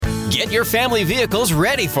Get your family vehicles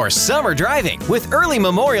ready for summer driving with early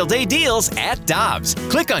Memorial Day deals at Dobbs.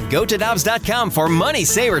 Click on GoToDobbs.com for money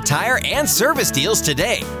saver tire and service deals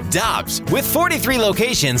today. Dobbs, with 43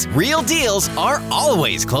 locations, real deals are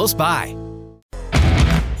always close by.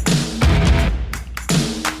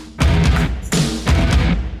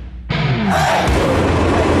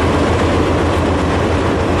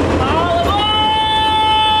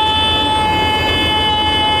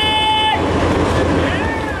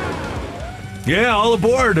 Yeah, all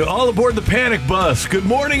aboard the Panic Bus. Good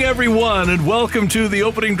morning, everyone, and welcome to the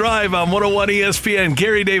opening drive on 101 ESPN.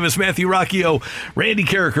 Gary Davis, Matthew Rocchio, Randy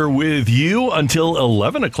Carricker with you until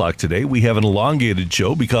 11 o'clock today. We have an elongated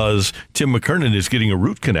show because Tim McKernan is getting a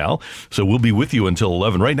root canal, so we'll be with you until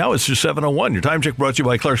 11. Right now, it's just 7:01. Your time check brought to you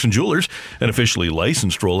by Clarkson Jewelers, an officially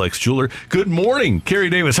licensed Rolex jeweler. Good morning, Gary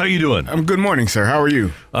Davis. How you doing? Good morning, sir. How are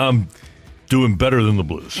you? Doing better than the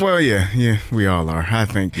Blues. Well, yeah, we all are, I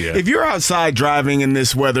think. Yeah. If you're outside driving in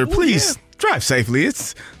this weather, please drive safely.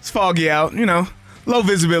 It's foggy out, low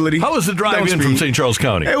visibility. How was the drive in from St. Charles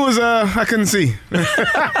County? It was, I couldn't see.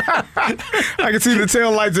 I could see the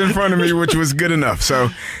tail lights in front of me, which was good enough. So,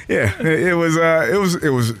 yeah, it was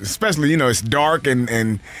especially, it's dark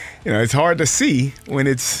and it's hard to see when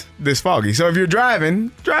it's this foggy. So if you're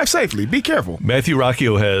driving, drive safely. Be careful. Matthew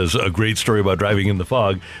Rocchio has a great story about driving in the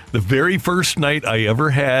fog. The very first night I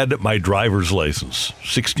ever had my driver's license,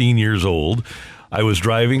 16 years old, I was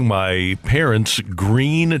driving my parents'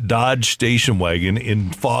 green Dodge station wagon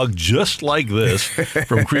in fog just like this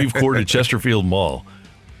from Creve Coeur to Chesterfield Mall.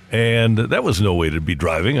 And that was no way to be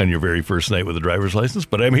driving on your very first night with a driver's license.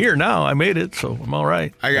 But I'm here now. I made it, so I'm all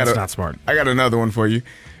right. That's not smart. I got another one for you.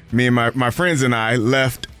 Me and my friends and I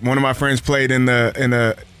left. One of my friends played in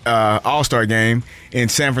the All-Star game in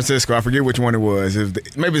San Francisco. I forget which one it was.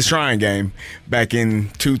 Maybe the Shrine game back in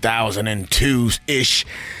 2002-ish.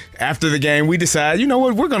 After the game, we decided, you know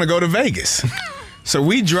what, we're going to go to Vegas. So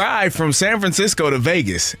we drive from San Francisco to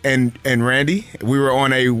Vegas. And Randy, we were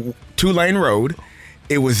on a 2-lane road.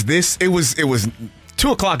 It was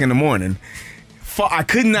 2 o'clock in the morning. I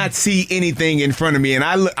could not see anything in front of me, and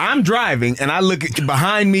I'm driving, and I look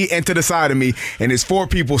behind me and to the side of me, and it's 4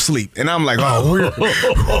 people asleep, and I'm like,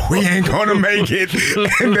 we ain't gonna make it,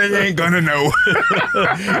 and they ain't gonna know.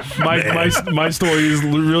 My story is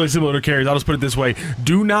really similar to Carrie's. I'll just put it this way: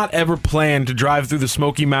 do not ever plan to drive through the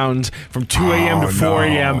Smoky Mountains from 2 a.m. to 4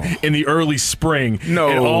 a.m. in the early spring.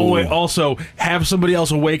 No. And also have somebody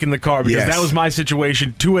else awake in the car, because that was my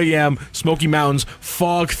situation. 2 a.m. Smoky Mountains,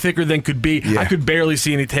 fog thicker than could be. Yeah. I could barely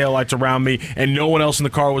see any taillights around me, and no one else in the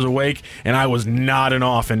car was awake, and I was nodding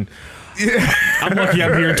off. And I'm lucky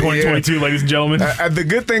I'm here in 2022, ladies and gentlemen. The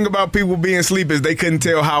good thing about people being asleep is they couldn't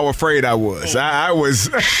tell how afraid I was. I was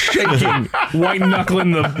shaking, white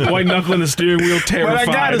knuckling the steering wheel, terrified. But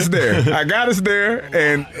I got us there,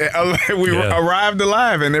 and we arrived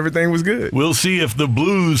alive, and everything was good. We'll see if the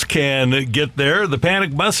Blues can get there. The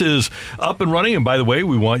Panic Bus is up and running, and by the way,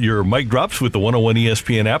 we want your mic drops with the 101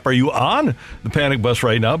 ESPN app. Are you on the Panic Bus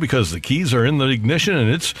right now? Because the keys are in the ignition,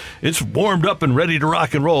 and it's warmed up and ready to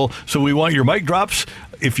rock and roll. So we want your mic drops.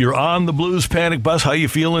 If you're on the Blues Panic Bus, how you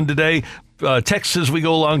feeling today? Text as we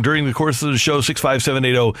go along during the course of the show.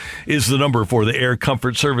 65780 is the number for the Air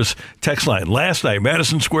Comfort Service text line. Last night,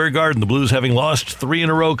 Madison Square Garden, the Blues having lost 3 in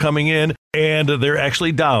a row coming in, and they're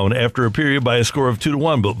actually down after a period by a score of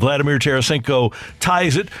 2-1. But Vladimir Tarasenko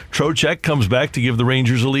ties it. Trocheck comes back to give the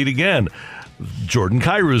Rangers a lead again. Jordan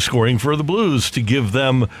Kyrou scoring for the Blues to give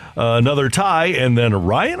them another tie, and then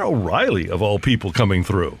Ryan O'Reilly, of all people, coming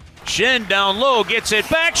through. Shen down low, gets it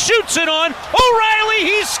back, shoots it on O'Reilly,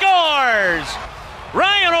 he scores!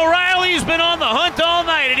 Ryan O'Reilly's been on the hunt all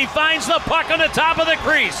night, and he finds the puck on the top of the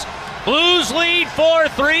crease. Blues lead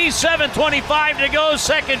 4-3, 7:25 to go,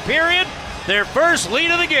 second period, their first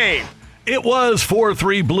lead of the game. It was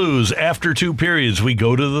 4-3 Blues after 2 periods. We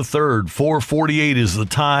go to the third. 4:48 is the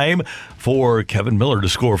time for Kevin Miller to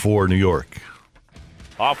score for New York.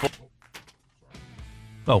 Awful.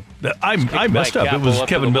 Oh, I messed up. It was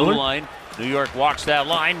Kevin Miller. Line. New York walks that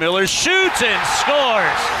line. Miller shoots and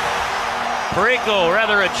scores. Parayko,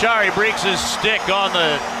 rather Achari, breaks his stick on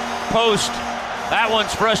the post. That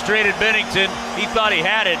one's frustrated Bennington. He thought he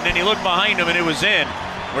had it, and then he looked behind him, and it was in.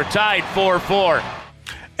 We're tied 4-4.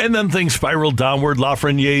 And then things spiral downward.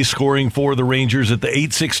 Lafreniere scoring for the Rangers at the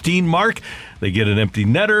 8:16 mark. They get an empty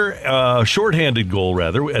netter, shorthanded goal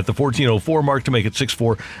rather, at the 14:04 mark to make it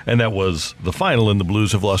 6-4. And that was the final, and the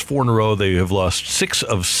Blues have lost 4 in a row. They have lost 6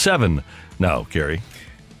 of 7 now, Gary.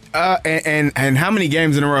 And how many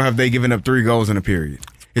games in a row have they given up 3 goals in a period?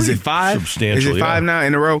 Is it 5? Substantial, Is it 5 now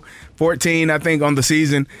in a row? 14, I think, on the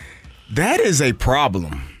season. That is a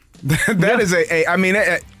problem. That is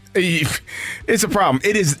it's a problem.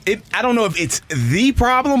 I don't know if it's the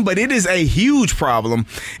problem, but it is a huge problem.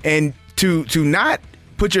 And to not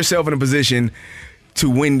put yourself in a position to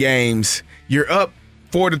win games, you're up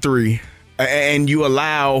 4-3, and you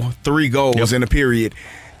allow 3 goals in a period.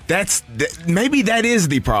 Maybe that is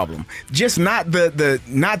the problem. Just not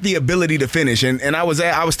the ability to finish. And I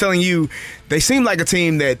was telling you, they seem like a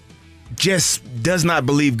team that just does not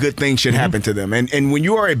believe good things should happen to them. And when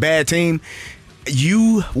you are a bad team,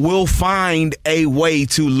 you will find a way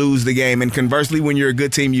to lose the game. And conversely, when you're a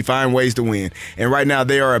good team, you find ways to win. And right now,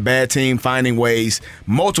 they are a bad team finding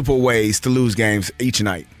multiple ways to lose games each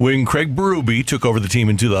night. When Craig Berube took over the team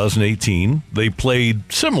in 2018, they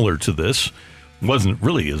played similar to this. Wasn't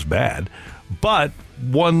really as bad. But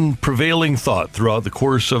one prevailing thought throughout the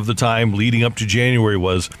course of the time leading up to January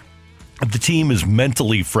was the team is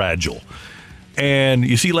mentally fragile. And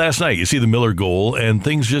you see last night, you see the Miller goal, and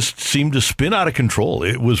things just seemed to spin out of control.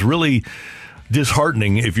 It was really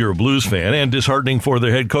disheartening if you're a Blues fan, and disheartening for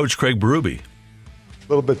their head coach, Craig Berube. A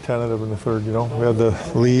little bit tentative in the third, We had the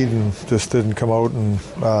lead and just didn't come out and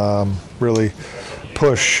really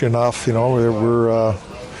push enough. We're a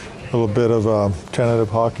little bit of a tentative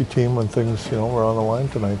hockey team when things, were on the line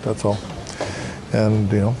tonight, that's all. And,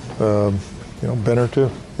 Benner too,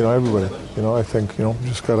 everybody. I think,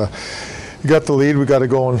 just got the lead, we got to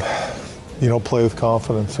go and, play with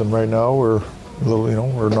confidence. And right now we're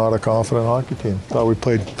we're not a confident hockey team. Thought we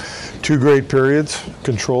played 2 great periods,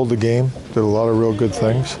 controlled the game, did a lot of real good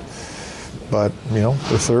things. But,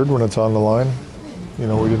 the third, when it's on the line, we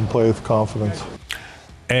didn't play with confidence.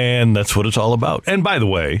 And that's what it's all about. And by the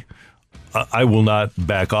way, I will not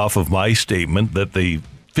back off of my statement that they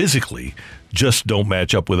physically just don't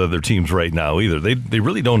match up with other teams right now either. They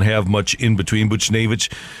really don't have much in between.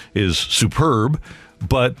 Buchnevich is superb,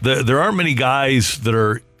 but there aren't many guys that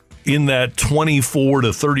are in that 24 to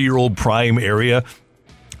 30-year-old prime area.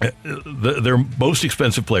 Their most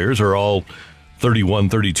expensive players are all 31,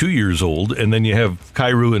 32 years old, and then you have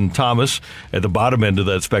Kyrou and Thomas at the bottom end of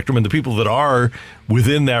that spectrum, and the people that are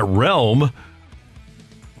within that realm,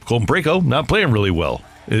 Colton Parayko, not playing really well,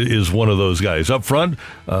 is one of those guys. Up front,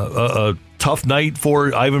 a tough night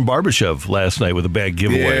for Ivan Barbashev last night with a bad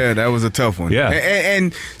giveaway. Yeah, that was a tough one. Yeah.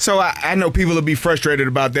 And so I know people will be frustrated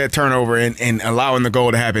about that turnover and allowing the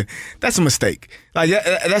goal to happen. That's a mistake. Like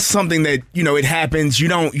that's something that, it happens. You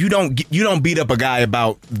don't beat up a guy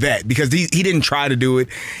about that because he didn't try to do it.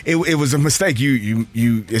 It was a mistake. You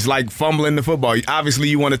it's like fumbling the football. Obviously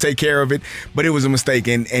you want to take care of it, but it was a mistake,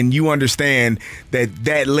 and you understand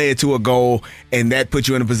that led to a goal and that put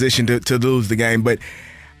you in a position to lose the game. But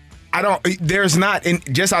there's not,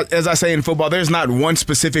 just as I say in football, there's not one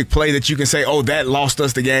specific play that you can say, oh, that lost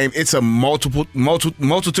us the game. It's a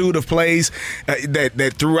multitude of plays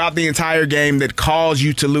that throughout the entire game that cause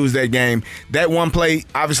you to lose that game. That one play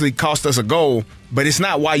obviously cost us a goal, but it's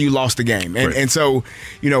not why you lost the game. And so,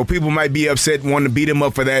 people might be upset wanting to beat them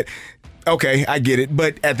up for that. Okay, I get it.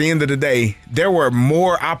 But at the end of the day, there were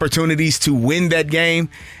more opportunities to win that game,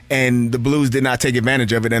 and the Blues did not take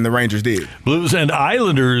advantage of it, and the Rangers did. Blues and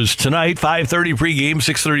Islanders tonight, 5:30 pregame,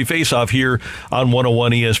 6:30 faceoff here on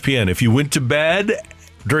 101 ESPN. If you went to bed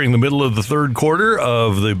during the middle of the third quarter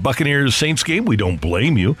of the Buccaneers-Saints game, we don't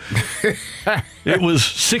blame you. It was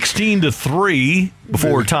 16-3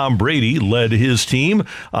 before Tom Brady led his team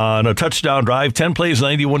on a touchdown drive, 10 plays,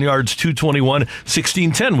 91 yards, 221,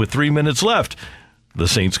 16-10 with 3 minutes left. The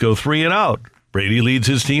Saints go 3 and out. Brady leads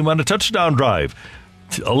his team on a touchdown drive.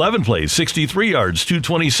 11 plays, 63 yards,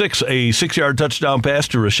 226, a 6-yard touchdown pass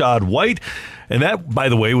to Rachaad White. And that, by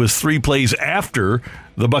the way, was 3 plays after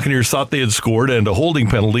the Buccaneers thought they had scored and a holding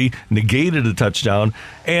penalty negated a touchdown.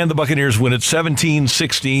 And the Buccaneers win it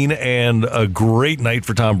 17-16 and a great night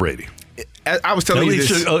for Tom Brady. I was telling you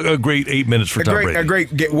this. A great 8 minutes for Tom Brady. A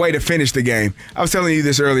great way to finish the game. I was telling you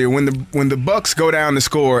this earlier. When the Bucs go down to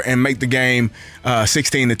score and make the game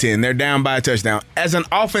 16-10, they're down by a touchdown. As an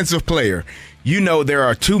offensive player, there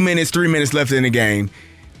are 2 minutes, 3 minutes left in the game.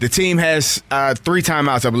 The team has 3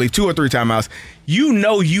 timeouts, I believe, 2 or 3 timeouts.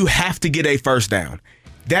 You have to get a first down.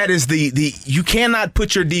 That is you cannot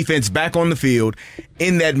put your defense back on the field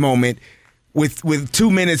in that moment with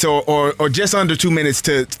 2 minutes or just under 2 minutes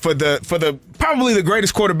for the probably the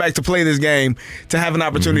greatest quarterback to play this game to have an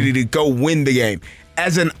opportunity to go win the game.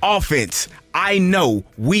 As an offense, I know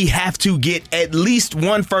we have to get at least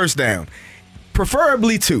 1 first down,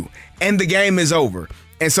 preferably 2, and the game is over.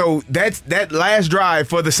 And so that last drive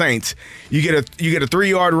for the Saints, you get a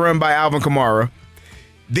 3-yard run by Alvin Kamara.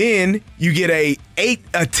 Then you get a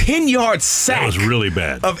 10-yard sack. That was really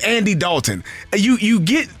bad. Of Andy Dalton. You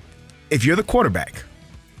get, if you're the quarterback,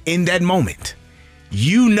 in that moment,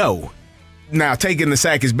 now taking the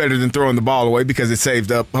sack is better than throwing the ball away because it saves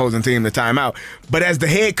the opposing team the timeout. But as the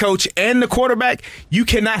head coach and the quarterback, you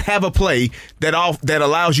cannot have a play that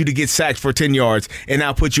allows you to get sacked for 10 yards and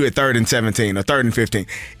now put you at 3rd and 17 or 3rd and 15.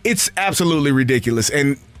 It's absolutely ridiculous.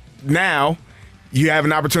 And now you have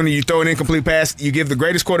an opportunity. You throw an incomplete pass. You give the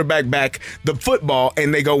greatest quarterback back the football,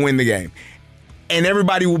 and they go win the game. And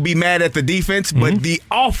everybody will be mad at the defense, but the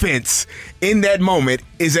offense in that moment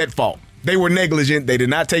is at fault. They were negligent. They did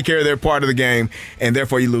not take care of their part of the game, and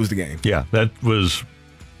therefore you lose the game. Yeah, that was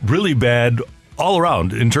really bad all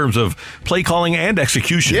around in terms of play calling and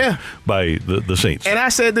execution by the Saints. And I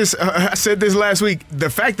said this last week. The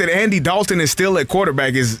fact that Andy Dalton is still at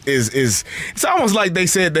quarterback is it's almost like they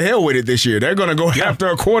said the hell with it this year. They're going to go after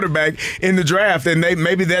a quarterback in the draft, and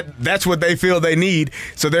maybe that's what they feel they need.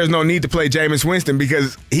 So there's no need to play Jameis Winston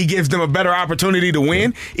because he gives them a better opportunity to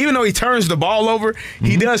win. Even though he turns the ball over,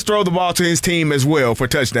 he does throw the ball to his team as well for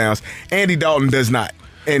touchdowns. Andy Dalton does not.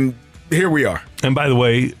 And here we are. And by the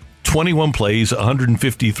way, 21 plays,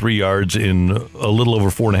 153 yards in a little over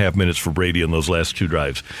 4.5 minutes for Brady on those last 2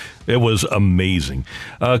 drives. It was amazing.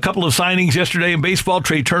 A couple of signings yesterday in baseball.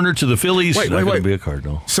 Trey Turner to the Phillies. Wait. Going to be a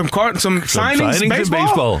Cardinal. Some signings in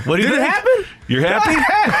baseball. What do you Did think? it happen? You're happy?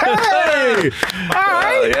 Hey! All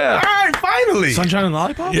right. Yeah. All right, finally. Sunshine and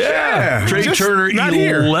lollipops? Yeah. Trey Just Turner, not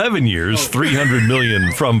here. 11 years, $300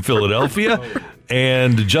 million from Philadelphia.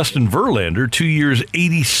 And Justin Verlander, 2 years,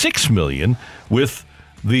 $86 million with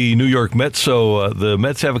the New York Mets. So the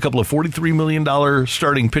Mets have a couple of $43 million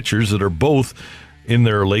starting pitchers that are both in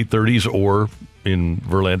their late 30s or, in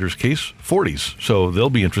Verlander's case, 40s. So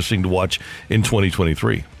they'll be interesting to watch in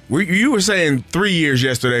 2023. You were saying 3 years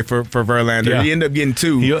yesterday for Verlander. Yeah. He ended up getting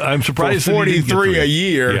 2. I'm surprised for that he didn't get 43 3. a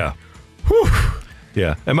year. Yeah. Whew.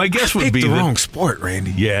 Yeah. And my guess would Picked be the that, wrong sport,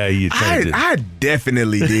 Randy. Yeah, you kind of did. I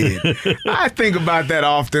definitely did. I think about that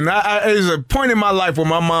often. There's a point in my life where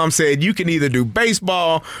my mom said, you can either do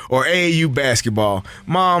baseball or AAU basketball.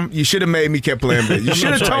 Mom, you should have made me keep playing baseball. You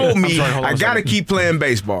should have told me I got to keep playing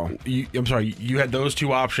baseball. I'm sorry. You had those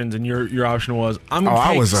 2 options, and your option was I'm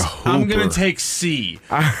I was a hooper. I'm going to take C.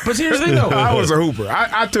 But here's the thing, though. I was a hooper.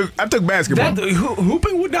 I took basketball.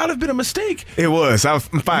 Hooping would not have been a mistake. It was. I'm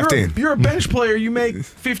 5'10". You're a bench player. You make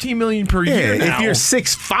 $15 million per year now. If you're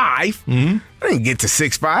 6'5", I didn't get to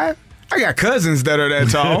 6'5". I got cousins that are that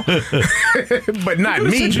tall, but not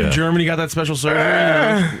me. In Germany, got that special surgery,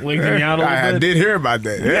 lengthening out a little bit. I did hear about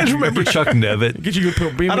that. You guys remember Chuck Nevitt? Get you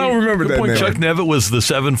good. I don't remember that name. Chuck Nevitt was the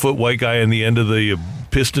 7-foot white guy on the end of the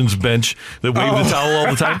Pistons bench that waved the towel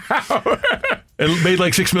all the time. And made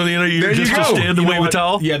like $6 million a year just to stand and wave a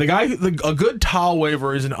towel. Yeah, a good towel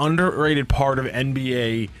waver is an underrated part of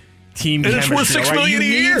NBA team and chemistry. it's worth $6 million a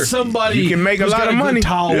year. Somebody you can make a who's lot got of money. Good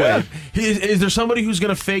towel Yeah. wave. Is there somebody who's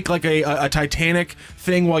going to fake like a Titanic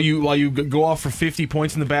thing while you go off for 50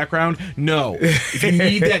 points in the background? No. If you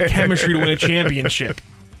need that chemistry to win a championship.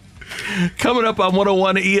 Coming up on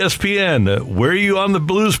 101 ESPN, where are you on the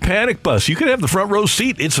Blues Panic Bus? You can have the front row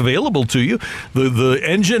seat. It's available to you. The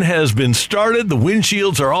engine has been started. The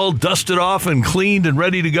windshields are all dusted off and cleaned and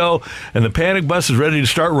ready to go. And the Panic Bus is ready to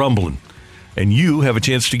start rumbling. And you have a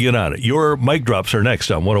chance to get on it. Your mic drops are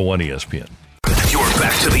next on 101 ESPN. You're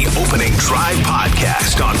back to the Opening Drive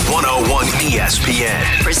podcast on 101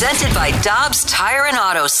 ESPN. Presented by Dobbs Tire and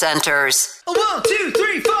Auto Centers. 1, 2,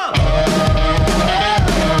 3, 4.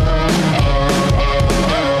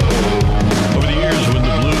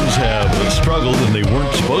 Have struggled and they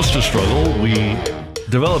weren't supposed to struggle, we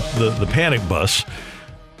developed the Panic Bus.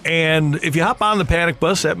 And if you hop on the Panic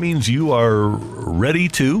Bus, that means you are ready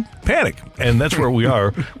to panic. And that's where we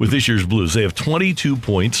are with this year's Blues. They have 22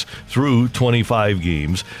 points through 25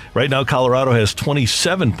 games. Right now, Colorado has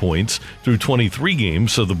 27 points through 23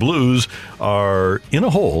 games. So the Blues are in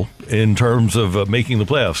a hole in terms of making the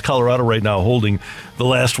playoffs. Colorado right now holding the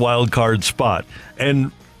last wild card spot.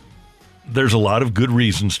 And there's a lot of good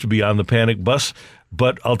reasons to be on the Panic Bus,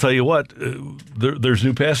 but I'll tell you what, there's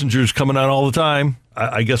new passengers coming on all the time.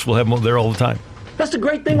 I guess we'll have them there all the time. That's the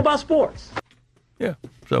great thing about sports. Yeah,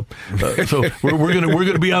 so we're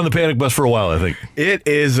gonna be on the Panic Bus for a while, I think. It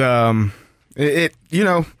is,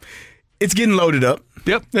 it's getting loaded up.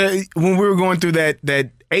 Yep. When we were going through that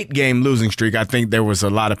 8-game losing streak, I think there was a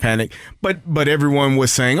lot of panic, but everyone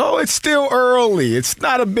was saying, "Oh, it's still early. It's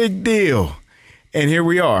not a big deal," and here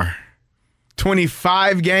we are.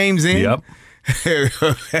 25 games in. Yep.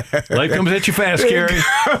 Life comes at you fast, Kerry. It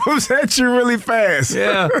comes at you really fast.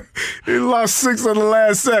 Yeah. He lost 6 of the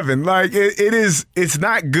last 7. Like, it's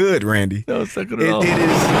not good, Randy. No, it's not good at all. It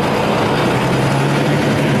is.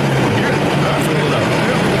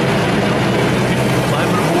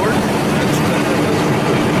 Climbing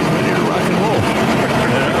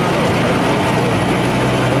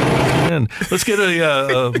Let's get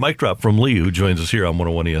a mic drop from Lee, who joins us here on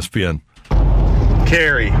 101 ESPN.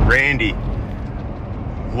 Carey, Randy,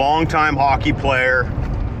 longtime hockey player,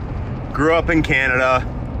 grew up in Canada,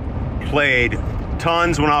 played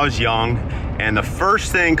tons when I was young, and the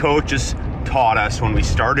first thing coaches taught us when we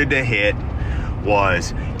started to hit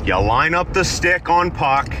was you line up the stick on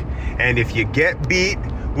puck, and if you get beat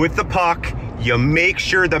with the puck, you make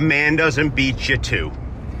sure the man doesn't beat you too.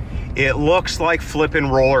 It looks like flipping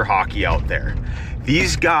roller hockey out there.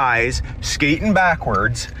 These guys skating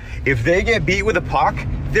backwards, if they get beat with a puck,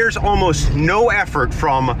 there's almost no effort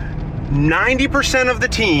from 90% of the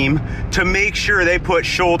team to make sure they put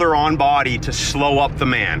shoulder on body to slow up the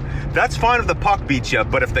man. That's fine if the puck beats you,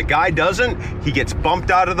 but if the guy doesn't, he gets bumped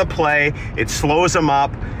out of the play, it slows him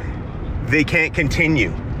up, they can't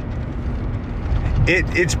continue.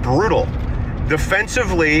 It's brutal.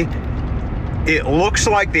 Defensively, it looks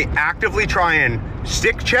like they actively try and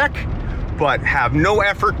stick check, but have no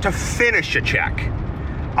effort to finish a check.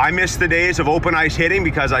 I miss the days of open ice hitting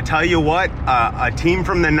because I tell you what, a team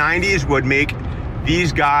from the 90s would make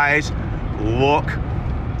these guys look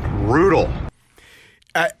brutal.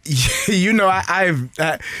 I've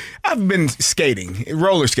been skating,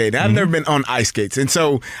 roller skating. I've never been on ice skates, and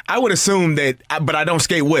so I would assume that, but I don't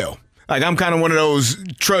skate well. Like, I'm kind of one of those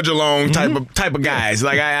trudge along type of guys.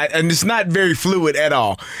 Like, and it's not very fluid at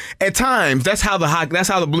all. At times, that's how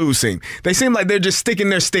the Blues seem. They seem like they're just sticking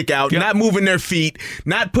their stick out, not moving their feet,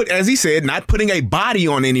 as he said, not putting a body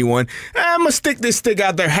on anyone. I'm gonna stick this stick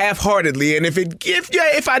out there half-heartedly, and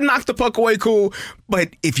if I knock the puck away, cool. But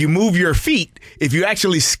if you move your feet, if you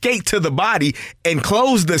actually skate to the body and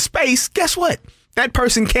close the space, guess what? That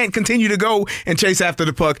person can't continue to go and chase after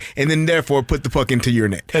the puck and then therefore put the puck into your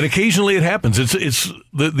net. And occasionally it happens. It's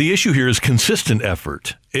the issue here is consistent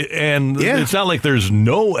effort. It's not like there's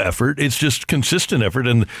no effort. It's just consistent effort.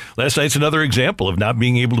 And last night's another example of not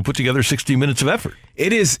being able to put together 60 minutes of effort.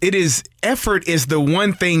 It is. Effort is the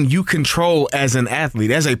one thing you control as an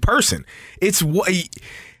athlete, as a person.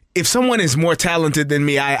 If someone is more talented than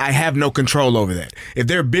me, I have no control over that. If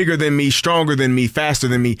they're bigger than me, stronger than me, faster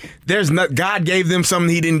than me, God gave them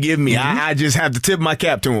something He didn't give me. I just have to tip my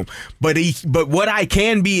cap to Him. But what I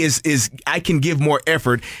can be is I can give more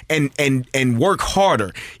effort and work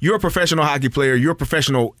harder. You're a professional hockey player. You're a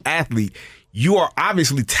professional athlete. You are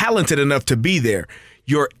obviously talented enough to be there.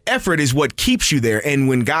 Your effort is what keeps you there. And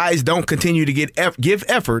when guys don't continue to give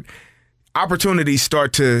effort, opportunities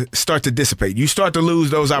start to dissipate. You start to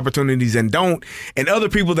lose those opportunities and other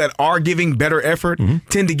people that are giving better effort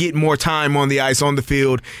tend to get more time on the ice, on the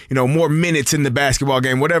field, more minutes in the basketball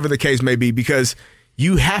game, whatever the case may be, because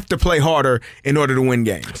you have to play harder in order to win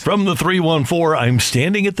games. From the 314, I'm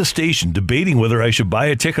standing at the station debating whether I should buy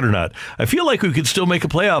a ticket or not. I feel like we could still make a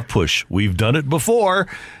playoff push. We've done it before.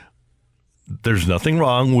 There's nothing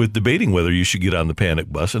wrong with debating whether you should get on the Panic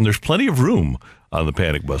Bus, and there's plenty of room on the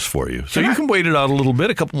Panic Bus for you. So you can wait it out a little bit,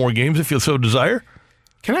 a couple more games if you so desire.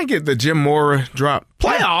 Can I get the Jim Mora drop?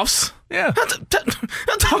 Playoffs? Yeah.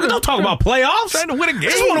 Don't talk about playoffs. Trying to win a game. I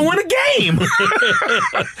just want to win a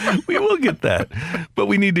game. We will get that. But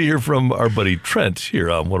we need to hear from our buddy Trent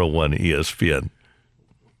here on 101 ESPN.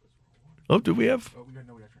 Oh, do we have?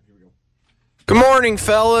 Good morning,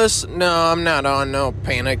 fellas. No, I'm not on no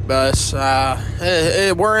Panic Bus.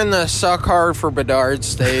 We're in the suck hard for Bedard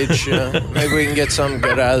stage. Maybe we can get something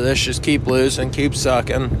good out of this. Just keep losing, keep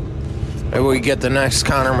sucking. Maybe we get the next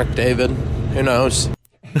Connor McDavid. Who knows?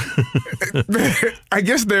 I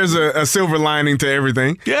guess there's a silver lining to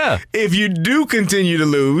everything. Yeah. If you do continue to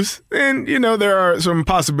lose, then, there are some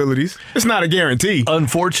possibilities. It's not a guarantee.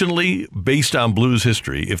 Unfortunately, based on Blues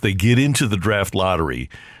history, if they get into the draft lottery,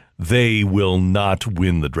 they will not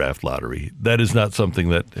win the draft lottery. That is not something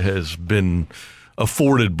that has been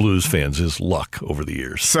afforded Blues fans as luck over the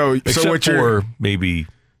years. Except what for maybe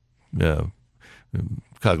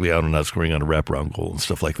Cogliano not scoring on a wraparound goal and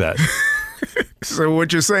stuff like that. So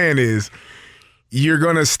what you're saying is you're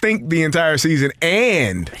going to stink the entire season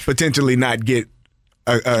and potentially not get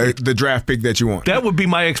the draft pick that you want. That would be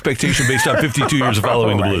my expectation based on 52 years of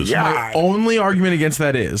following the Blues. My only argument against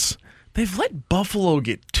that is they've let Buffalo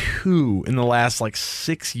get 2 in the last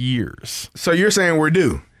 6 years. So you're saying we're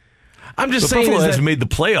due? I'm just saying Buffalo hasn't made the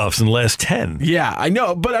playoffs in the last 10. Yeah, I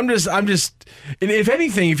know, but I'm just. And if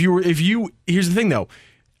anything, if you, here's the thing though.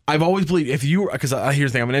 I've always believed because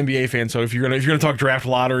here's the thing. I'm an NBA fan, so if you're gonna talk draft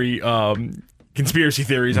lottery conspiracy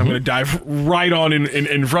theories, I'm gonna dive right on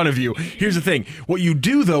in front of you. Here's the thing. What you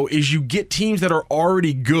do though is you get teams that are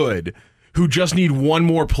already good who just need one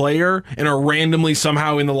more player and are randomly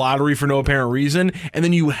somehow in the lottery for no apparent reason, and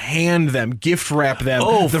then you hand them, gift wrap them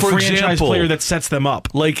the for franchise example, player that sets them up.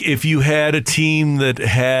 Like if you had a team that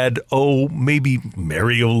had, maybe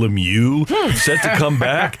Mario Lemieux set to come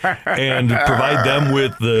back and provide them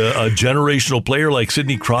with a generational player like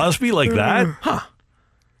Sidney Crosby, like that.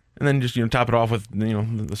 And then just top it off with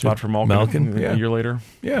the spot for Malkin a year later.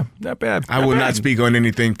 Yeah, not bad. I will not speak on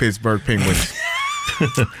anything Pittsburgh Penguins.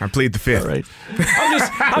 I plead the fifth. All right.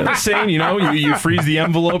 I'm just saying, you freeze the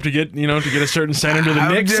envelope to get a certain center to the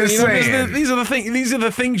Knicks. Just saying. These are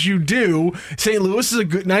the things you do. St. Louis is a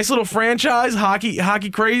good, nice little franchise,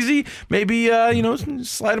 hockey crazy. Maybe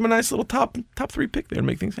slide them a nice little top 3 pick there and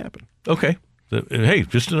make things happen. Okay. Hey,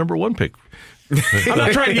 just a number 1 pick. I'm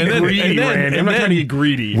not trying to get greedy, Randy. I'm not trying to get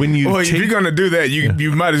greedy. If you're going to do that,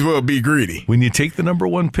 you might as well be greedy. When you take the number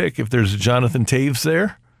 1 pick, if there's a Jonathan Taves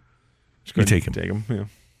there, you take him. Take him. Yeah.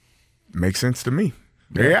 Makes sense to me.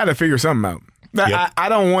 They got to figure something out. Yep. I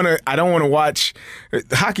don't want to watch.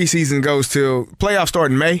 Hockey season goes till playoffs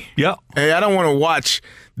start in May. Yeah. Hey, I don't want to watch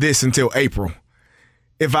this until April.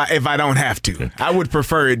 If I don't have to, I would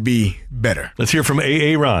prefer it be better. Let's hear from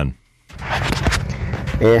AA Ron.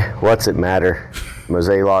 What's it matter?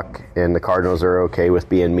 Mozeliak and the Cardinals are okay with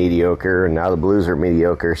being mediocre, and now the Blues are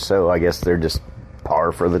mediocre, so I guess they're just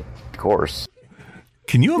par for the course.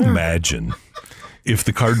 Can you imagine if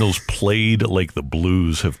the Cardinals played like the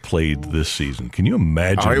Blues have played this season? Can you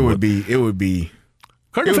imagine? It would be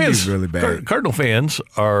Cardinal fans really bad. Cardinal fans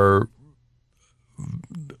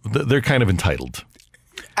they're kind of entitled.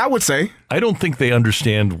 I would say. I don't think they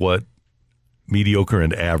understand what mediocre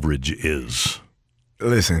and average is.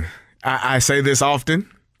 Listen, I say this often.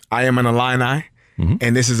 I am an Illini,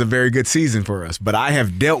 and this is a very good season for us. But I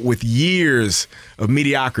have dealt with years of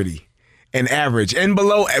mediocrity and average and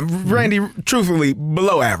below, Randy, truthfully,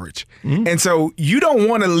 below average. And so you don't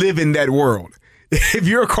want to live in that world. If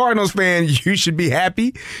you're a Cardinals fan, you should be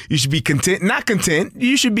happy. You should be content. Not content.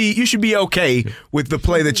 You should be okay with the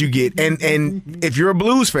play that you get. And if you're a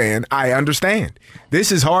Blues fan, I understand.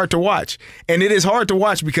 This is hard to watch. And it is hard to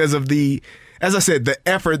watch because of as I said, the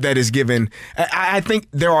effort that is given. I think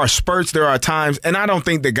there are spurts, there are times, and I don't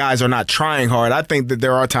think that guys are not trying hard. I think that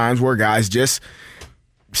there are times where guys just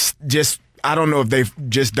I don't know if they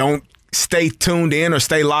just don't stay tuned in or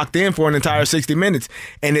stay locked in for an entire 60 minutes.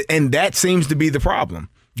 And that seems to be the problem.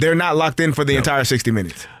 They're not locked in for the entire 60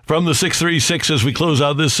 minutes. From the 636 as we close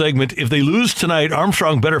out this segment, if they lose tonight,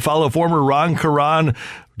 Armstrong better follow former Ron Caron,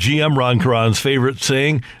 GM Ron Caron's favorite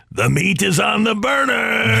saying, "The meat is on the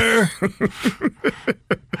burner."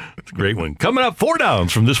 It's a great one. Coming up, 4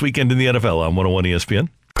 downs from this weekend in the NFL on 101 ESPN.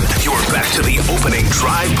 You're back to the Opening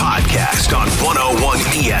Drive podcast on 101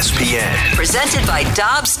 ESPN. Presented by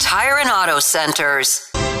Dobbs Tire and Auto Centers.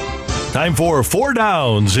 Time for 4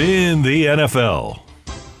 downs in the NFL.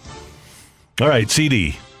 All right,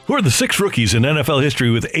 CD. Who are the 6 rookies in NFL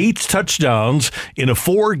history with 8 touchdowns in a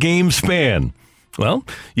 4-game span? Well,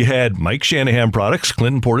 you had Mike Shanahan products,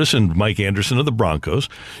 Clinton Portis and Mike Anderson of the Broncos.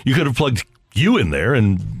 You could have plugged you in there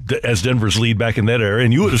and as Denver's lead back in that era,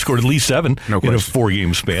 and you would have scored at least 7 in a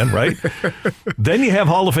 4-game span, right? Then you have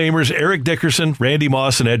Hall of Famers Eric Dickerson, Randy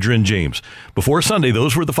Moss, and Edgerrin James. Before Sunday,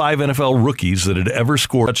 those were the 5 NFL rookies that had ever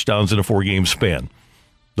scored touchdowns in a 4-game span.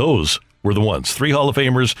 Those were the ones. 3 Hall of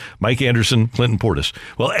Famers, Mike Anderson, Clinton Portis.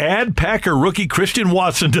 Well, add Packer rookie Christian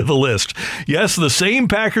Watson to the list. Yes, the same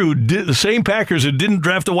Packers who didn't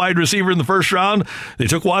draft a wide receiver in the first round, they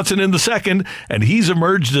took Watson in the second, and he's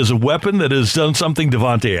emerged as a weapon that has done something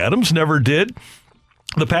Devontae Adams never did.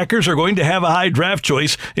 The Packers are going to have a high draft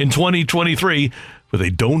choice in 2023, but they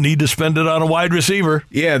don't need to spend it on a wide receiver.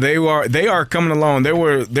 Yeah, they are coming along. There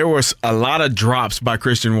was a lot of drops by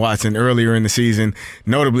Christian Watson earlier in the season,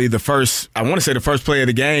 notably the first play of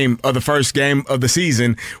the game, or the first game of the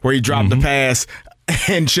season, where he dropped the pass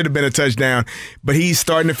and should have been a touchdown. But he's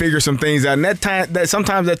starting to figure some things out. And that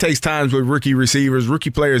sometimes that takes time with rookie receivers,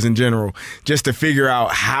 rookie players in general, just to figure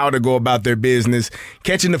out how to go about their business.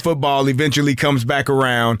 Catching the football eventually comes back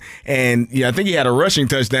around. And I think he had a rushing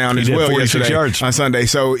touchdown as well 46 yesterday yards on Sunday.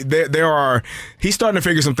 So he's starting to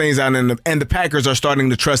figure some things out, and the Packers are starting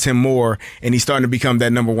to trust him more, and he's starting to become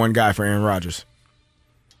that number 1 guy for Aaron Rodgers.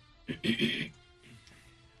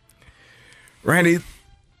 Randy,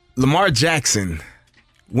 Lamar Jackson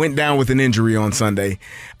went down with an injury on Sunday,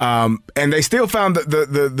 and they still found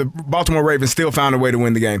the Baltimore Ravens still found a way to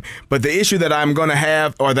win the game. But the issue that I'm going to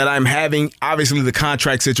have, or that I'm having, obviously the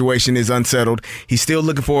contract situation is unsettled. He's still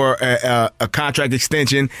looking for a contract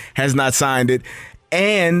extension, has not signed it,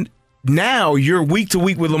 and now you're week to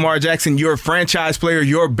week with Lamar Jackson, your franchise player,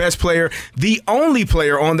 your best player, the only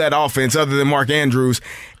player on that offense other than Mark Andrews,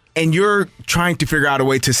 and you're trying to figure out a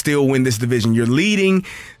way to still win this division. You're leading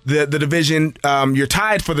the division. You're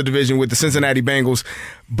tied for the division with the Cincinnati Bengals,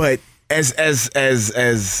 but as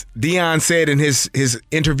Deion said in his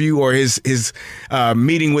interview or his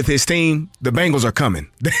meeting with his team, the Bengals are coming.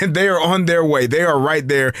 They are on their way. They are right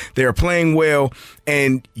there. They are playing well,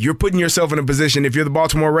 and you're putting yourself in a position, if you're the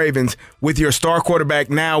Baltimore Ravens, with your star quarterback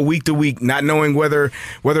now week to week, not knowing whether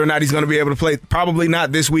or not he's going to be able to play. Probably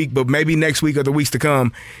not this week, but maybe next week or the weeks to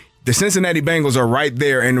come. The Cincinnati Bengals are right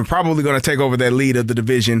there and are probably going to take over that lead of the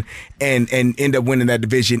division and end up winning that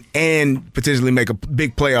division and potentially make a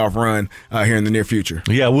big playoff run here in the near future.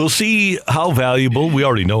 Yeah, we'll see how valuable. We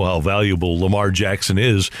already know how valuable Lamar Jackson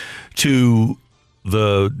is to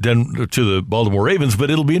the Baltimore Ravens,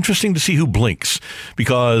 but it'll be interesting to see who blinks,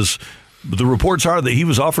 because the reports are that he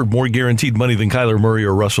was offered more guaranteed money than Kyler Murray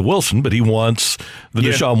or Russell Wilson, but he wants the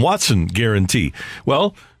Deshaun Watson guarantee.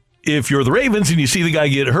 Well, if you're the Ravens and you see the guy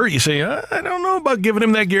get hurt, you say, I don't know about giving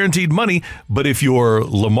him that guaranteed money. But if you're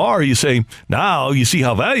Lamar, you say, now you see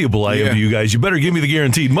how valuable I am to you guys. You better give me the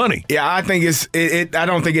guaranteed money. Yeah, I think I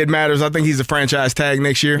don't think it matters. I think he's a franchise tag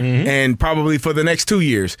next year and probably for the next 2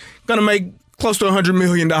 years. Going to make close to $100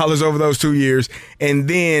 million over those 2 years, and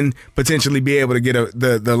then potentially be able to get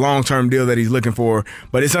the long-term deal that he's looking for.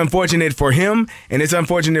 But it's unfortunate for him, and it's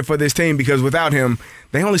unfortunate for this team, because without him,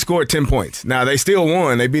 they only scored 10 points. Now, they still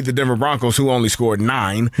won. They beat the Denver Broncos, who only scored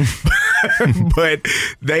 9. But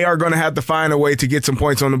they are going to have to find a way to get some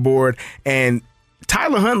points on the board. And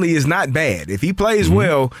Tyler Huntley is not bad. If he plays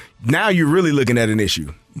well, now you're really looking at an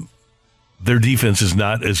issue. Their defense is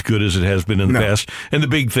not as good as it has been in the past. And the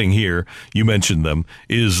big thing here, you mentioned them,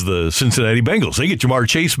 is the Cincinnati Bengals. They get Jamar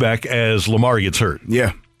Chase back as Lamar gets hurt.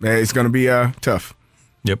 Yeah, it's going to be tough.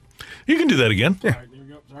 Yep. You can do that again. Yeah. All right, there we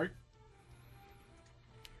go. Sorry.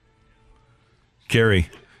 Carrie,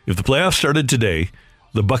 if the playoffs started today,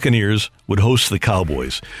 the Buccaneers would host the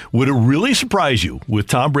Cowboys. Would it really surprise you, with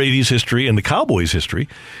Tom Brady's history and the Cowboys' history,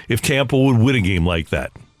 if Tampa would win a game like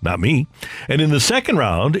that? Not me. And in the second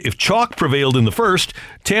round, if chalk prevailed in the first,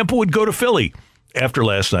 Tampa would go to Philly. After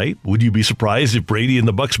last night, would you be surprised if Brady and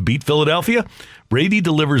the Bucs beat Philadelphia? Brady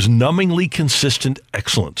delivers numbingly consistent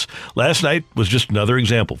excellence. Last night was just another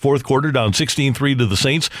example. Fourth quarter, down 16-3 to the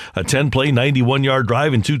Saints. A 10-play, 91-yard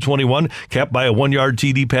drive in 2:21, capped by a 1-yard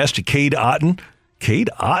TD pass to Cade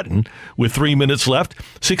Otton with 3 minutes left.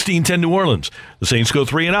 16-10 New Orleans. The Saints go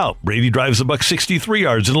 3 and out. Brady drives the Bucs 63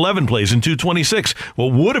 yards in 11 plays in 2:26.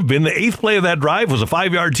 What would have been the 8th play of that drive was a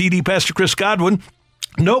 5-yard TD pass to Chris Godwin.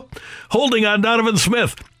 Nope. Holding on Donovan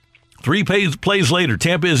Smith. 3 plays later,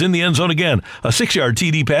 Tampa is in the end zone again. A 6-yard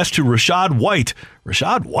TD pass to Rachaad White.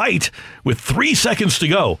 Rachaad White with 3 seconds to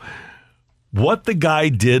go. What the guy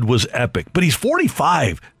did was epic, but he's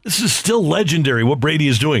 45. This is still legendary what Brady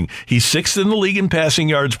is doing. He's 6th in the league in passing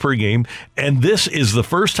yards per game, and this is the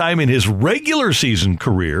first time in his regular season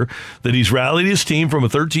career that he's rallied his team from a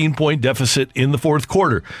 13-point deficit in the fourth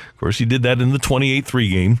quarter. Of course, he did that in the 28-3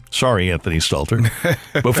 game. Sorry, Anthony Stalter.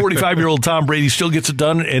 But 45-year-old Tom Brady still gets it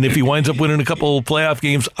done, and if he winds up winning a couple of playoff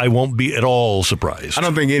games, I won't be at all surprised. I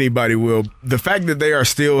don't think anybody will. The fact that they are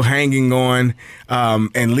still hanging on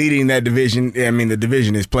and leading that division, I mean, the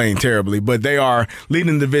division is playing terribly, but they are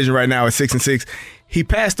leading the division right now at 6-6. He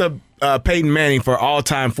passed up Peyton Manning for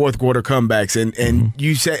all-time fourth-quarter comebacks, and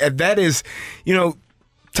you said that is,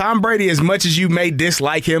 Tom Brady, as much as you may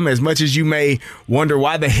dislike him, as much as you may wonder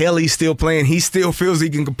why the hell he's still playing, he still feels he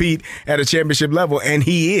can compete at a championship level, and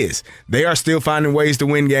he is. They are still finding ways to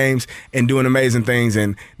win games and doing amazing things,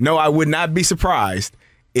 and no, I would not be surprised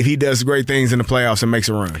if he does great things in the playoffs and makes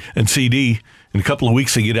a run. And CD, in a couple of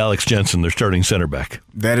weeks, they get Alex Jensen, their starting center back.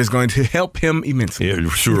 That is going to help him immensely. Yeah,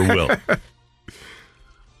 sure will.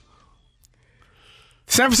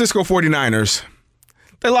 San Francisco 49ers,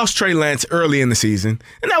 they lost Trey Lance early in the season,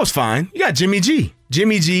 and that was fine. You got Jimmy G.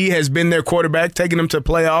 Jimmy G has been their quarterback, taking them to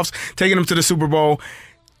playoffs, taking them to the Super Bowl.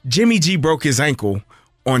 Jimmy G broke his ankle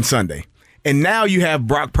on Sunday, and now you have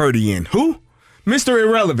Brock Purdy in. Who? Mr.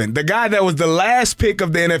 Irrelevant, the guy that was the last pick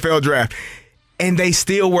of the NFL draft. And they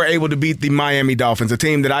still were able to beat the Miami Dolphins, a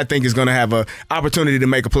team that I think is going to have an opportunity to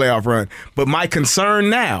make a playoff run. But my concern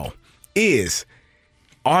now is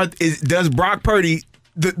does Brock Purdy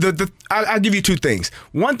I'll give you two things.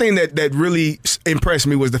 One thing that really impressed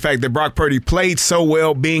me was the fact that Brock Purdy played so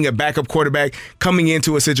well being a backup quarterback, coming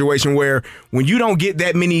into a situation where when you don't get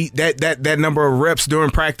that many that number of reps during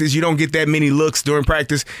practice, you don't get that many looks during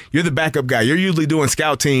practice, you're the backup guy. You're usually doing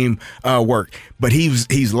scout team work. But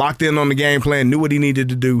he's locked in on the game plan, knew what he needed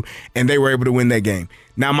to do, and they were able to win that game.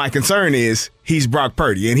 Now, my concern is he's Brock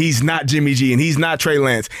Purdy, and he's not Jimmy G, and he's not Trey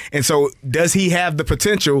Lance. And so does he have the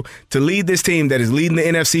potential to lead this team that is leading the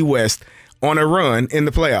NFC West on a run in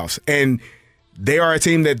the playoffs? And they are a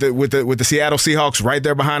team that with the Seattle Seahawks right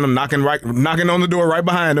there behind them, knocking on the door right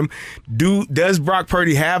behind them. Does Brock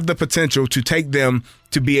Purdy have the potential to take them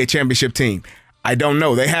to be a championship team? I don't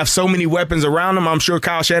know. They have so many weapons around them. I'm sure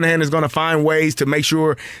Kyle Shanahan is going to find ways to make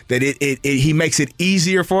sure that he makes it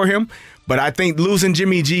easier for him. But I think losing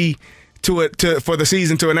Jimmy G for the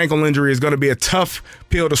season to an ankle injury is going to be a tough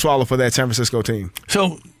pill to swallow for that San Francisco team.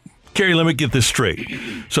 So, Kerry, let me get this straight.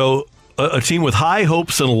 So, a team with high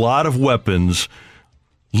hopes and a lot of weapons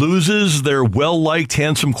loses their well-liked,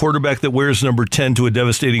 handsome quarterback that wears number 10 to a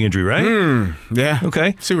devastating injury, right? Yeah.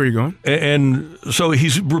 Okay. See where you're going. And so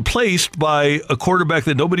he's replaced by a quarterback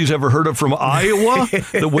that nobody's ever heard of from Iowa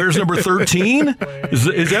that wears number 13?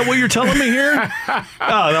 Is that what you're telling me here? Oh,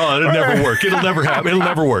 no, it'll never work. It'll never happen. It'll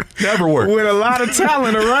never work. Never work. With a lot of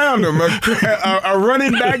talent around him. A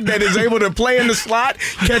running back that is able to play in the slot,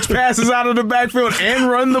 catch passes out of the backfield, and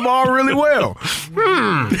run the ball really well.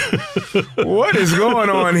 What is going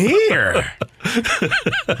on here?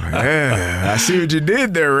 Yeah, I see what you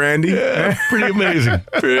did there, Randy. Yeah, pretty amazing.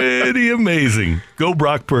 Pretty amazing. Go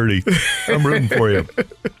Brock Purdy. I'm rooting for you.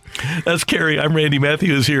 That's Kerry. I'm Randy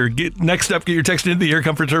Matthews here. Next up, get your text into the Air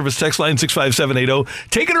Comfort Service text line 65780.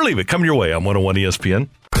 Take it or leave it. Coming your way on 101 ESPN.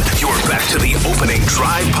 You're back to the Opening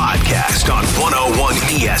Drive podcast on 101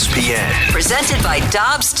 ESPN. Presented by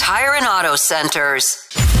Dobbs Tire and Auto Centers.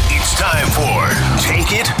 It's time for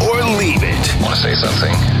Take It or Leave It. Want to say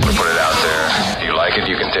something? Want to put it out there? If you like it,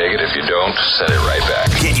 you can take it. If you don't, send it right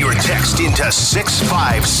back. Get your text into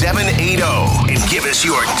 65780 and give us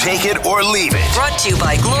your Take It or Leave It. Brought to you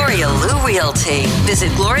by Gloria Lou Realty.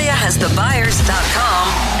 Visit GloriaHasTheBuyers.com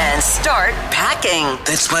and start packing.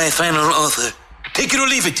 That's my final offer. Take it or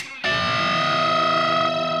leave it.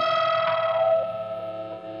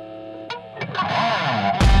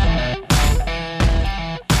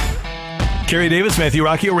 Kerry Davis, Matthew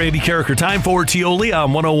Rocchio, Randy Carricker. Time for Tioli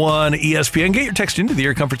on 101 ESPN. Get your text into the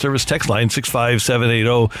Air Comfort Service text line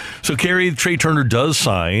 65780. So, Kerry, Trey Turner does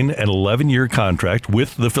sign an 11-year contract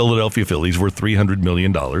with the Philadelphia Phillies worth $300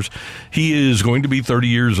 million. He is going to be 30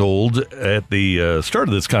 years old at the start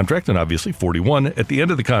of this contract and obviously 41 at the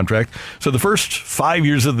end of the contract. So the first 5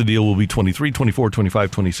 years of the deal will be 23, 24,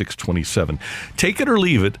 25, 26, 27. Take it or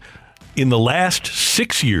leave it. In the last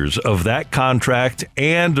 6 years of that contract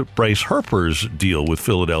and Bryce Harper's deal with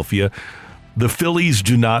Philadelphia, the Phillies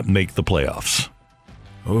do not make the playoffs.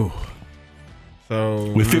 Oh.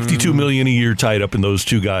 So with $52 million a year tied up in those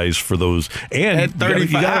two guys for those, and at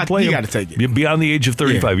 35, you got to play. You got to take it beyond the age of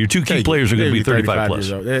 35. Yeah, your two key players are going to be 35 plus.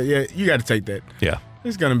 Yeah, you got to take that. Yeah,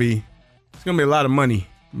 it's going to be a lot of money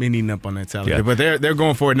being eaten up on that salary. Yeah. But they're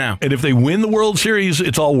going for it now. And if they win the World Series,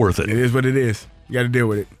 it's all worth it. It is what it is. You got to deal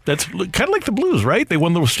with it. That's kind of like the Blues, right? They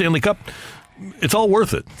won the Stanley Cup. It's all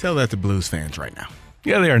worth it. Tell that to Blues fans right now.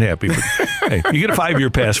 Yeah, they aren't happy. But hey, you get a 5-year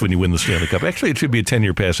pass when you win the Stanley Cup. Actually, it should be a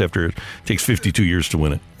 10-year pass after it takes 52 years to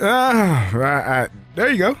win it. There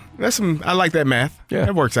you go. I like that math. Yeah.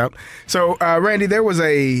 That works out. So, Randy, there was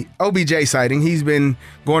a OBJ sighting. He's been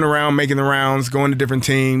going around, making the rounds, going to different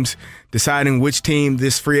teams, deciding which team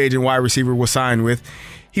this free agent wide receiver will sign with.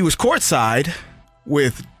 He was courtside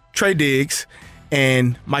with Trey Diggs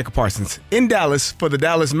and Michael Parsons in Dallas for the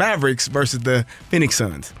Dallas Mavericks versus the Phoenix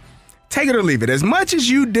Suns. Take it or leave it. As much as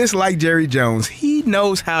you dislike Jerry Jones, he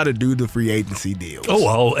knows how to do the free agency deals. Oh,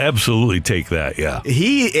 I'll absolutely take that, yeah.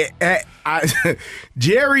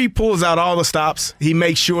 Jerry pulls out all the stops. He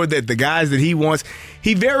makes sure that the guys that he wants,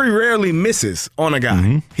 he very rarely misses on a guy.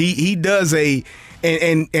 Mm-hmm. He does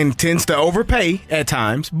and tends to overpay at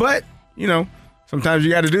times, but, sometimes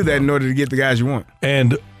you got to do that in order to get the guys you want.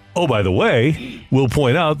 And oh, by the way, we'll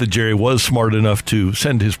point out that Jerry was smart enough to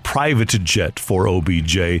send his private jet for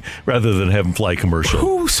OBJ rather than have him fly commercial.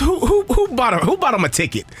 Who bought him a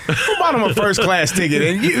ticket? Who bought him a first class ticket?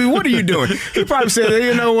 And what are you doing? He probably said,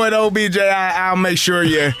 you know what, OBJ, I'll make sure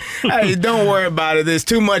hey, don't worry about it. There's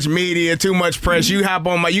too much media, too much press. You hop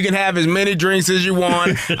on you can have as many drinks as you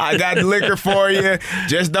want. I got liquor for you.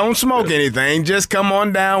 Just don't smoke anything. Just come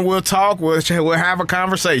on down. We'll talk. We'll have a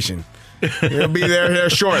conversation. He'll be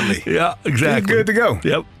here shortly. Yeah, exactly. He's good to go.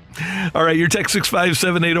 Yep. All right, your text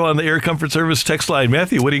 65780 on the Air Comfort Service text line.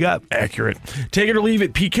 Matthew, what do you got? Accurate. Take it or leave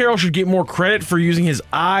it. Pete Carroll should get more credit for using his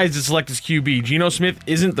eyes to select his QB. Geno Smith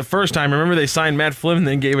isn't the first time. Remember they signed Matt Flynn and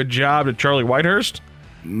then gave a job to Charlie Whitehurst?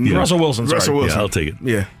 Yeah. Russell Wilson. Yeah, I'll take it.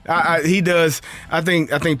 Yeah, he does. I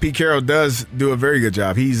think Pete Carroll does do a very good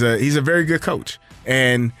job. He's a very good coach,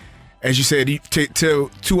 and as you said, to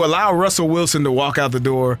allow Russell Wilson to walk out the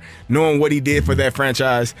door knowing what he did for that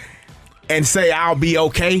franchise and say, I'll be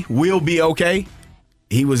okay, we'll be okay,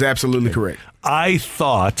 he was absolutely correct. I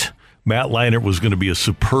thought Matt Leinart was going to be a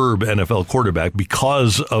superb NFL quarterback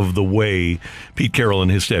because of the way Pete Carroll and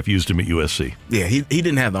his staff used him at USC. Yeah, he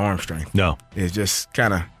didn't have the arm strength. No. It's just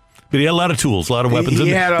kind of... But he had a lot of tools, a lot of weapons. He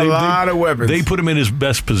had a lot of weapons. They put him in his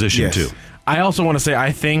best position, too. I also want to say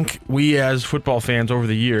I think we as football fans over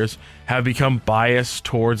the years have become biased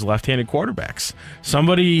towards left-handed quarterbacks.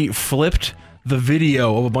 Somebody flipped the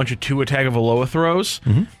video of a bunch of Tua Tagovailoa throws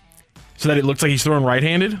so that it looks like he's throwing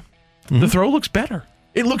right-handed. The throw looks better.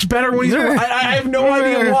 It looks better when he's throwing. I have no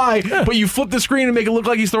idea why, but you flip the screen and make it look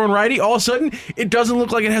like he's throwing righty. All of a sudden, it doesn't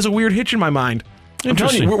look like it has a weird hitch in my mind. I'm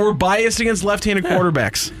telling you, we're biased against left-handed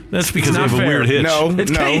quarterbacks. That's because they have a weird hitch.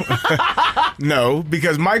 No,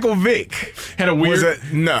 because Michael Vick had a weird.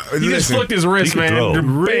 He just flicked his wrist,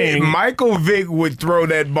 man. Bang. Michael Vick would throw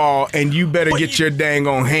that ball, and you better get your dang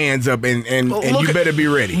on hands up, and you better be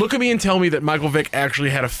ready. Look at me and tell me that Michael Vick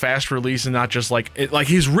actually had a fast release and not just like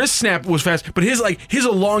his wrist snap was fast, but his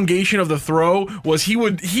elongation of the throw was he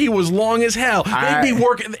was long as hell.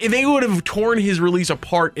 They would have torn his release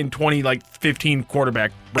apart in 15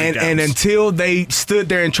 quarterback breakdowns. And until they stood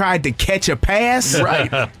there and tried to catch a pass,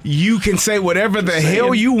 right? You can say whatever the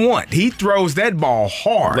hell you want. He throws that ball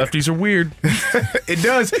hard. Lefties are weird. It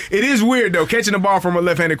does. It is weird though. Catching the ball from a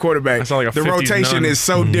left-handed quarterback. The rotation is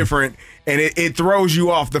so different, and it throws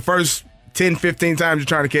you off the first 10, 15 times you're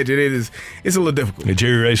trying to catch it. It's a little difficult. Yeah,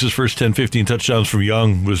 Jerry Rice's first 10, 15 touchdowns from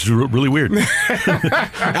Young was really weird.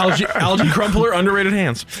 Algae Crumpler, underrated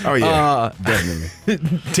hands. Oh, yeah. Definitely.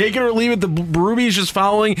 Take it or leave it. The Berube is just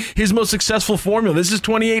following his most successful formula. This is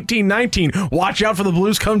 2018-19. Watch out for the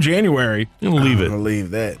Blues come January. Leave it. I'm going to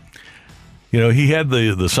leave that. You know, he had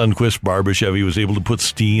the Sundquist Barbashev. He was able to put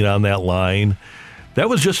Steen on that line. That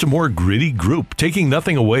was just a more gritty group, taking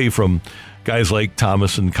nothing away from guys like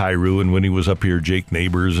Thomas and Kyrou, and when he was up here, Jake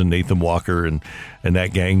Neighbors and Nathan Walker and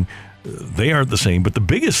that gang. They aren't the same. But the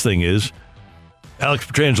biggest thing is Alex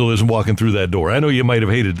Petrangelo isn't walking through that door. I know you might have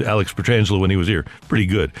hated Alex Petrangelo when he was here. Pretty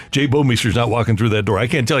good. Jay Bouwmeester's not walking through that door. I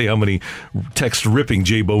can't tell you how many texts ripping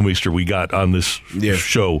Jay Bouwmeester we got on this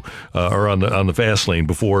show or on the fast lane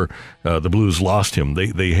before the Blues lost him.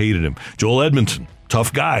 They hated him. Joel Edmondson.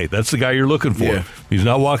 Tough guy. That's the guy you're looking for. Yeah. He's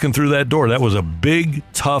not walking through that door. That was a big,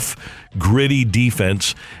 tough, gritty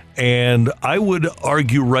defense. And I would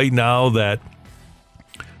argue right now that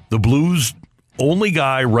the Blues' only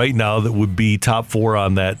guy right now that would be top 4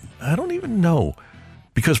 on that, I don't even know.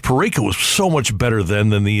 Because Parayko was so much better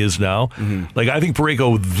then than he is now. Mm-hmm. Like, I think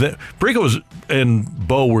Parayko and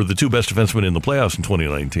Bo were the two best defensemen in the playoffs in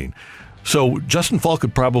 2019. So Justin Falk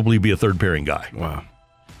could probably be a third pairing guy. Wow.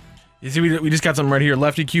 You see, we just got something right here.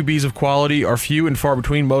 Lefty QBs of quality are few and far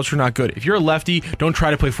between. Most are not good. If you're a lefty, don't try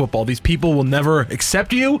to play football. These people will never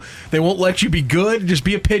accept you. They won't let you be good. Just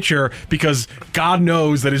be a pitcher, because God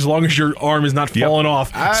knows that as long as your arm is not falling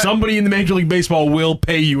off, somebody in the Major League Baseball will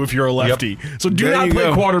pay you if you're a lefty. So do not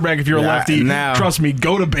play quarterback if you're a lefty. Trust me,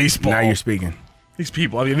 go to baseball. Now you're speaking. These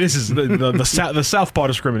people, I mean, this is the southpaw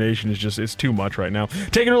discrimination is just, it's too much right now.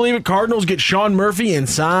 Take it or leave it. Cardinals get Sean Murphy and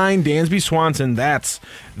sign Dansby Swanson. That's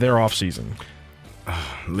their offseason.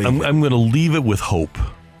 I'm going to leave it with hope.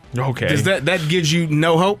 Okay. Does that gives you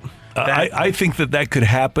no hope? I think that could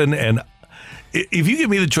happen, and if you give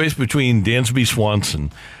me the choice between Dansby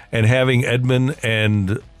Swanson and having Edman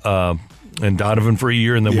and Donovan for a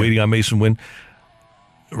year and then waiting on Mason Wynn,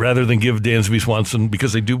 rather than give Dansby Swanson,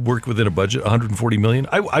 because they do work within a budget, $140 million,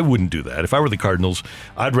 I wouldn't do that. If I were the Cardinals,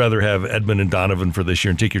 I'd rather have Edman and Donovan for this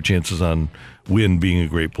year and take your chances on Wynn being a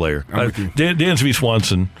great player. Dansby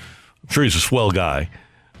Swanson, I'm sure he's a swell guy,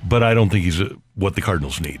 but I don't think he's what the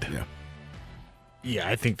Cardinals need. Yeah,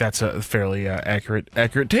 I think that's a fairly accurate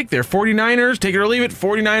take there. 49ers, take it or leave it.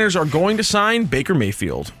 49ers are going to sign Baker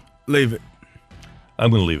Mayfield. Leave it. I'm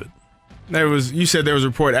going to leave it. You said there was a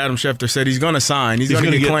report. Adam Schefter said he's going to sign. He's going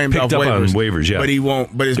to get claimed off waivers. Yeah, but he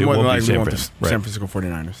won't. But it's more than likely won't the right. San Francisco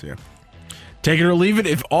 49ers. Yeah. Take it or leave it.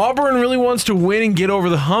 If Auburn really wants to win and get over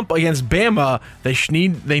the hump against Bama,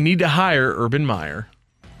 they need to hire Urban Meyer.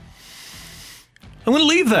 I'm going to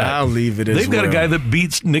leave that. I'll leave it as They've got a guy that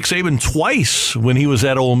beats Nick Saban twice when he was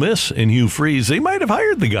at Ole Miss and Hugh Freeze. They might have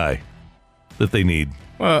hired the guy that they need.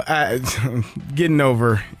 Well, getting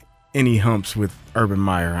over any humps with Urban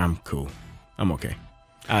Meyer, I'm cool. I'm okay.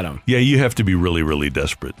 I don't. Yeah, you have to be really, really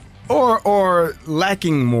desperate. or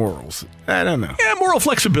lacking morals. I don't know. Yeah, moral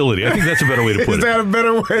flexibility. I think that's a better way to put it. Is that a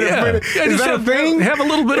better way to put it? Yeah, Is that a thing? Have a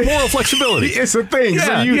little bit of moral flexibility. It's a thing.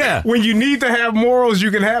 Yeah, When you need to have morals,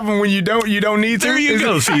 you can have them. When you don't need to. There you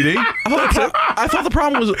go, CD. I thought the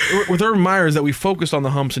problem was with Urban Meyer is that we focused on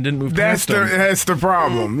the humps and didn't move past them. That's the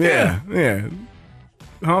problem. Yeah.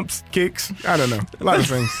 Humps, kicks. I don't know. A lot of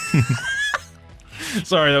things.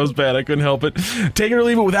 Sorry, that was bad. I couldn't help it. Take it or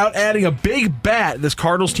leave it. Without adding a big bat, this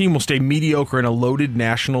Cardinals team will stay mediocre in a loaded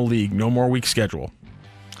National League. No more weak schedule.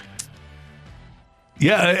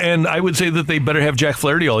 Yeah, and I would say that they better have Jack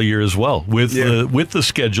Flaherty all year as well, with the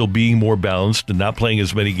schedule being more balanced and not playing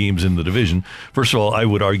as many games in the division. First of all, I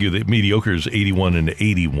would argue that mediocre is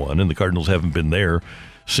 81-81, and the Cardinals haven't been there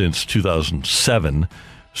since 2007.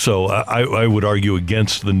 So I would argue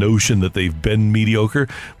against the notion that they've been mediocre.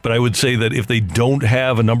 But I would say that if they don't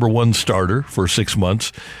have a number one starter for 6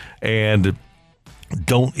 months and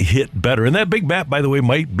don't hit better, and that big bat, by the way,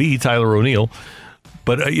 might be Tyler O'Neill.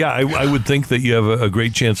 But, I would think that you have a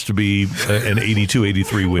great chance to be an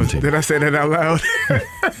 82-83 win team. Did I say that out loud?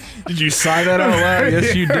 Did you sigh that out loud?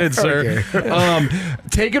 Yes, you did, sir. Okay.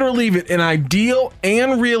 Take it or leave it. An ideal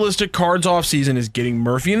and realistic Cards offseason is getting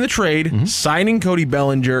Murphy in the trade, signing Cody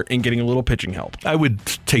Bellinger, and getting a little pitching help. I would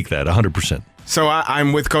take that 100%. So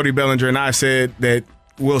I'm with Cody Bellinger, and I said that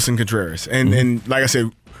Wilson Contreras. And like I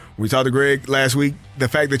said, we talked to Greg last week, the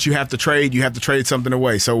fact that you have to trade something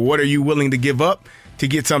away. So what are you willing to give up to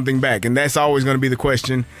get something back? And that's always going to be the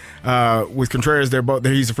question. With Contreras,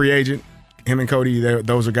 he's a free agent. Him and Cody,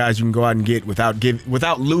 those are guys you can go out and get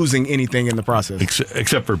without losing anything in the process,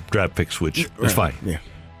 except for draft picks, which is fine.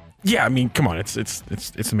 Yeah, I mean, come on, it's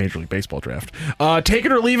the Major League Baseball draft. Take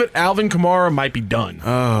it or leave it. Alvin Kamara might be done.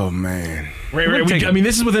 Oh man, I mean,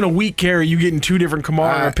 this is within a week, Carey. You getting two different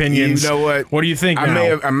Kamara opinions? You know what? What do you think?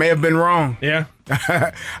 I may have been wrong. Yeah.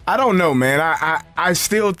 I don't know, man. I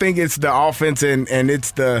still think it's the offense and it's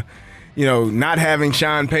the, not having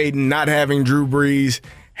Sean Payton, not having Drew Brees,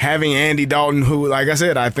 having Andy Dalton, who, like I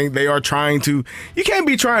said, I think they are trying to. You can't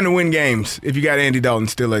be trying to win games if you got Andy Dalton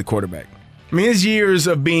still at quarterback. I mean, his years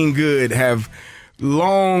of being good have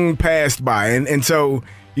long passed by, and so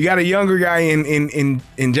you got a younger guy in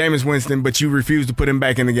Jameis Winston, but you refuse to put him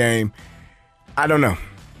back in the game. I don't know.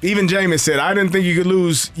 Even Jameis said, I didn't think you could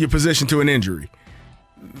lose your position to an injury.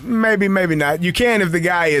 Maybe not. You can if the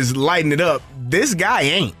guy is lighting it up. This guy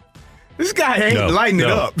ain't. Lighting it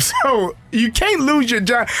up. So you can't lose your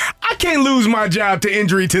job. I can't lose my job to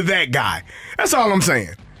injury to that guy. That's all I'm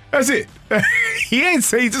saying. That's it. He ain't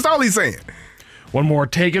saying. That's all he's saying. One more.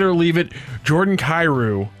 Take it or leave it. Jordan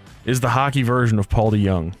Kyrou is the hockey version of Paul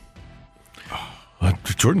DeYoung.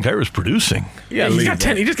 Jordan Kyrou is producing. Yeah, he's got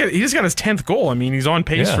 10. He just got his 10th goal. I mean, he's on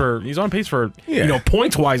pace for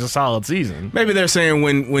points wise a solid season. Maybe they're saying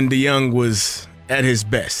when DeYoung was at his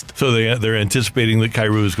best. So they're anticipating that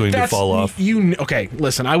Kyrou is going to fall off. Okay,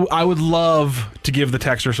 listen, I would love to give the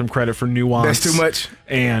texter some credit for nuance. That's too much.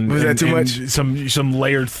 Was that too much? Some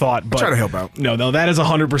layered thought. But try to help out. No, that is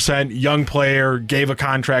 100% young player, gave a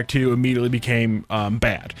contract to, immediately became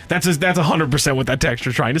bad. That's 100% what that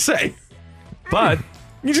texter's trying to say. But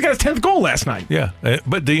he just got his 10th goal last night. Yeah,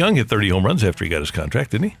 but DeYoung hit 30 home runs after he got his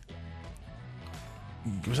contract, didn't he?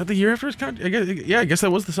 Was that the year after his contract? I guess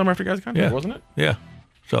that was the summer after he got his contract, wasn't it? Yeah.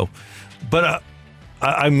 So, but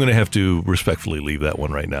I'm going to have to respectfully leave that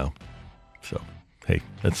one right now. So, hey,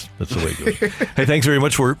 that's the way it goes. Hey, thanks very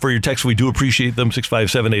much for your text. We do appreciate them,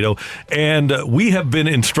 65780. And we have been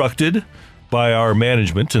instructed by our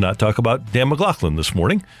management to not talk about Dan McLaughlin this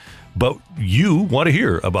morning. But you want to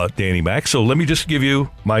hear about Danny Mac, so let me just give you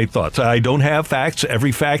my thoughts. I don't have facts.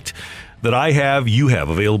 Every fact that I have, you have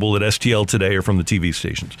available at STL Today or from the TV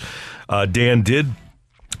stations. Dan did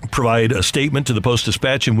provide a statement to the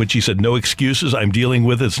Post-Dispatch in which he said, no excuses. I'm dealing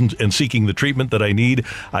with it and seeking the treatment that I need.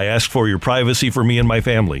 I ask for your privacy for me and my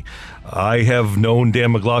family. I have known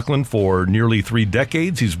Dan McLaughlin for nearly 3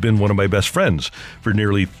 decades. He's been one of my best friends for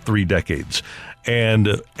nearly 3 decades.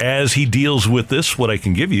 And as he deals with this, what I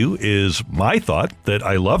can give you is my thought that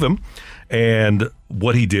I love him. And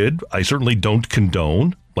what he did, I certainly don't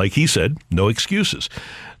condone. Like he said, no excuses.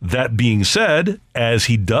 That being said, as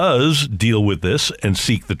he does deal with this and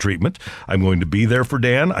seek the treatment, I'm going to be there for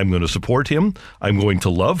Dan. I'm going to support him. I'm going to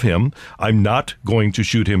love him. I'm not going to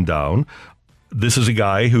shoot him down. This is a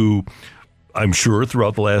guy who I'm sure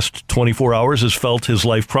throughout the last 24 hours has felt his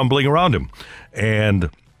life crumbling around him. And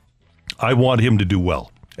I want him to do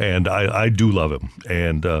well. and I do love him.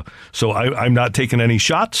 And so I'm not taking any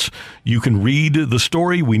shots. You can read the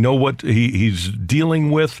story. We know what he's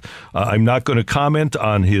dealing with. I'm not going to comment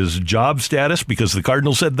on his job status because the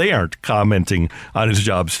Cardinals said they aren't commenting on his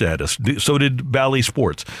job status. So did Bally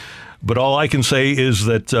Sports. But all I can say is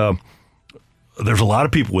that there's a lot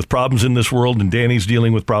of people with problems in this world, and Danny's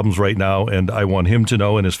dealing with problems right now, and I want him to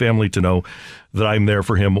know and his family to know that I'm there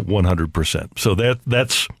for him 100%. So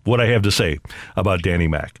that's what I have to say about Danny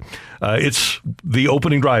Mac. It's the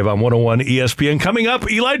opening drive on 101 ESPN. Coming up,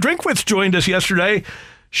 Eli Drinkwitz joined us yesterday.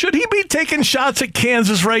 Should he be taking shots at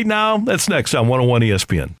Kansas right now? That's next on 101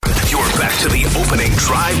 ESPN. You're back to the Opening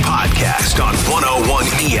Drive podcast on 101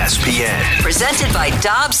 ESPN. Presented by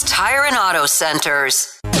Dobbs Tire and Auto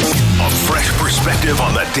Centers. A fresh perspective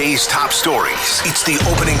on the day's top stories. It's the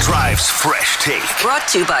Opening Drive's Fresh Take. Brought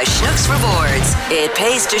to you by Schnucks Rewards. It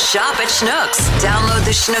pays to shop at Schnucks. Download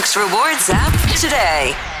the Schnucks Rewards app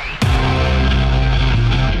today.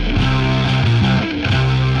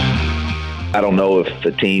 I don't know if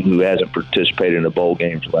a team who hasn't participated in a bowl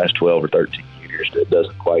game for the last 12 or 13 years that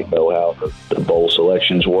doesn't quite know how the bowl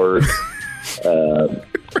selections work.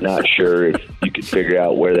 Not sure if you could figure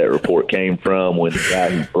out where that report came from when the guy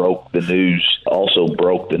who broke the news also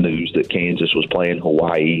broke the news that Kansas was playing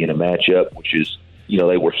Hawaii in a matchup, which is,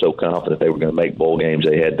 they were so confident they were going to make bowl games.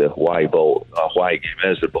 They had the Hawaii game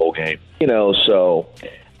as their bowl game. So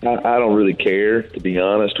I don't really care, to be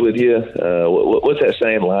honest with you. What's that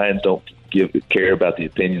saying? Lions don't care about the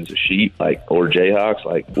opinions of sheep, or Jayhawks.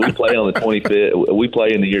 We play on the 25th. We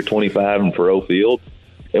play in the year 25 in Faurot Field,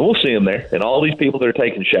 and we'll see them there. And all these people that are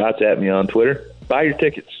taking shots at me on Twitter, buy your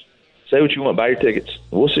tickets. Say what you want. Buy your tickets.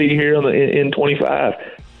 We'll see you here in 25.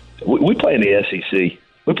 We play in the SEC.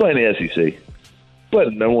 We play in the SEC. But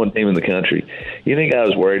the number one team in the country. You think I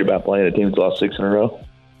was worried about playing a team that's lost 6 in a row?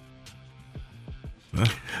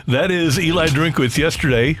 That is Eli Drinkwitz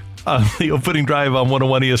yesterday on the opening drive on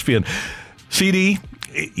 101 ESPN. CD,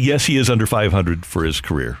 yes, he is under 500 for his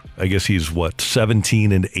career. I guess he's,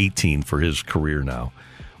 17 and 18 for his career now.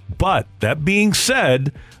 But that being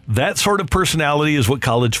said, that sort of personality is what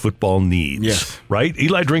college football needs. Yes. Right?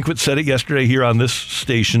 Eli Drinkwitz said it yesterday here on this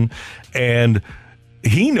station, and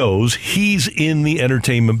he knows he's in the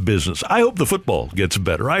entertainment business. I hope the football gets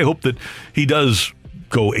better. I hope that he does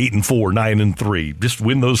go 8-4, 9-3, just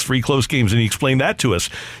win those 3 close games. And he explained that to us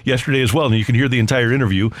yesterday as well. And you can hear the entire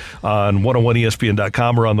interview on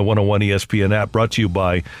 101ESPN.com or on the 101 ESPN app, brought to you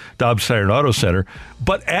by Dobbs Tire and Auto Center.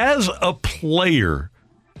 But as a player,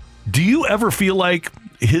 do you ever feel like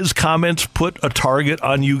his comments put a target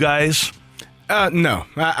on you guys? No,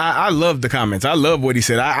 I love the comments. I love what he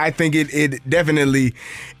said. I think it definitely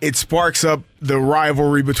sparks up the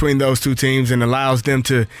rivalry between those two teams and allows them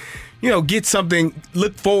to, get something,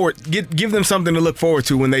 give them something to look forward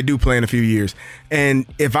to when they do play in a few years. And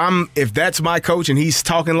if that's my coach and he's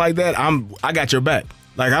talking like that, I got your back.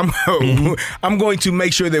 I'm going to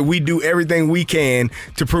make sure that we do everything we can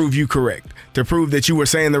to prove you correct, to prove that you were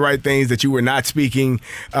saying the right things, that you were not speaking,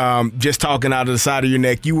 just talking out of the side of your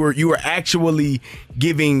neck. You were actually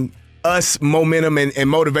giving us momentum and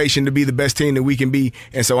motivation to be the best team that we can be.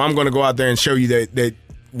 And so I'm going to go out there and show you that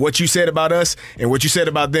what you said about us and what you said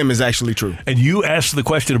about them is actually true. And you asked the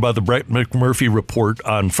question about the Brett McMurphy report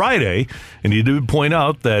on Friday, and you did point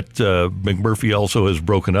out that McMurphy also has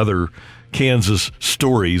broken other Kansas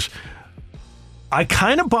stories. I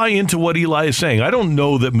kind of buy into what Eli is saying. I don't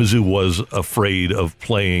know that Mizzou was afraid of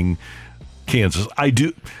playing Kansas. I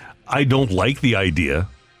don't like the idea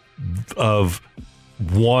of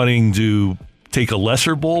wanting to take a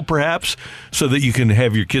lesser bowl, perhaps, so that you can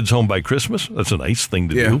have your kids home by Christmas. That's a nice thing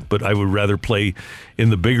to do, but I would rather play in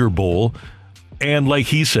the bigger bowl. And like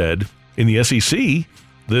he said, in the SEC,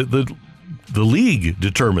 the league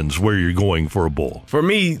determines where you're going for a bowl. For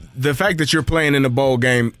me, the fact that you're playing in a bowl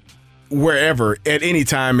game wherever at any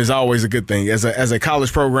time is always a good thing. As a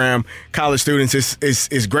college program, college students,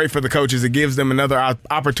 it's great for the coaches. It gives them another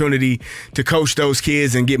opportunity to coach those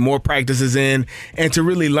kids and get more practices in and to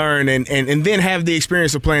really learn and then have the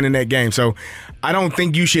experience of playing in that game. So I don't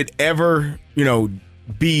think you should ever,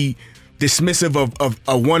 be dismissive of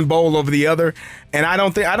a one bowl over the other. And I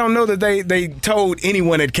don't know that they told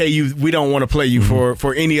anyone at KU we don't want to play you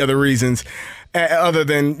for any other reasons. Other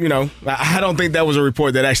than, I don't think that was a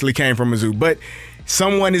report that actually came from Mizzou. But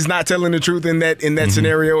someone is not telling the truth in that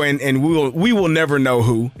scenario, and we will never know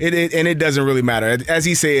who. And it doesn't really matter. As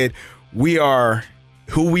he said, we are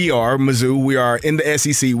who we are, Mizzou. We are in the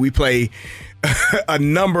SEC. We play a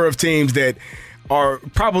number of teams that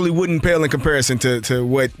probably wouldn't pale in comparison to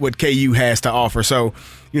what KU has to offer. So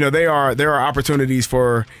there are opportunities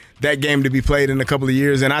for that game to be played in a couple of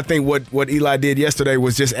years. And I think what Eli did yesterday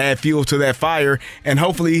was just add fuel to that fire, and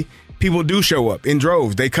hopefully people do show up in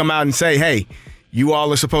droves. They come out and say, hey, you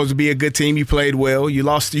all are supposed to be a good team. You played well. You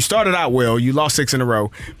started out well. You lost 6 in a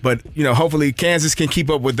row. But, hopefully Kansas can keep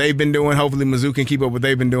up what they've been doing. Hopefully Mizzou can keep up what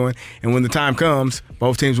they've been doing. And when the time comes,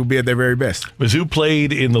 both teams will be at their very best. Mizzou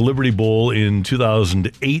played in the Liberty Bowl in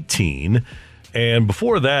 2018. And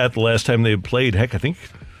before that, the last time they played, heck, I think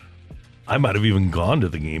I might have even gone to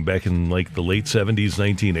the game back in like the late 70s,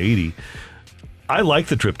 1980. I like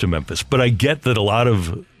the trip to Memphis, but I get that a lot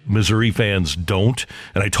of Missouri fans don't,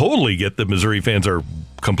 and I totally get that Missouri fans are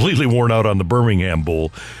completely worn out on the Birmingham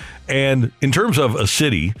Bowl. And in terms of a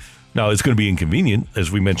city, now it's going to be inconvenient,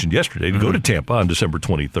 as we mentioned yesterday, to go to Tampa on December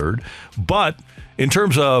 23rd. But in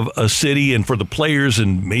terms of a city and for the players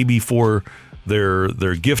and maybe for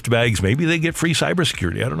their gift bags, maybe they get free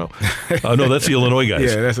cybersecurity. I don't know. No, that's the Illinois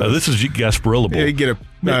guys. Yeah, this is Gasparilla Bowl. Yeah, you get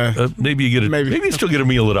maybe you get maybe you still get a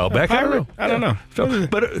meal at Outback. I don't know. So,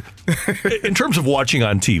 but in terms of watching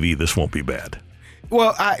on TV, this won't be bad.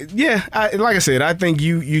 Well, like I said, I think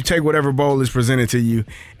you take whatever bowl is presented to you,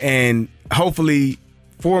 and hopefully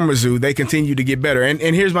for Mizzou, they continue to get better. And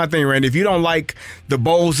here's my thing, Randy. If you don't like the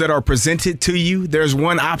bowls that are presented to you, there's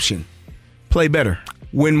one option: play better.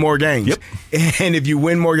 Win more games. Yep. And if you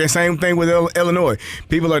win more games, same thing with Illinois.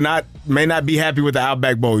 People may not be happy with the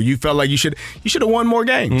Outback Bowl. You felt like you should have won more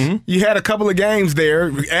games. Mm-hmm. You had a couple of games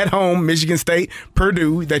there at home, Michigan State,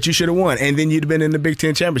 Purdue, that you should have won, and then you'd have been in the Big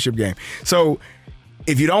Ten championship game. So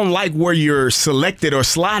if you don't like where you're selected or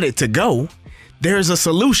slotted to go, there's a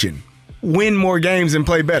solution. Win more games and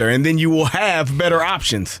play better, and then you will have better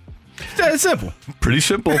options. It's simple. Pretty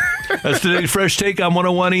simple. That's today's Fresh Take on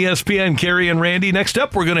 101 ESPN. Carrie and Randy. Next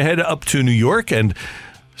up, we're going to head up to New York and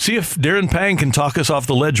see if Darren Pang can talk us off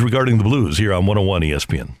the ledge regarding the Blues here on 101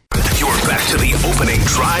 ESPN. You're back to the Opening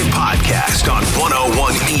Drive podcast on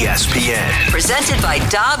 101 ESPN. Presented by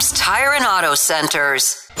Dobbs Tire and Auto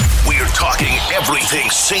Centers. We're talking everything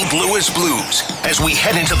St. Louis Blues as we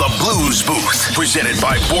head into the Blues booth. Presented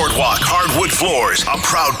by Boardwalk Hardwood Floors, a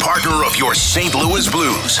proud partner of your St. Louis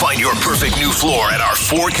Blues. Find your perfect new floor at our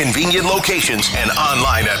 4 convenient locations and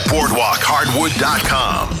online at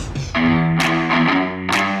boardwalkhardwood.com.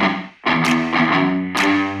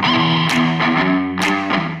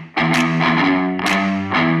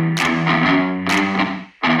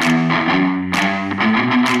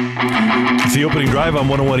 It's the Opening Drive on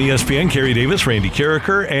 101 ESPN. Kerry Davis, Randy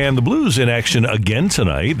Carricker, and the Blues in action again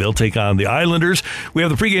tonight. They'll take on the Islanders. We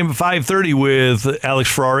have the pregame at 5:30 with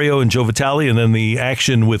Alex Ferrario and Joe Vitale, and then the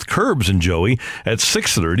action with Curbs and Joey at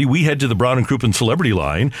 6:30. We head to the Brown and Crouppen Celebrity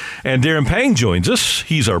Line, and Darren Pang joins us.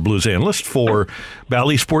 He's our Blues analyst for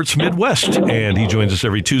Bally Sports Midwest, and he joins us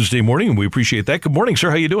every Tuesday morning, and we appreciate that. Good morning, sir.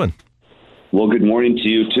 How you doing? Well, good morning to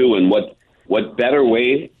you, too. And what better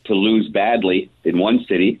way to lose badly in one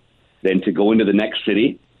city than to go into the next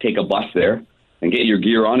city, take a bus there, and get your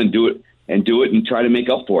gear on and do it and try to make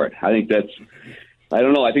up for it. I think this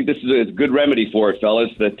is a good remedy for it, fellas,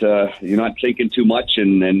 that you're not thinking too much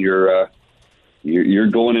and you're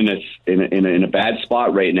going in a bad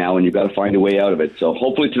spot right now, and you've got to find a way out of it. So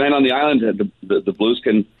hopefully tonight on the island, the Blues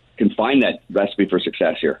can find that recipe for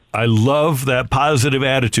success here. I love that positive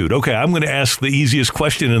attitude. Okay, I'm going to ask the easiest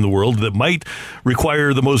question in the world that might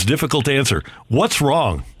require the most difficult answer. What's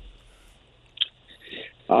wrong?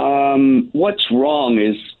 What's wrong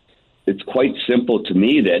is it's quite simple to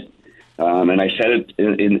me that, and I said it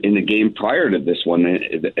in the game prior to this one,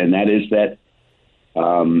 and that is that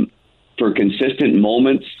for consistent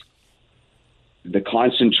moments, the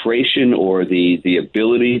concentration or the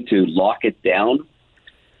ability to lock it down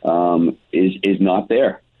is not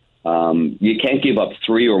there. You can't give up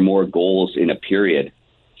 3 or more goals in a period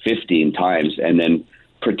 15 times and then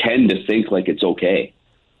pretend to think like it's okay.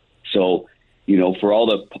 So, for all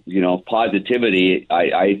the, positivity,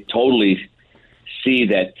 I totally see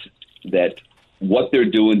that what they're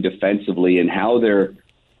doing defensively and how they're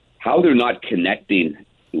not connecting,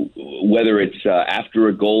 whether it's after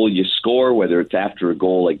a goal you score, whether it's after a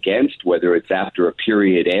goal against, whether it's after a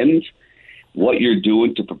period ends, what you're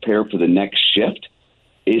doing to prepare for the next shift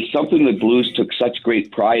is something the Blues took such great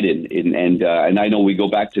pride in. And I know we go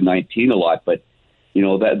back to 19 a lot, but,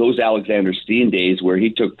 those Alexander Steen days where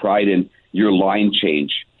he took pride in your line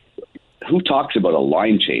change. Who talks about a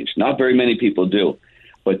line change? Not very many people do.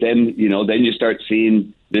 But then you start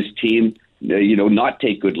seeing this team, not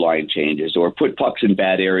take good line changes or put pucks in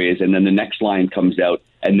bad areas, and then the next line comes out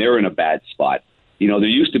and they're in a bad spot. There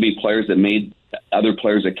used to be players that made other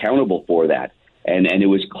players accountable for that, and it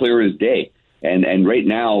was clear as day. And right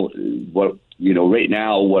now, what right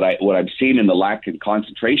now what I'm seeing in the lack of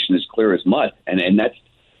concentration is clear as mud, and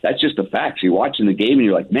that's just the facts. You're watching the game and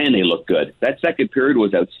you're like, man, they look good. That second period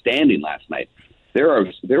was outstanding last night. There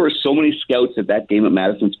were so many scouts at that game at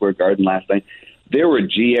Madison Square Garden last night. There were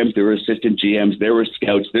GMs, there were assistant GMs, there were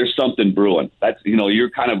scouts. There's something brewing. That's, you're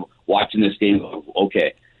kind of watching this game,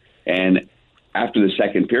 okay. And after the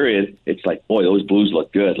second period, it's like, boy, those Blues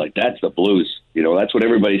look good. Like, that's the Blues. That's what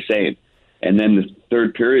everybody's saying. And then the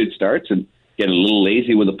third period starts and get a little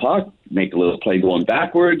lazy with the puck, make a little play going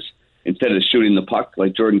backwards. Instead of shooting the puck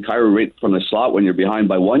like Jordan Kyrou right from the slot when you're behind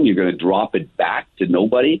by one, you're going to drop it back to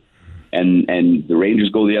nobody, and the Rangers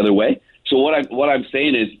go the other way. So what I'm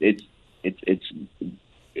saying is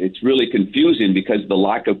it's really confusing because the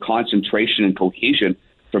lack of concentration and cohesion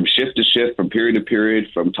from shift to shift, from period to period,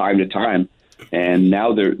 from time to time, and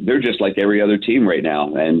now they're just like every other team right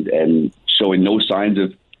now, and showing no signs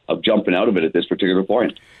of jumping out of it at this particular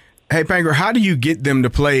point. Hey, Panger, how do you get them to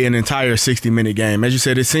play an entire 60-minute game? As you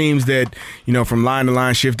said, it seems that, from line to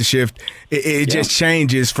line, shift to shift, it just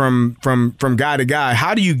changes from guy to guy.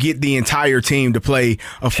 How do you get the entire team to play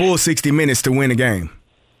a full 60 minutes to win a game?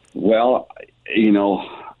 Well, it's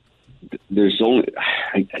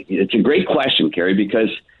a great question, Kerry, because,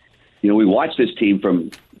 we watch this team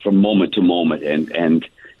from moment to moment, and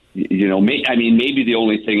maybe the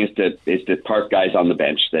only thing is to park guys on the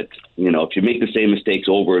bench that, if you make the same mistakes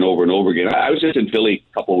over and over and over again. I was just in Philly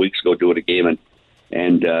a couple of weeks ago doing a game, and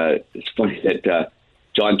it's funny that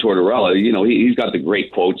John Tortorella, he's got the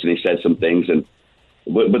great quotes and he said some things,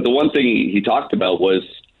 but the one thing he talked about was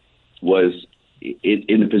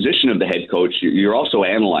in the position of the head coach, you're also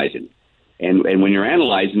analyzing, and when you're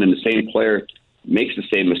analyzing and the same player makes the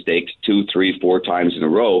same mistakes 2, 3, 4 times in a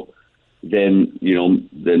row, then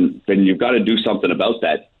you've got to do something about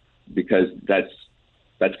that, because that's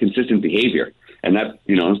consistent behavior. And that,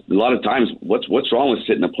 a lot of times what's wrong with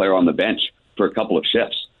sitting a player on the bench for a couple of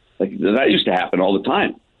shifts? Like, that used to happen all the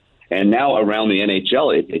time. And now around the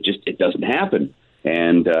NHL, it doesn't happen.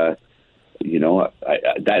 And, that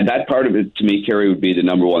part of it to me, Kerry, would be the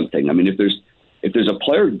number one thing. I mean, if there's a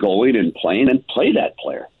player going and playing, and play that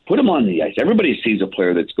player, put him on the ice. Everybody sees a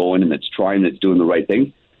player that's going and that's trying, that's doing the right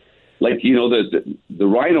thing. Like, the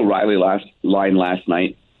Ryan O'Reilly line last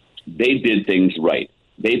night, they did things right.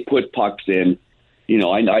 They put pucks in.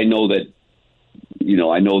 I know that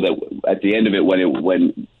at the end of it,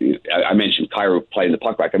 when I mentioned Kyrou playing the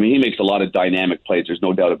puck back, I mean, he makes a lot of dynamic plays. There's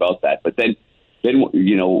no doubt about that. But then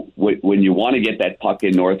when you want to get that puck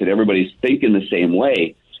in north and everybody's thinking the same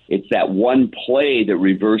way, it's that one play that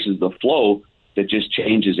reverses the flow that just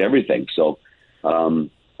changes everything. So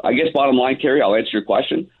I guess bottom line, Kerry, I'll answer your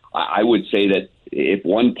question. I would say that if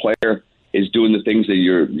one player is doing the things that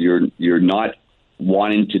you're not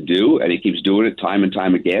wanting to do, and he keeps doing it time and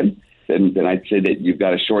time again, then I'd say that you've got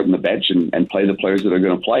to shorten the bench and play the players that are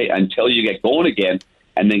going to play until you get going again,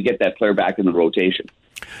 and then get that player back in the rotation.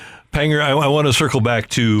 Panger, I want to circle back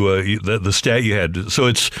to the stat you had. So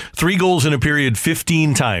it's 3 goals in a period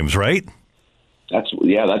 15 times, right? That's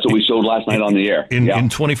what we showed last night on the air. In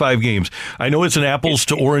 25 games. I know it's an apples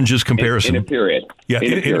to oranges comparison. In a period. Yeah,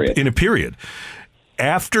 in a period.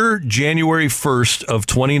 After January 1st of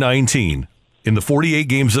 2019, in the 48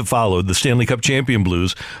 games that followed, the Stanley Cup champion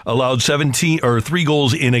Blues allowed 3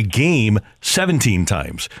 goals in a game 17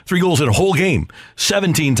 times. 3 goals in a whole game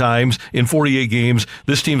 17 times in 48 games.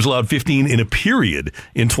 This team's allowed 15 in a period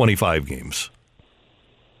in 25 games.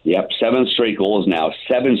 Yep, 7 straight goals now.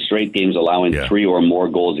 7 straight games allowing 3 or more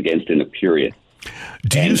goals against in a period.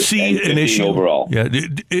 Do you see an issue overall? Yeah,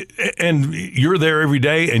 and you're there every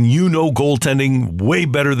day, and you know goaltending way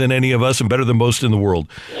better than any of us, and better than most in the world.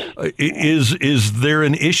 Is there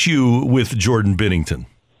an issue with Jordan Binnington?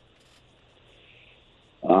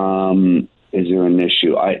 Is there an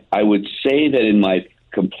issue? I would say that in my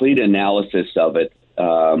complete analysis of it,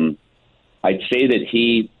 I'd say that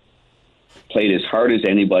he played as hard as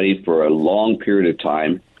anybody for a long period of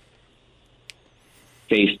time,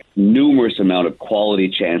 faced numerous amount of quality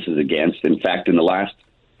chances against. In fact,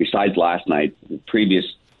 besides last night, the previous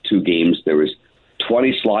 2 games, there was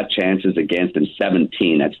 20 slot chances against and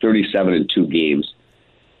 17. That's 37 in 2 games.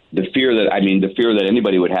 The fear that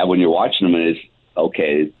anybody would have when you're watching them is,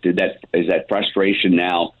 okay, is that frustration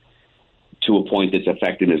now to a point that's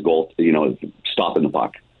affecting his goal, stopping the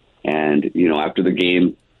puck. And,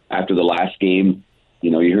 after the last game,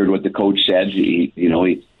 you heard what the coach said. He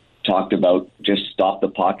talked about just stop the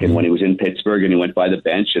puck, and when he was in Pittsburgh and he went by the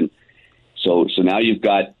bench, and so now you've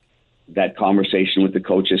got that conversation with the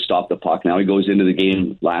coaches, stop the puck. Now he goes into the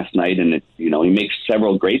game last night, and he makes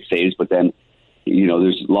several great saves, but then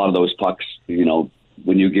there's a lot of those pucks,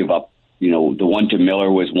 when you give up the one to Miller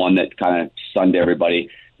was one that kind of stunned everybody.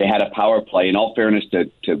 They had a power play. In all fairness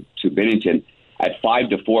to Binnington, at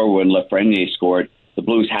 5-4 when Lafreniere scored, the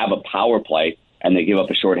Blues have a power play and they give up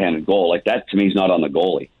a shorthanded goal. Like that, to me, is not on the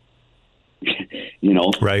goalie.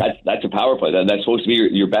 Right. That's a power play. That's supposed to be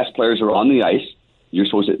your best players are on the ice. You're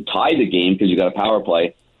supposed to tie the game because you got a power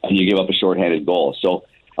play, and you give up a shorthanded goal. So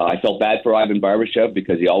I felt bad for Ivan Barbashev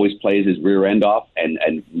because he always plays his rear end off,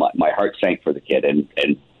 and my heart sank for the kid. And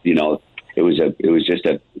it was just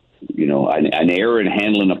an error in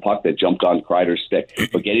handling the puck that jumped on Kreider's stick.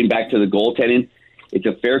 But getting back to the goaltending, it's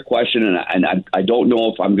a fair question, and I don't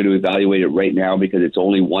know if I'm going to evaluate it right now because it's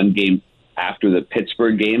only one game after the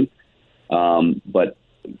Pittsburgh game. But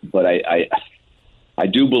I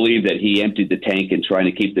do believe that he emptied the tank in trying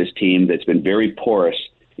to keep this team that's been very porous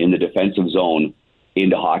in the defensive zone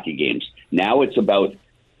into hockey games. Now it's about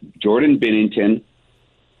Jordan Binnington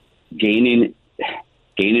gaining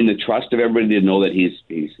the trust of everybody to know that he's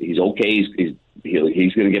okay.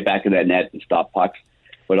 He's going to get back in that net and stop pucks,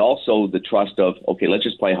 but also the trust of, okay, let's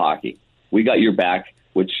just play hockey. We got your back,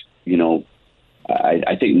 which,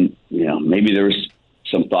 I think, maybe there's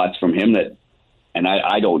some thoughts from him that, and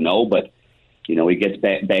I don't know, but, he gets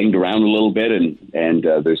banged around a little bit and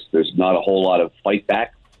there's not a whole lot of fight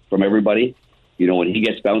back from everybody, when he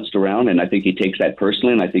gets bounced around, and I think he takes that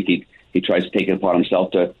personally, and I think he tries to take it upon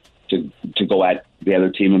himself to go at the other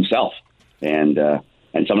team himself. And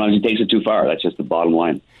sometimes he takes it too far. That's just the bottom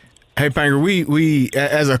line. Hey, Panger, we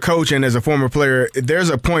as a coach and as a former player, there's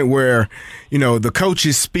a point where, the coach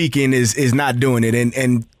is speaking is not doing it.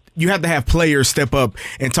 And you have to have players step up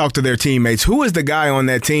and talk to their teammates. Who is the guy on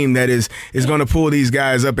that team that is going to pull these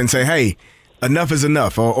guys up and say, hey, enough is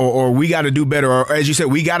enough, or we got to do better, or as you said,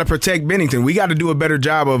 we got to protect Binnington. We got to do a better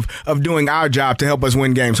job of doing our job to help us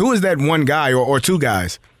win games. Who is that one guy or two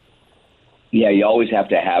guys? Yeah, you always have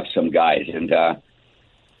to have some guys. And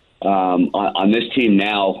on this team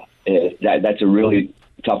now, that's a really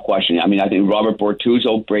tough question. I mean, I think Robert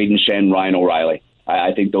Bortuzzo, Braden Shen, Ryan O'Reilly.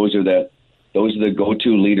 I think those are the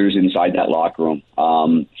go-to leaders inside that locker room.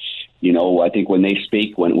 I think when they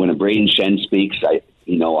speak, when a Braden Shen speaks, I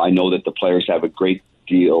know that the players have a great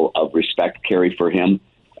deal of respect carry for him,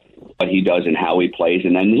 what he does and how he plays.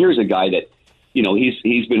 And then here's a guy that,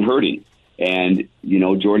 he's been hurting. And,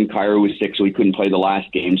 Jordan Kyrou was sick, so he couldn't play the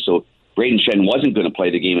last game. So Braden Shen wasn't going to play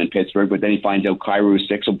the game in Pittsburgh, but then he finds out Kyrou is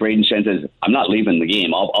sick. So Braden Shen says, I'm not leaving the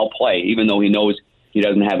game. I'll play, even though he knows he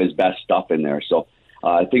doesn't have his best stuff in there. So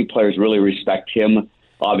I think players really respect him.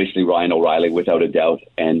 Obviously, Ryan O'Reilly, without a doubt.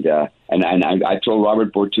 And I throw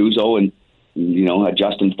Robert Bortuzzo and,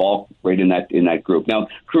 Justin Falk right in that group. Now,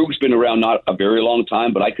 Krug's been around not a very long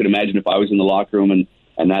time, but I could imagine if I was in the locker room and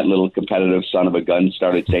that little competitive son of a gun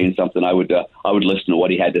started saying something, I would listen to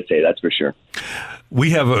what he had to say. That's for sure.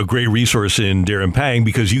 We have a great resource in Darren Pang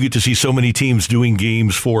because you get to see so many teams doing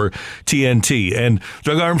games for TNT. And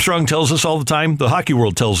Doug Armstrong tells us all the time, the hockey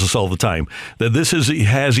world tells us all the time, that this has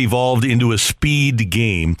evolved into a speed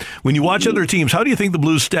game. When you watch other teams, how do you think the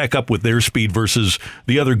Blues stack up with their speed versus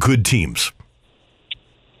the other good teams?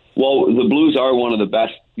 Well, the Blues are one of the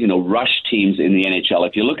best, rush teams in the NHL.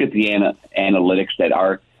 If you look at the analytics that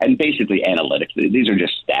are, and basically analytics, these are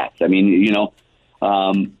just stats. I mean,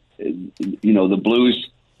 the Blues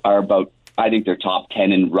are about, I think they're top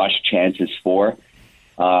 10 in rush chances for.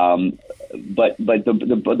 But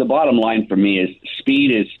the bottom line for me is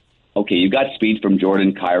speed is, okay, you've got speed from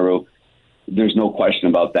Jordan Kyrou. There's no question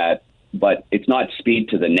about that. But it's not speed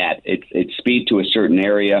to the net. It's speed to a certain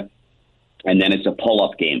area, and then it's a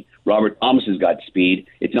pull-up game. Robert Thomas has got speed.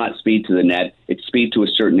 It's not speed to the net. It's speed to a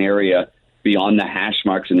certain area beyond the hash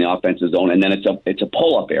marks in the offensive zone, and then it's a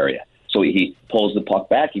pull-up area. So he pulls the puck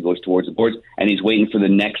back, he goes towards the boards, and he's waiting for the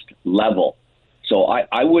next level. So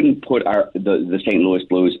I wouldn't put the St. Louis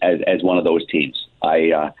Blues as one of those teams.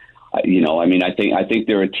 I think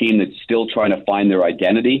they're a team that's still trying to find their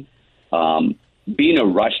identity. Being a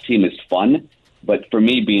rush team is fun, but for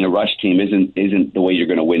me, being a rush team isn't the way you're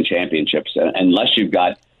going to win championships unless you've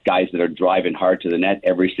got guys that are driving hard to the net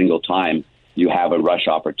every single time you have a rush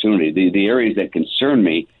opportunity. The areas that concern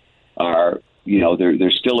me are,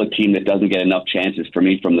 there's still a team that doesn't get enough chances for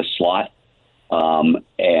me from the slot,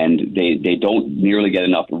 and they don't nearly get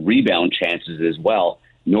enough rebound chances as well,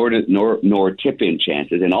 nor tip-in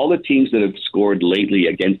chances. And all the teams that have scored lately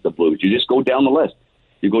against the Blues, you just go down the list.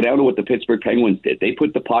 You go down to what the Pittsburgh Penguins did. They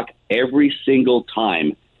put the puck every single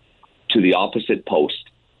time to the opposite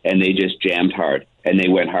post, and they just jammed hard, and they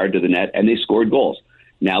went hard to the net, and they scored goals.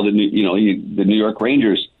 Now the New York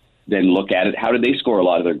Rangers then look at it. How did they score a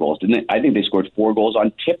lot of their goals? I think they scored 4 goals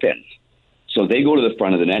on tip-ins. So they go to the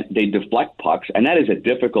front of the net, they deflect pucks, and that is a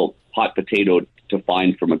difficult hot potato to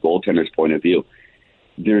find from a goaltender's point of view.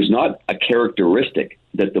 There's not a characteristic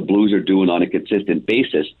that the Blues are doing on a consistent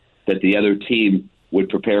basis that the other team would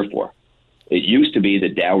prepare for. It used to be the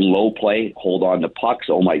down-low play, hold on to pucks.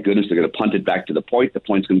 Oh, my goodness, they're going to punt it back to the point. The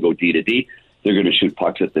point's going to go D to D. They're going to shoot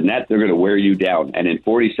pucks at the net. They're going to wear you down. And in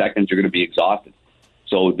 40 seconds, you're going to be exhausted.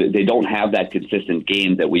 So they don't have that consistent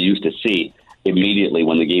game that we used to see immediately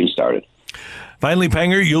when the game started. Finally,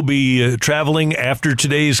 Panger, you'll be traveling after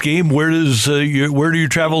today's game. Where do your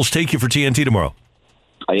travels take you for TNT tomorrow?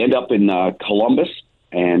 I end up in Columbus,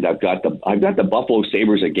 and I've got the Buffalo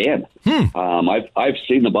Sabres again. I've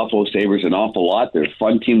seen the Buffalo Sabres an awful lot. They're a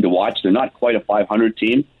fun team to watch. They're not quite a 500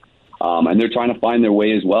 team, and they're trying to find their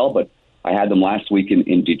way as well. But I had them last week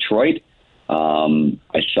in Detroit.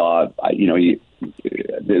 I saw,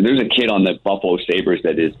 there's a kid on the Buffalo Sabres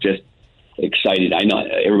that is just excited. I know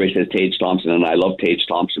everybody says Tage Thompson, and I love Tage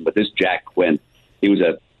Thompson, but this Jack Quinn, he was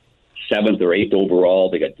a 7th or 8th overall.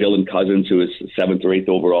 They got Dylan Cousins, who is 7th or 8th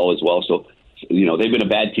overall as well. So, they've been a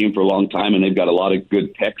bad team for a long time, and they've got a lot of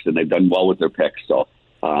good picks, and they've done well with their picks. So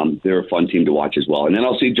they're a fun team to watch as well. And then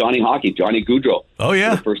I'll see Johnny Gaudreau. Oh,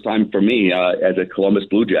 yeah. For the first time for me as a Columbus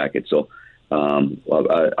Blue Jacket. So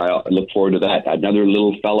I look forward to that. Another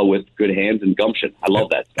little fellow with good hands and gumption. I love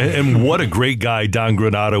that. And what a great guy Don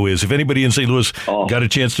Granato is. If anybody in St. Louis got a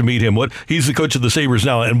chance to meet him, he's the coach of the Sabres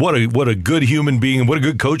now, and what a good human being and what a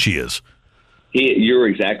good coach he is. You're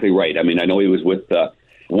exactly right. I mean, I know he was with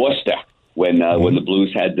Worcester when the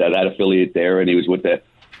Blues had that affiliate there, and he was with the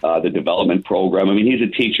development program. I mean, he's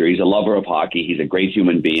a teacher. He's a lover of hockey. He's a great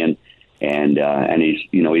human being. And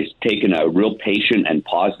he's taken a real patient and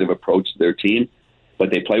positive approach to their team,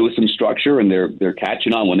 but they play with some structure and they're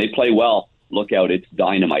catching on. When they play well, look out, it's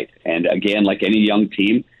dynamite. And again, like any young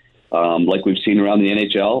team, like we've seen around the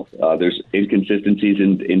NHL, there's inconsistencies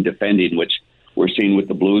in defending, which we're seeing with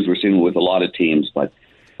the Blues, we're seeing with a lot of teams. But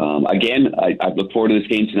again, I look forward to this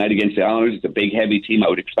game tonight against the Islanders. It's a big, heavy team. I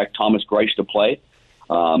would expect Thomas Greiss to play.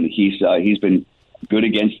 He's been good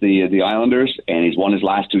against the Islanders, and he's won his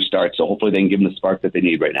last 2 starts, so hopefully they can give him the spark that they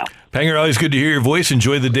need right now. Panger, always good to hear your voice.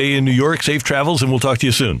 Enjoy the day in New York. Safe travels, and we'll talk to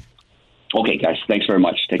you soon. Okay, guys. Thanks very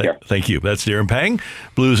much. Take care. Thank you. That's Darren Pang,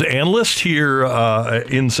 Blues analyst here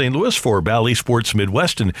in St. Louis for Bally Sports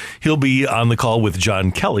Midwest, and he'll be on the call with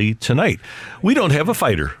John Kelly tonight. We don't have a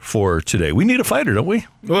fighter for today. We need a fighter, don't we?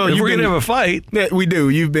 Well, if we're going to have a fight. Yeah, we do.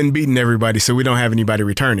 You've been beating everybody, so we don't have anybody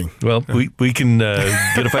returning. Well, we can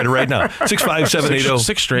get a fighter right now. 65780.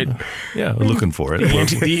 6 straight. Yeah, we're looking for it.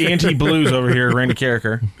 The anti-Blues over here, Randy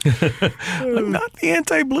Carricker. I'm not the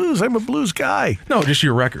anti-Blues. I'm a Blues guy. No, just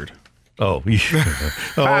your record. Oh, yeah.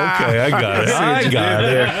 Okay, I got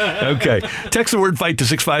it. Okay. Text the word fight to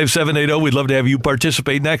 65780. We'd love to have you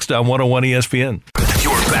participate next on 101 ESPN.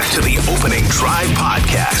 You're back to the Opening Drive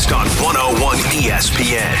podcast on 101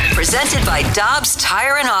 ESPN. Presented by Dobbs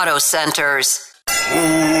Tire and Auto Centers.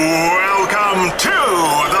 Welcome to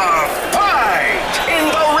the fight. In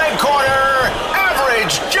the red corner,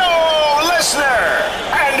 Average Joe Listener.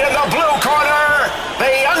 And in the blue corner,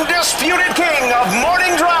 the undisputed king of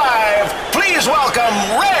morning drive. Please welcome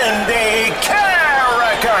Randy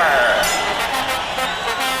Carricker.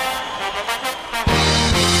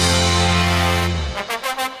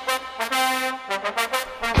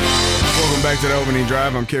 Welcome back to the Opening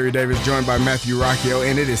Drive. I'm Kerry Davis, joined by Matthew Rocchio,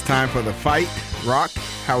 and it is time for the fight. Rock,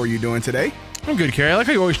 how are you doing today? I'm good, Kerry. I like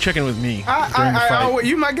how you always check in with me during the fight.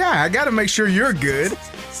 You my guy. I got to make sure you're good.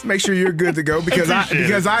 Make sure you're good to go because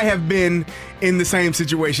I have been in the same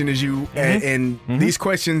situation as you, and these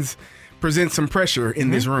questions present some pressure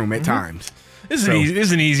in this room at times. This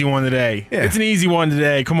is an easy one today. Yeah. It's an easy one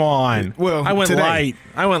today. Come on. Well, I went light.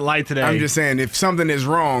 I went light today. I'm just saying, if something is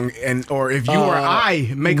wrong, or if you or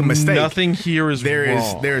I make a mistake, nothing here is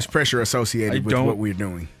wrong. There is pressure associated with what we're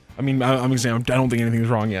doing. I mean, I'm saying I don't think anything's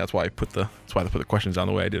wrong. Yeah, that's why I put the questions down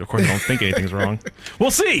the way I did. Of course, I don't think anything's wrong.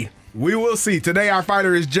 We'll see. We will see. Today, our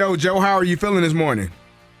fighter is Joe. Joe, how are you feeling this morning?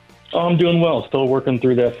 I'm doing well. Still working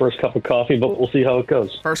through that first cup of coffee, but we'll see how it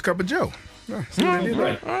goes. First cup of Joe. Right. All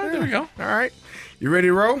right, there we go. All right. You ready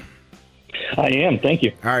to roll? I am. Thank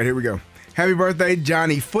you. All right, here we go. Happy birthday,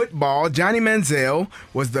 Johnny Football. Johnny Manziel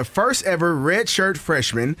was the first ever redshirt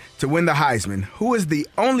freshman to win the Heisman. Who is the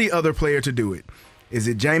only other player to do it? Is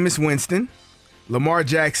it Jameis Winston, Lamar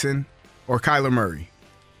Jackson, or Kyler Murray?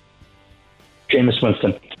 Jameis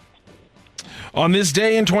Winston. On this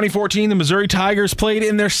day in 2014, the Missouri Tigers played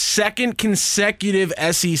in their second consecutive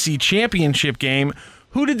SEC championship game.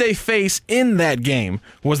 Who did they face in that game?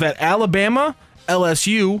 Was that Alabama,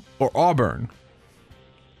 LSU, or Auburn?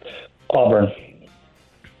 Auburn.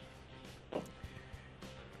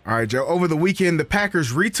 All right, Joe. Over the weekend, the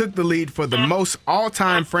Packers retook the lead for the most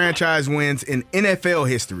all-time franchise wins in NFL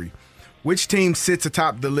history. Which team sits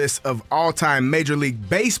atop the list of all-time Major League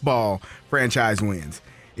Baseball franchise wins?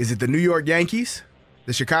 Is it the New York Yankees,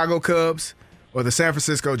 the Chicago Cubs, or the San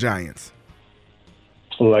Francisco Giants?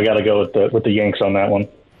 Well, I got to go with the Yanks on that one.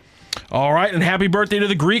 All right, and happy birthday to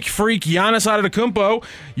the Greek freak, Giannis Antetokounmpo.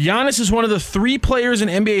 Giannis is one of the 3 players in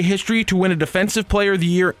NBA history to win a Defensive Player of the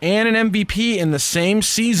Year and an MVP in the same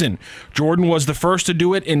season. Jordan was the first to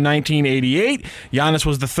do it in 1988. Giannis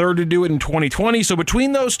was the third to do it in 2020. So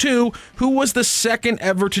between those two, who was the second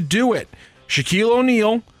ever to do it? Shaquille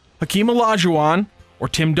O'Neal, Hakeem Olajuwon, or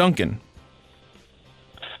Tim Duncan?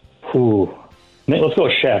 Ooh. Let's go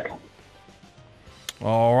with Shaq.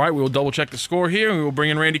 All right, we will double-check the score here, and we will bring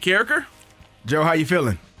in Randy Carricker. Joe, how you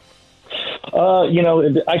feeling? I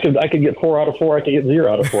could get 4 out of 4. I could get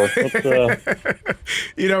 0 out of 4.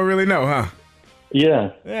 You don't really know, huh?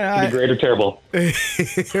 Yeah. It'd be great or terrible.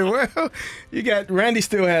 Well, Randy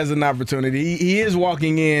still has an opportunity. He is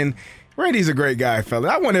walking in. Randy's a great guy, fella.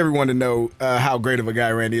 I want everyone to know how great of a guy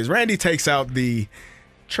Randy is. Randy takes out the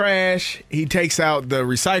trash. He takes out the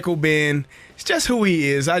recycle bin. It's just who he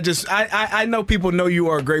is. I know people know you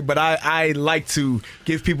are great, but I like to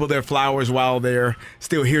give people their flowers while they're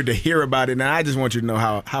still here to hear about it. And I just want you to know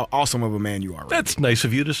how awesome of a man you are. Randy. That's nice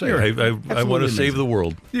of you to say. I want to save the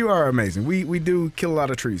world. You are amazing. We do kill a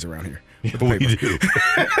lot of trees around here. Yeah, we do.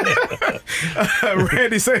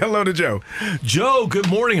 Randy, say hello to Joe. Joe, good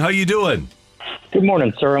morning. How you doing? Good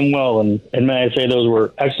morning, sir. I'm well, and may I say those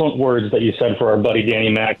were excellent words that you said for our buddy Danny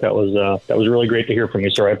Mac. That was really great to hear from you,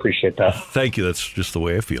 sir. I appreciate that. Thank you. That's just the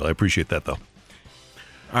way I feel. I appreciate that, though.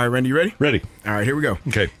 All right, Randy, you ready? Ready. All right, here we go.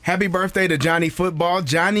 Okay. Happy birthday to Johnny Football,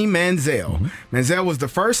 Johnny Manziel. Mm-hmm. Manziel was the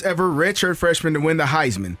first ever redshirt freshman to win the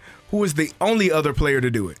Heisman. Who was the only other player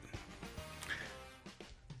to do it?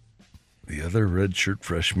 The other redshirt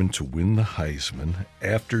freshman to win the Heisman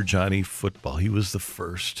after Johnny Football. He was the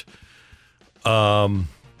first. Who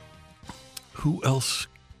else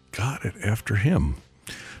got it after him?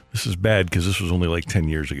 This is bad because this was only like 10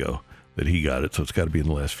 years ago that he got it, so it's got to be in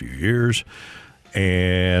the last few years.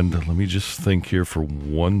 And let me just think here for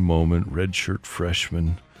one moment. Redshirt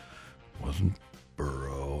freshman wasn't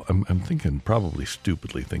Burrow. I'm thinking, probably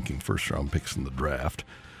stupidly thinking first round picks in the draft.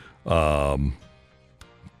 But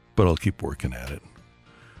I'll keep working at it.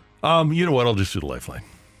 You know what? I'll just do the lifeline.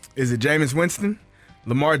 Is it Jameis Winston,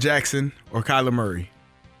 Lamar Jackson, or Kyler Murray?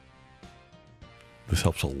 This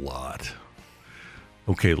helps a lot.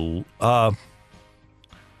 Okay,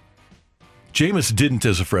 Jameis didn't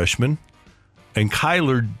as a freshman, and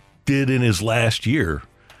Kyler did in his last year.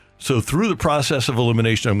 So through the process of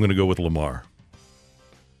elimination, I'm going to go with Lamar.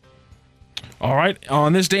 All right.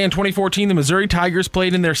 On this day in 2014, the Missouri Tigers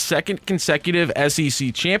played in their second consecutive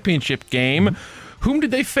SEC championship game. Whom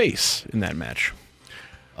did they face in that match?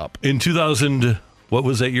 In 2000, what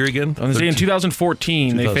was that year again? On this day in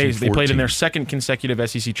 2014, they played in their second consecutive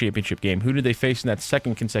SEC championship game. Who did they face in that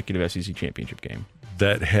second consecutive SEC championship game?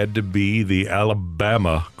 That had to be the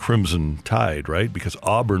Alabama Crimson Tide, right? Because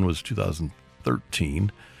Auburn was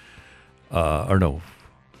 2013. Or no.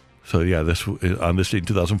 So, yeah, on this day in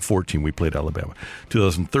 2014, we played Alabama.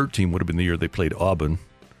 2013 would have been the year they played Auburn,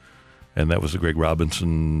 and that was the Greg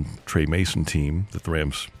Robinson, Trey Mason team that the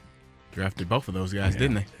Rams drafted both of those guys,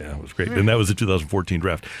 didn't they? Yeah, it was great. And that was the 2014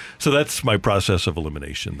 draft. So that's my process of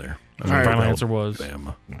elimination there. My final answer was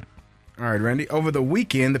Alabama. All right, Randy. Over the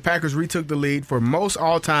weekend, the Packers retook the lead for most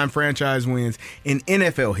all-time franchise wins in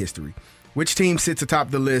NFL history. Which team sits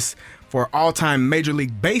atop the list for all-time Major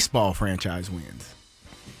League Baseball franchise wins?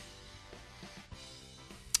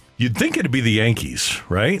 You'd think it'd be the Yankees,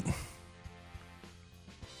 right? It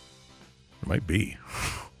might be.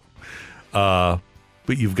 But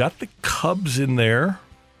you've got the Cubs in there.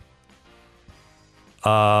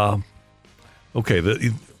 Okay,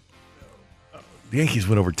 the Yankees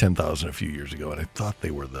went over 10,000 a few years ago, and I thought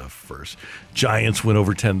they were the first. Giants went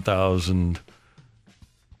over 10,000.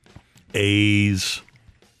 A's.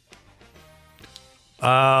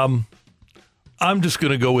 I'm just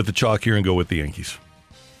going to go with the chalk here and go with the Yankees.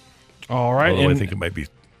 All right. Although I think it might be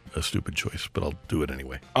a stupid choice, but I'll do it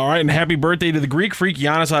anyway. All right, and happy birthday to the Greek freak,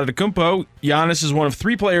 Giannis Antetokounmpo. Giannis is one of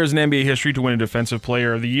 3 players in NBA history to win a Defensive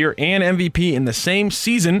Player of the Year and MVP in the same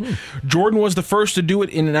season. Jordan was the first to do it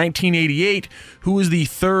in 1988. Who is the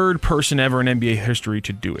third person ever in NBA history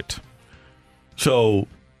to do it? So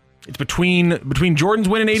it's between Jordan's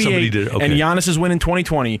win in 88 and Giannis's win in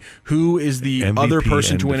 2020. Who is the MVP other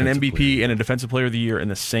person to win an MVP player. and a Defensive Player of the Year in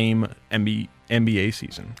the same NBA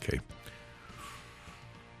season? Okay.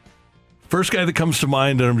 First guy that comes to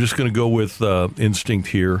mind, and I'm just going to go with instinct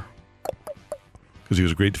here because he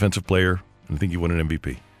was a great defensive player, and I think he won an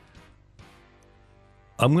MVP.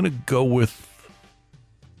 I'm going to go with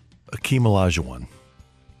Hakeem Olajuwon.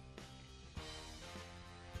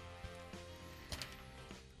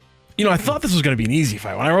 I thought this was going to be an easy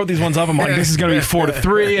fight. When I wrote these ones up, I'm like, this is going to be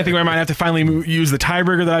 4-3. I think I might have to finally use the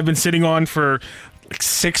tiebreaker that I've been sitting on for like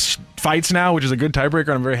 6 fights now, which is a good tiebreaker.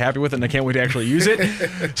 I'm very happy with it, and I can't wait to actually use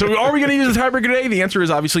it. So are we going to use the tiebreaker today? The answer is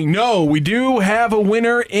obviously no. We do have a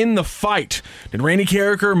winner in the fight. Did Randy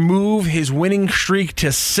Carricker move his winning streak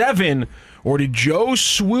to 7, or did Joe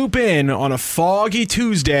swoop in on a foggy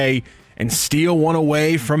Tuesday and steal one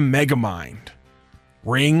away from Megamind?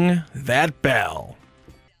 Ring that bell.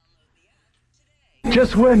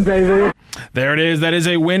 Just win, baby. There it is. That is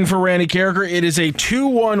a win for Randy Carricker. It is a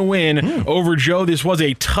 2-1 win over Joe. This was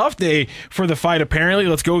a tough day for the fight, apparently.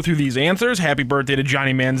 Let's go through these answers. Happy birthday to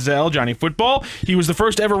Johnny Manziel, Johnny Football. He was the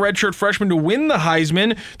first ever redshirt freshman to win the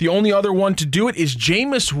Heisman. The only other one to do it is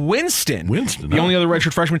Jameis Winston. The only other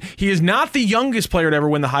redshirt freshman. He is not the youngest player to ever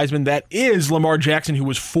win the Heisman. That is Lamar Jackson, who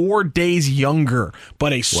was 4 days younger,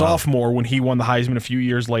 but a sophomore when he won the Heisman a few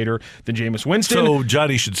years later than Jameis Winston. So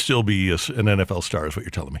Johnny should still be an NFL star, is what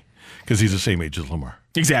you're telling me, because he's the same age as Lamar.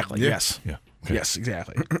 Exactly, yes. Yeah. Okay. Yes,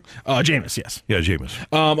 exactly. Jameis, yes. Yeah, Jameis.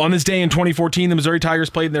 On this day in 2014, the Missouri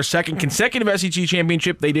Tigers played in their second consecutive SEC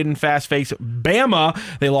championship. They didn't fast face Bama.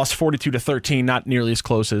 They lost 42-13, not nearly as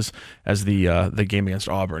close as the game against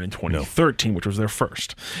Auburn in 2013, which was their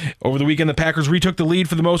first. Over the weekend, the Packers retook the lead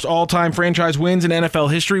for the most all-time franchise wins in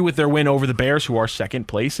NFL history with their win over the Bears, who are second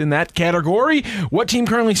place in that category. What team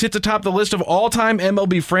currently sits atop the list of all-time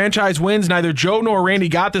MLB franchise wins? Neither Joe nor Randy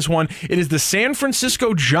got this one. It is the San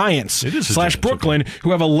Francisco Giants. It is Brooklyn,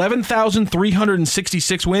 who have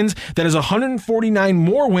 11,366 wins. That is 149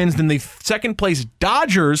 more wins than the second-place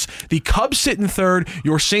Dodgers. The Cubs sit in third.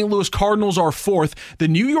 Your St. Louis Cardinals are fourth. The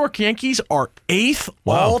New York Yankees are 8th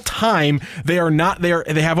all-time. They are not.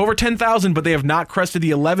 They have over 10,000, but they have not crested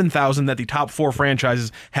the 11,000 that the top 4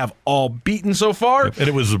 franchises have all beaten so far. Yep. And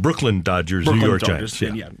it was the Brooklyn Dodgers, New York Giants.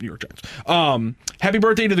 Yeah, New York Giants. Happy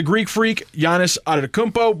birthday to the Greek freak, Giannis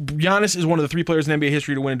Antetokounmpo. Giannis is one of the 3 players in NBA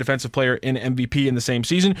history to win a defensive player in MVP in the same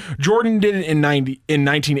season. Jordan did it in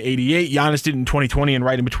 1988. Giannis did it in 2020, and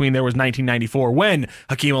right in between there was 1994 when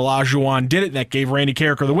Hakeem Olajuwon did it, and that gave Randy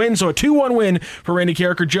Carricker the win. So a 2-1 win for Randy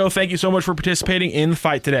Carricker. Joe, thank you so much for participating in the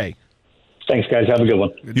fight today. Thanks, guys. Have a good one.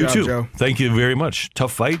 Good job, too. Joe. Thank you very much.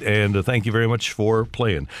 Tough fight, and thank you very much for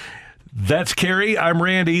playing. That's Kerry. I'm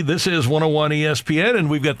Randy. This is 101 ESPN, and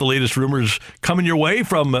we've got the latest rumors coming your way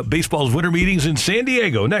from baseball's winter meetings in San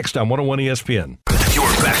Diego. Next on 101 ESPN. You're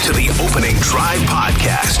back to the Opening Drive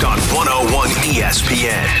podcast on 101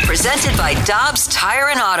 ESPN. Presented by Dobbs Tire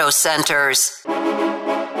and Auto Centers.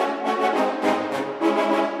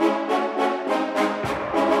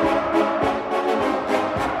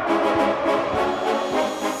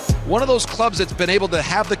 One of those clubs that's been able to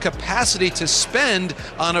have the capacity to spend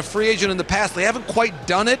on a free agent in the past. They haven't quite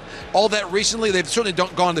done it all that recently. They've certainly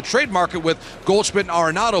gone to the trade market with Goldschmidt and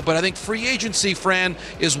Arenado, but I think free agency, Fran,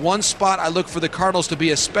 is one spot I look for the Cardinals to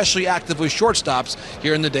be especially active with shortstops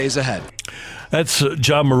here in the days ahead. That's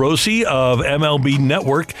John Morosi of MLB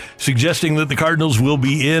Network suggesting that the Cardinals will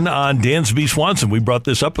be in on Dansby Swanson. We brought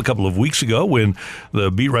this up a couple of weeks ago when the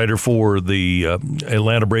beat writer for the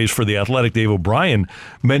Atlanta Braves for The Athletic, Dave O'Brien,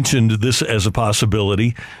 mentioned this as a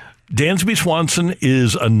possibility. Dansby Swanson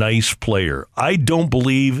is a nice player. I don't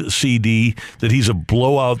believe, CD, that he's a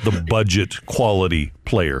blowout the budget quality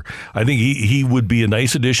player. I think he would be a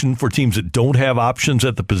nice addition for teams that don't have options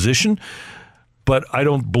at the position. But I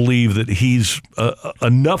don't believe that he's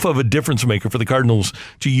enough of a difference maker for the Cardinals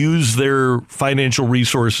to use their financial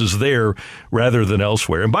resources there rather than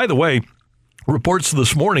elsewhere. And by the way, reports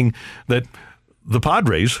this morning that the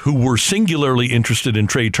Padres, who were singularly interested in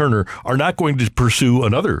Trey Turner, are not going to pursue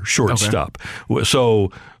another shortstop. Okay.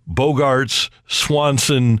 So Bogaerts,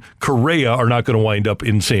 Swanson, Correa are not going to wind up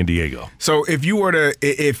in San Diego. So if you were to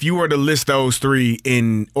list those 3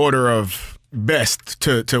 in order of best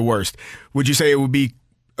to worst, would you say it would be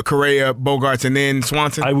Correa, Bogaerts, and then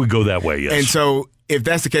Swanson? I would go that way, yes. And so if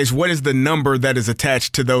that's the case, what is the number that is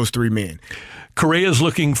attached to those 3 men? Correa's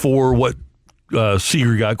looking for what Corey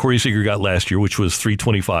Seager got last year, which was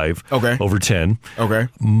 $325 over 10. Okay.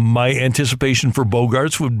 My anticipation for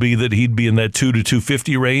Bogaerts would be that he'd be in that $200 to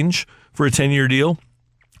 $250 range for a 10-year deal,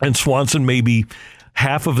 and Swanson maybe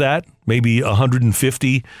half of that, maybe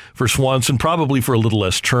 $150 for Swanson, probably for a little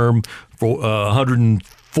less term, for $140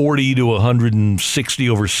 to $160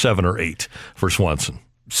 over 7 or 8 for Swanson.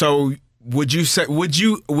 So would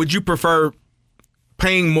you prefer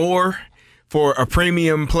paying more for a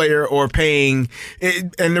premium player or paying.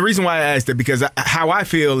 And the reason why I asked that, because how I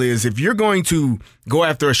feel is if you're going to go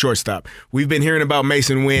after a shortstop, we've been hearing about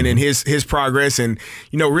Mason Wynn and his progress and,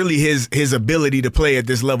 really his ability to play at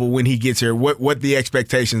this level when he gets here, what the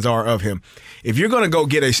expectations are of him. If you're going to go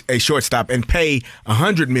get a shortstop and pay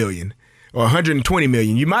 $100 million or $120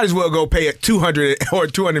 million, you might as well go pay it $200 or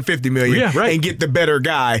 $250 million and get the better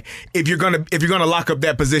guy if you're gonna lock up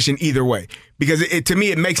that position either way. Because to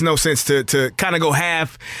me, it makes no sense to kind of go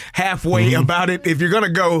halfway about it. If you're gonna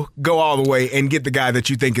go all the way and get the guy that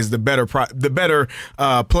you think is the better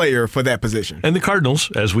player for that position. And the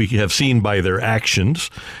Cardinals, as we have seen by their actions,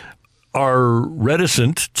 are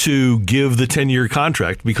reticent to give the 10-year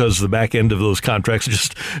contract because the back end of those contracts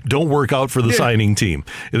just don't work out for the signing team.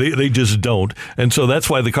 They just don't. And so that's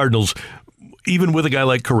why the Cardinals, even with a guy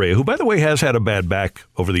like Correa, who, by the way, has had a bad back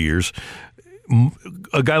over the years,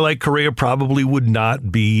 a guy like Correa probably would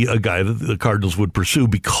not be a guy that the Cardinals would pursue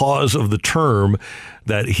because of the term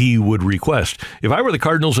that he would request. If I were the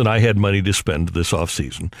Cardinals and I had money to spend this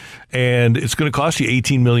offseason, and it's going to cost you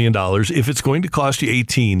 $18 million, if it's going to cost you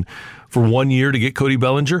 $18 for 1 year to get Cody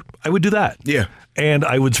Bellinger, I would do that. Yeah. And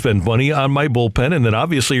I would spend money on my bullpen, and then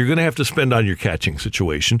obviously you're going to have to spend on your catching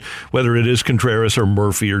situation, whether it is Contreras or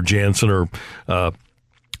Murphy or Jansen or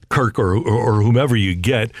Kirk or whomever you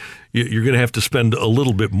get. You're going to have to spend a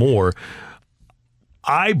little bit more.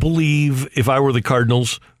 I believe if I were the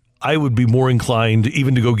Cardinals, I would be more inclined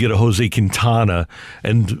even to go get a Jose Quintana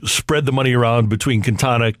and spread the money around between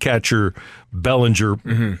Quintana, catcher, Bellinger,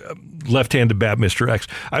 left-handed bat, Mr. X.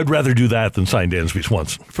 I'd rather do that than sign Dansby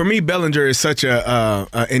Swanson. For me, Bellinger is such a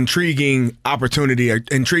intriguing opportunity, an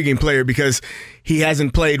intriguing player, because he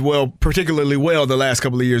hasn't played particularly well the last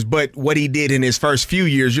couple of years. But what he did in his first few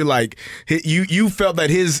years, you're like, you felt that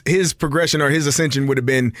his progression or his ascension would have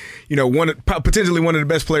been, potentially one of the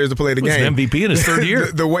best players to play the game. An MVP in his third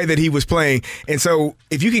year. the way that he was playing. And so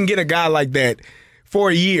if you can get a guy like that for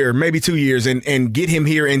a year, maybe 2 years, and get him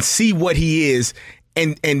here and see what he is,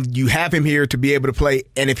 and you have him here to be able to play,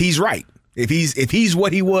 and if he's right, if he's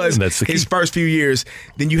what he was his first few years,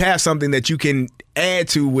 then you have something that you can add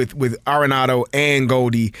to with Arenado and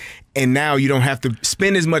Goldie, and now you don't have to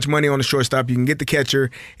spend as much money on the shortstop. You can get the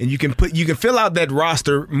catcher, and you can fill out that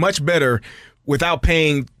roster much better without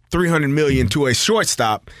paying $300 million to a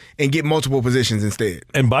shortstop and get multiple positions instead.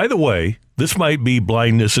 And by the way, this might be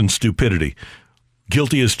blindness and stupidity.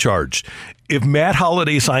 Guilty as charged. If Matt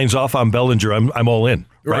Holliday signs off on Bellinger, I'm all in.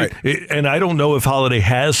 Right. And I don't know if Holliday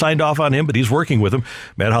has signed off on him, but he's working with him.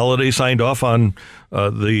 Matt Holliday signed off on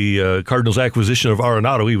the Cardinals' acquisition of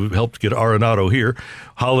Arenado. He helped get Arenado here.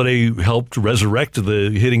 Holliday helped resurrect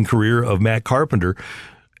the hitting career of Matt Carpenter.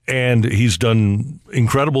 And he's done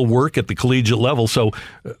incredible work at the collegiate level. So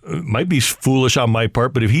it might be foolish on my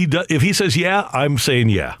part, but if he says yeah, I'm saying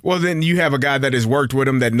yeah. Well, then you have a guy that has worked with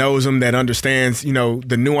him, that knows him, that understands,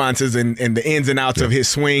 the nuances and the ins and outs of his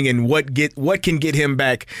swing and what can get him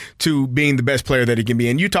back to being the best player that he can be.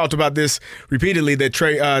 And you talked about this repeatedly, that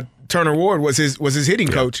Turner Ward was his hitting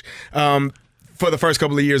coach for the first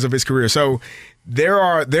couple of years of his career. So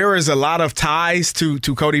there is a lot of ties to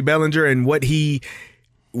Cody Bellinger and what he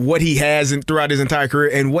has throughout his entire career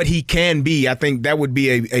and what he can be. I think that would be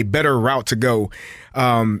a better route to go.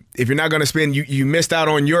 If you're not going to spend, you missed out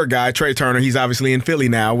on your guy, Trey Turner. He's obviously in Philly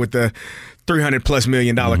now with the $300+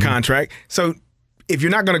 million contract. So if you're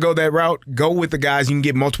not going to go that route, go with the guys. You can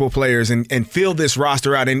get multiple players and fill this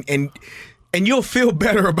roster out and you'll feel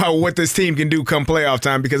better about what this team can do come playoff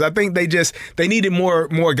time, because I think they needed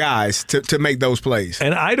more guys to make those plays.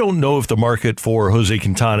 And I don't know if the market for Jose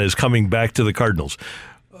Quintana is coming back to the Cardinals.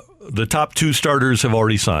 The top two starters have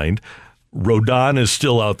already signed. Rodon is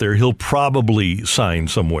still out there. He'll probably sign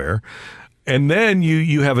somewhere. And then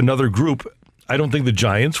you have another group. I don't think the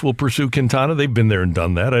Giants will pursue Quintana. They've been there and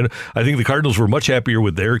done that. I think the Cardinals were much happier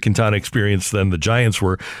with their Quintana experience than the Giants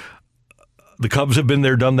were. The Cubs have been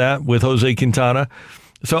there, done that with Jose Quintana.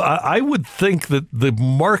 So I would think that the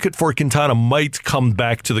market for Quintana might come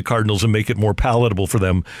back to the Cardinals and make it more palatable for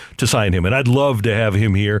them to sign him. And I'd love to have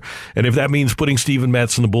him here. And if that means putting Steven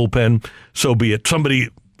Matz in the bullpen, so be it.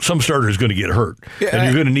 Some starter is going to get hurt, and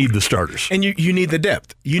you're going to need the starters. And you need the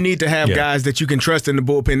depth. You need to have guys that you can trust in the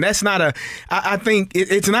bullpen. That's not I think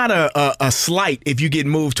it's not a slight if you get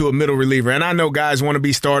moved to a middle reliever. And I know guys want to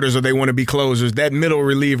be starters or they want to be closers. That middle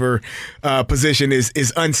reliever position is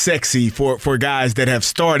unsexy for guys that have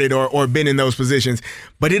started or been in those positions.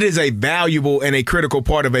 But it is a valuable and a critical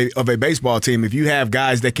part of a baseball team. If you have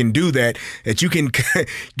guys that can do that you can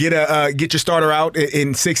get your starter out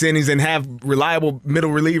in 6 innings and have reliable middle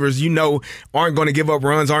relievers relievers aren't going to give up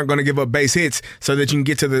runs, aren't going to give up base hits, so that you can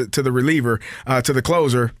get to the reliever, to the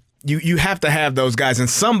closer. You have to have those guys, and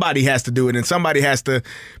somebody has to do it, and somebody has to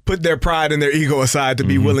put their pride and their ego aside to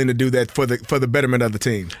be willing to do that for the betterment of the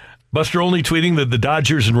team. Buster Olney tweeting that the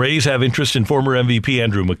Dodgers and Rays have interest in former MVP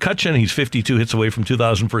Andrew McCutchen. He's 52 hits away from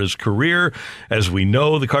 2,000 for his career. As we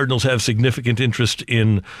know, the Cardinals have significant interest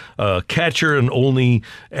in catcher, and Olney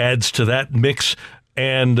adds to that mix.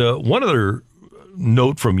 And one other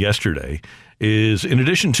note from yesterday is, in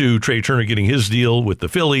addition to Trey Turner getting his deal with the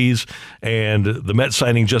Phillies and the Mets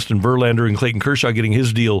signing Justin Verlander and Clayton Kershaw getting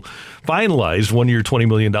his deal finalized, 1 year, $20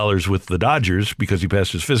 million with the Dodgers because he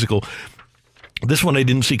passed his physical, this one I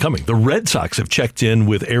didn't see coming. The Red Sox have checked in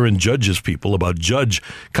with Aaron Judge's people about Judge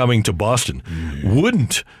coming to Boston.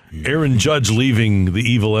 Wouldn't Aaron Judge leaving the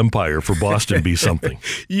evil empire for Boston be something?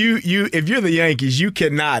 If you're the Yankees, you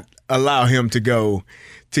cannot allow him to go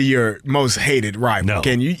to your most hated rival. No.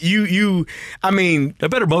 Can you? I mean,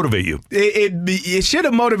 that better motivate you. It should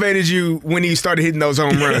have motivated you when he started hitting those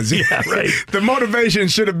home runs. Yeah, right. The motivation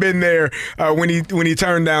should have been there when he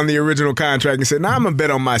turned down the original contract and said, "No, I'm gonna bet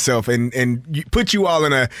on myself," and put you all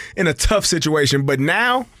in a tough situation. But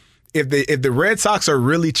now, if the Red Sox are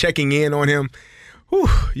really checking in on him,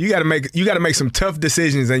 you got to make some tough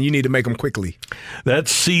decisions, and you need to make them quickly. That's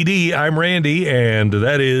CD. I'm Randy, and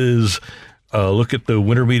that is. Look at the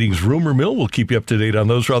winter meetings rumor mill. We'll keep you up to date on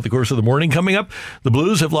those throughout the course of the morning. Coming up, the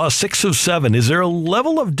Blues have lost 6 of 7. Is there a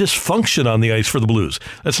level of dysfunction on the ice for the Blues?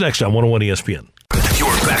 That's next on 101 ESPN.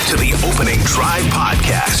 You're back to the Opening Drive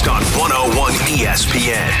podcast on 101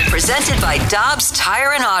 ESPN. Presented by Dobbs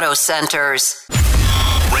Tire and Auto Centers.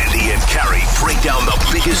 Randy and Carrie break down the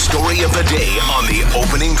biggest story of the day on the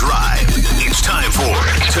Opening Drive. It's time for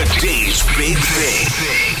today's Big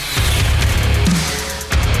Thing.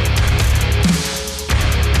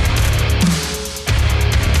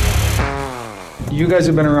 You guys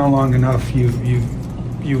have been around long enough.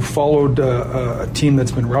 You've followed a team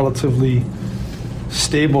that's been relatively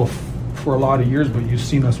stable for a lot of years, but you've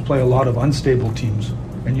seen us play a lot of unstable teams,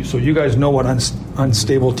 and so you guys know what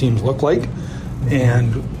unstable teams look like.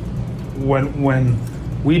 And when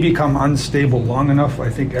we become unstable long enough, I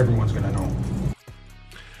think everyone's going to know.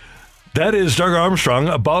 That is Doug Armstrong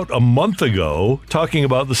about a month ago talking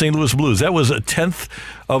about the St. Louis Blues. That was a 10th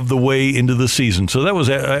of the way into the season. So that was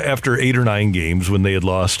after 8 or 9 games when they had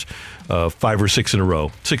lost 5 or 6 in a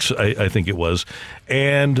row. 6, I think it was.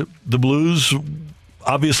 And the Blues,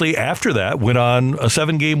 obviously after that, went on a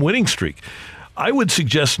 7-game winning streak. I would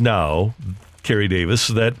suggest now, Kerry Davis,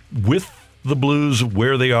 that with the Blues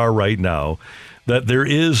where they are right now, that there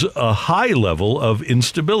is a high level of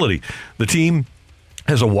instability. The team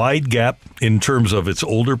has a wide gap in terms of its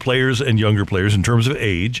older players and younger players in terms of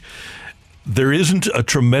age. There isn't a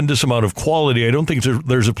tremendous amount of quality. I don't think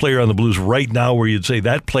there's a player on the Blues right now where you'd say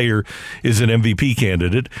that player is an MVP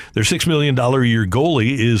candidate. Their $6 million a year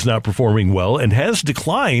goalie is not performing well and has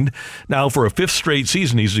declined now for a 5th straight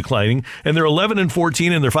season. He's declining, and they're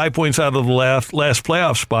 11-14, and they're 5 points out of the last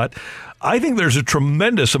playoff spot. I think there's a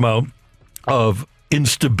tremendous amount of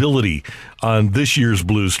instability on this year's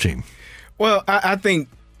Blues team. Well, I think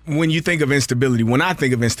when you think of instability, when I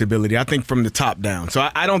think of instability, I think from the top down. So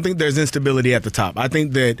I don't think there's instability at the top. I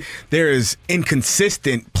think that there is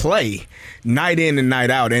inconsistent play night in and night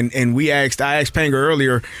out. And I asked Panger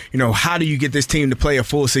earlier, how do you get this team to play a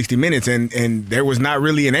full 60 minutes? And there was not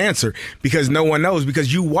really an answer because no one knows.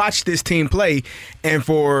 Because you watch this team play, and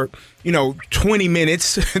for 20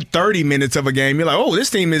 minutes, 30 minutes of a game, you're like, oh, this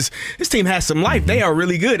team has some life. They are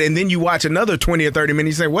really good. And then you watch another 20 or 30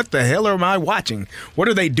 minutes, you say, what the hell am I watching? What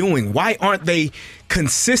are they doing? Why aren't they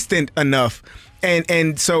consistent enough?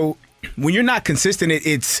 And so when you're not consistent,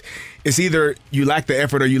 it's either you lack the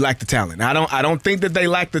effort or you lack the talent. I don't think that they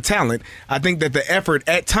lack the talent. I think that the effort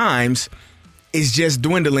at times is just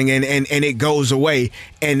dwindling and it goes away,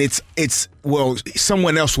 and it's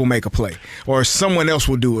someone else will make a play, or someone else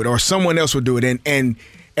will do it, or someone else will do it, and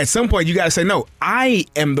at some point you got to say, no, I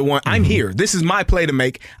am the one. I'm here. This is my play to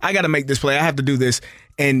make. I got to make this play. I have to do this,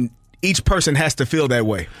 and each person has to feel that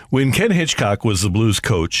way. When Ken Hitchcock was the Blues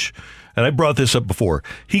coach, and I brought this up before,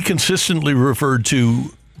 he consistently referred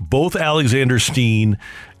to both Alexander Steen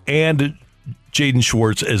and Jaden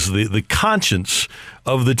Schwartz as the conscience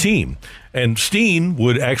of the team. And Steen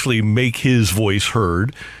would actually make his voice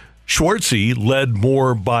heard. Schwartzy led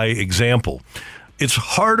more by example. It's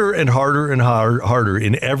harder and harder and harder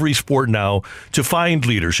in every sport now to find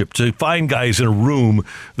leadership, to find guys in a room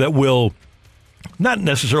that will not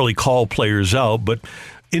necessarily call players out, but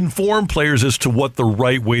inform players as to what the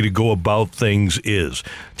right way to go about things is,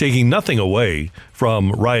 taking nothing away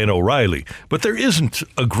from Ryan O'Reilly. But there isn't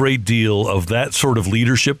a great deal of that sort of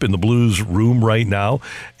leadership in the Blues room right now,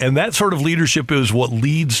 and that sort of leadership is what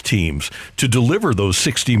leads teams to deliver those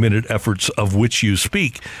 60-minute efforts of which you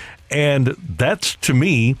speak. And that's, to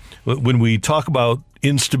me, when we talk about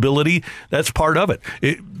instability, that's part of it.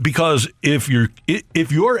 Because if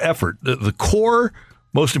your effort, the core,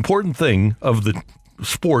 most important thing of the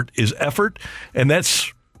sport is effort, and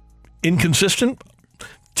that's inconsistent,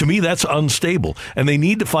 to me, that's unstable. And they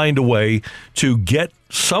need to find a way to get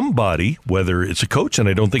somebody, whether it's a coach, and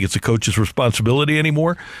I don't think it's a coach's responsibility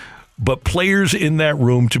anymore, but players in that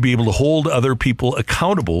room to be able to hold other people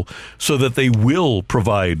accountable so that they will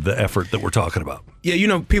provide the effort that we're talking about. Yeah, you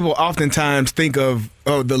know, people oftentimes think of,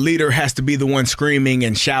 the leader has to be the one screaming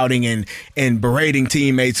and shouting and berating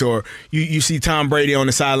teammates, or you see Tom Brady on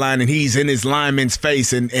the sideline and he's in his lineman's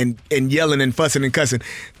face and yelling and fussing and cussing.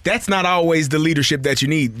 That's not always the leadership that you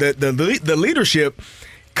need. The leadership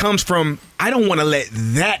comes from, I don't want to let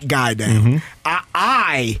that guy down.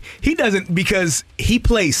 He doesn't, because he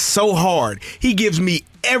plays so hard. He gives me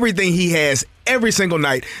everything he has every single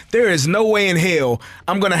night. There is no way in hell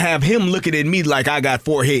I'm going to have him looking at me like I got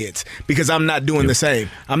 4 heads, because I'm not doing the same.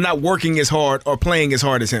 I'm not working as hard or playing as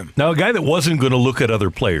hard as him. Now, a guy that wasn't going to look at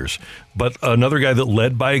other players, but another guy that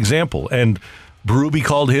led by example, and Berube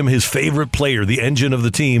called him his favorite player, the engine of the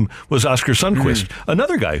team, was Oskar Sundqvist.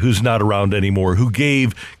 Another guy who's not around anymore, who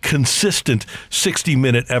gave consistent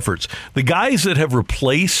 60-minute efforts. The guys that have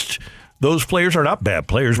replaced those players are not bad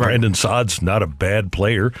players. Right. Brandon Saad's not a bad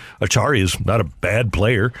player. Achari is not a bad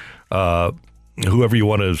player. Whoever you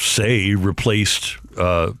want to say replaced,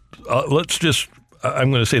 I'm going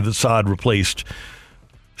to say that Saad replaced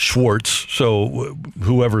Schwartz, so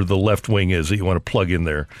whoever the left wing is that you want to plug in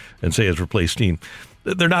there and say has replaced Steen,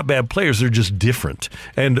 they're not bad players, they're just different.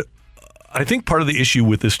 And I think part of the issue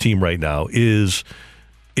with this team right now is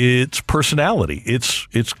its personality, its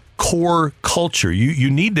core culture. You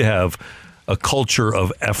need to have a culture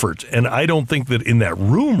of effort, and I don't think that in that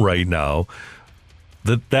room right now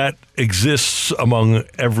that exists among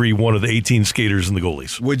every one of the 18 skaters and the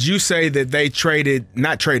goalies. Would you say that they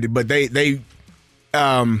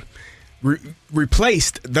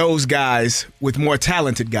replaced those guys with more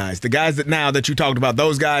talented guys? The guys that you talked about,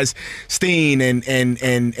 those guys, Steen and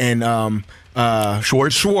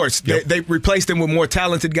Schwartz. Yep. They replaced them with more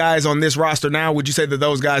talented guys on this roster now. Would you say that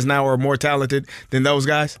those guys now are more talented than those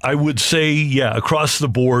guys? I would say, yeah, across the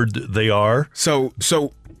board they are.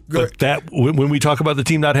 But that, when we talk about the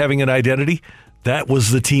team not having an identity, that was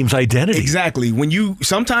the team's identity. Exactly.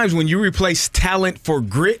 Sometimes when you replace talent for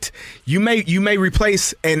grit, you may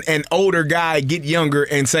replace an older guy, get younger,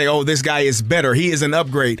 and say, oh, this guy is better. He is an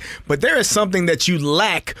upgrade. But there is something that you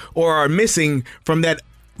lack or are missing from that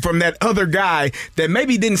other guy that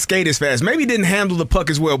maybe didn't skate as fast, maybe didn't handle the puck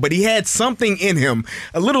as well, but he had something in him,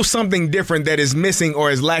 a little something different that is missing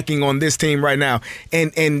or is lacking on this team right now.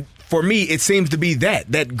 And for me, it seems to be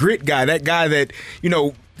that grit guy, that guy that,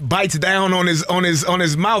 bites down on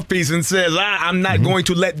his mouthpiece and says, I'm not going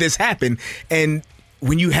to let this happen. And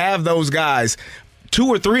when you have those guys, 2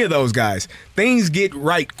 or 3 of those guys, things get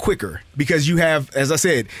right quicker, because you have, as I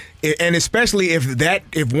said, and especially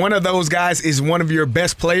if one of those guys is one of your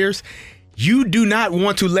best players, you do not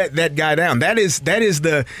want to let that guy down.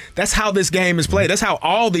 That's how this game is played. That's how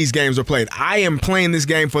all these games are played. I am playing this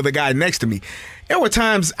game for the guy next to me. There were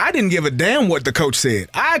times I didn't give a damn what the coach said.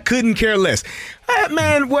 I couldn't care less.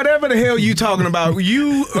 Man, whatever the hell you talking about,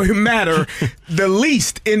 you matter the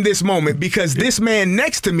least in this moment, because this man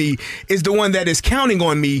next to me is the one that is counting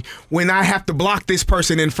on me when I have to block this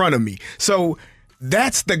person in front of me. So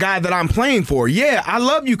that's the guy that I'm playing for. Yeah, I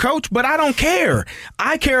love you, coach, but I don't care.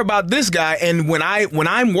 I care about this guy, and when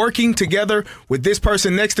I'm working together with this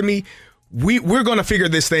person next to me, we're going to figure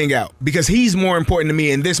this thing out, because he's more important to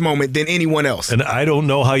me in this moment than anyone else. And I don't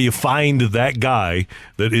know how you find that guy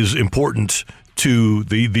that is important to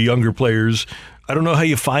the younger players. I don't know how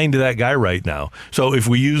you find that guy right now. So if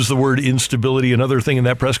we use the word instability, another thing in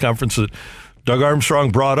that press conference that Doug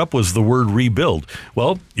Armstrong brought up was the word rebuild.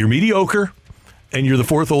 Well, you're mediocre, and you're the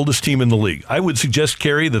 4th oldest team in the league. I would suggest,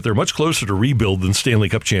 Kerry, that they're much closer to rebuild than Stanley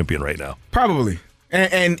Cup champion right now. Probably.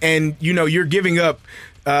 And you're giving up,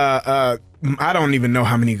 I don't even know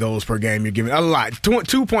how many goals per game you're giving. A lot.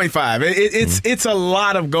 2.5. It's a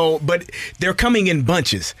lot of goals, but they're coming in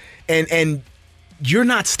bunches. And you're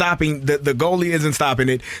not stopping the goalie isn't stopping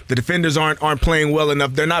it. The defenders aren't playing well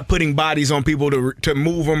enough. They're not putting bodies on people to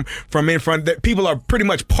move them from in front. People are pretty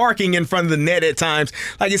much parking in front of the net at times.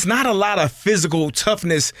 Like, it's not a lot of physical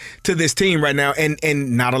toughness to this team right now,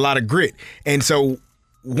 and not a lot of grit. And so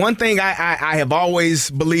one thing I have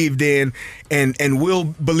always believed in and will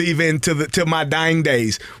believe in till my dying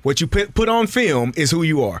days, what you put on film is who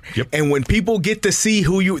you are. Yep. And when people get to see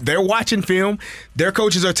they're watching film, their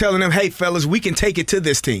coaches are telling them, hey, fellas, we can take it to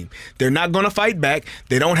this team. They're not going to fight back.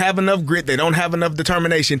 They don't have enough grit. They don't have enough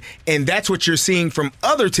determination. And that's what you're seeing from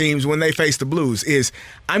other teams when they face the Blues is,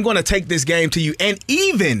 I'm going to take this game to you. And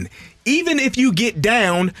even if you get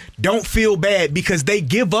down, don't feel bad because they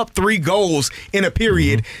give up 3 goals in a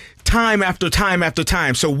period time after time after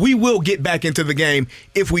time. So we will get back into the game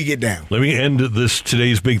if we get down. Let me end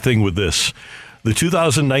today's big thing with this. The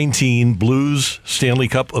 2019 Blues Stanley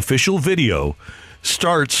Cup official video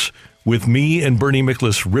starts with me and Bernie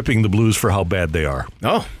Miklasz ripping the Blues for how bad they are.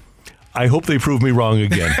 Oh. I hope they prove me wrong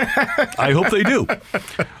again. I hope they do.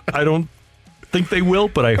 I don't think they will,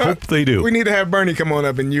 but I hope they do. We need to have Bernie come on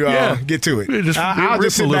up and you get to it. I'll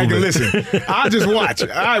just sit back and listen. I'll just watch.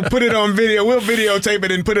 I'll put it on video. We'll videotape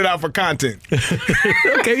it and put it out for content.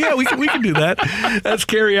 Okay, yeah, we can do that. That's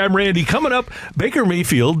Kerry. I'm Randy. Coming up, Baker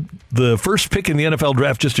Mayfield, the first pick in the NFL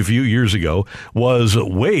draft just a few years ago, was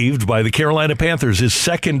waived by the Carolina Panthers, his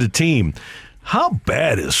second team. How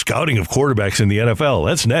bad is scouting of quarterbacks in the NFL?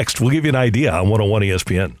 That's next. We'll give you an idea on 101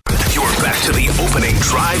 ESPN. You're back to the Opening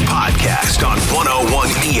Drive podcast on 101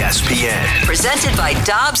 ESPN. Presented by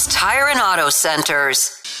Dobbs Tire and Auto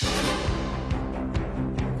Centers.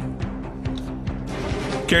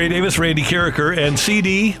 Kerry Davis, Randy Carricker, and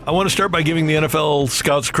CD. I want to start by giving the NFL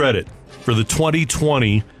scouts credit for the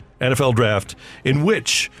 2020 NFL draft, in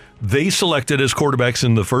which they selected as quarterbacks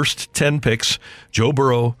in the first 10 picks Joe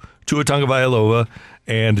Burrow, Tua Tagovailoa,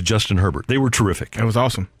 and Justin Herbert. They were terrific. That was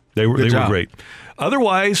awesome. They were great.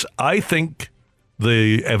 Otherwise, I think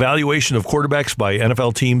the evaluation of quarterbacks by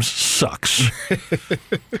NFL teams sucks.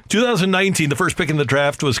 2019, the first pick in the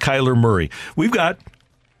draft was Kyler Murray. We've got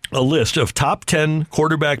a list of top 10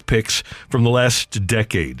 quarterback picks from the last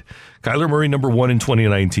decade. Kyler Murray, number 1 in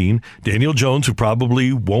 2019. Daniel Jones, who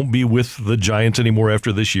probably won't be with the Giants anymore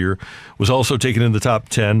after this year, was also taken in the top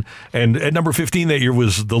 10. And at number 15 that year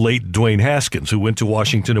was the late Dwayne Haskins, who went to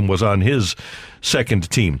Washington and was on his second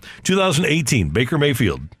team. 2018, Baker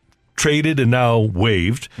Mayfield, traded and now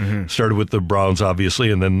waived. Started with the Browns, obviously,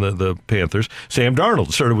 and then the Panthers. Sam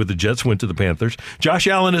Darnold started with the Jets, went to the Panthers. Josh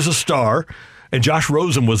Allen is a star. And Josh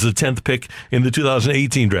Rosen was the 10th pick in the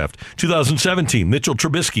 2018 draft. 2017, Mitchell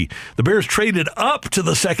Trubisky. The Bears traded up to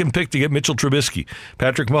the second pick to get Mitchell Trubisky.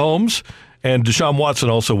 Patrick Mahomes and Deshaun Watson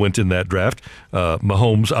also went in that draft.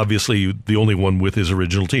 Mahomes, obviously, the only one with his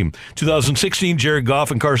original team. 2016, Jared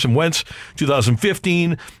Goff and Carson Wentz.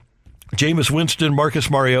 2015, Jameis Winston, Marcus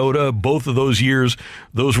Mariota, both of those years,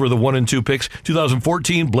 those were the 1 and 2 picks.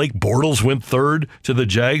 2014, Blake Bortles went third to the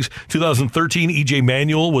Jags. 2013, E.J.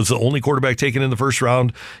 Manuel was the only quarterback taken in the first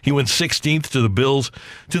round. He went 16th to the Bills.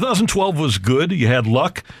 2012 was good. You had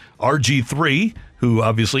Luck, RG3, who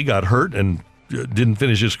obviously got hurt and didn't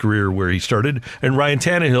finish his career where he started, and Ryan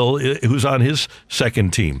Tannehill, who's on his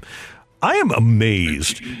second team. I am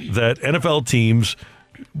amazed that NFL teams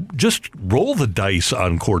just roll the dice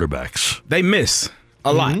on quarterbacks. They miss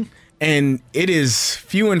a lot. And it is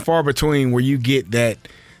few and far between where you get that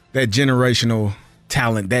generational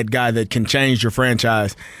talent, that guy that can change your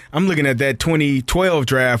franchise. I'm looking at that 2012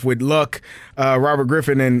 draft with Luck, Robert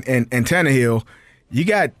Griffin, and Tannehill. You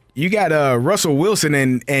got Russell Wilson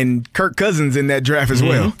and Kirk Cousins in that draft as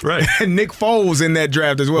well. Right. And Nick Foles in that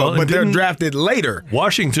draft as well. But they're drafted later.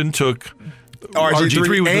 Washington took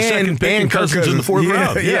RG3 with the second pick and Cousins in the fourth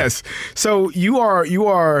round. Yeah. Yes. So you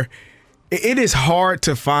are. It is hard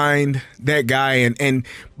to find that guy, and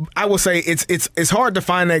I will say it's hard to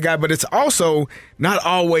find that guy, but it's also not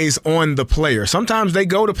always on the player. Sometimes they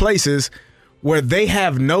go to places where they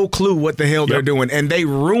have no clue what the hell they're doing, and they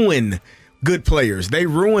ruin good players. They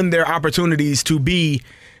ruin their opportunities to be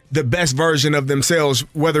the best version of themselves,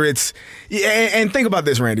 whether it's – and think about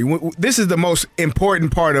this, Randy. This is the most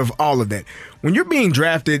important part of all of that. When you're being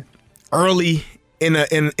drafted early in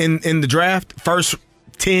the draft, first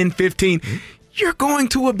 10, 15, you're going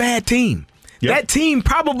to a bad team. Yep. That team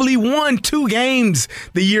probably won 2 games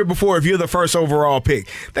the year before if you're the first overall pick.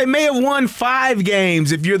 They may have won 5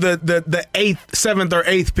 games if you're the 8th, 7th, or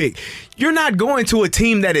 8th pick. You're not going to a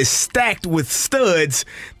team that is stacked with studs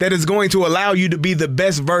that is going to allow you to be the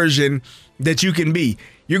best version that you can be.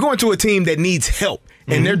 You're going to a team that needs help,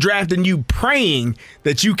 and they're drafting you praying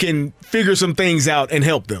that you can figure some things out and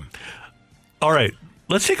help them. All right.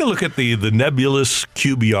 Let's take a look at the nebulous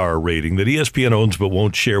QBR rating that ESPN owns but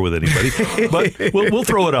won't share with anybody. But we'll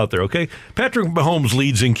throw it out there, okay? Patrick Mahomes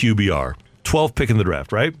leads in QBR, 12th pick in the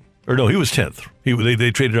draft, right? Or no, he was 10th.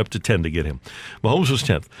 They traded up to 10 to get him. Mahomes was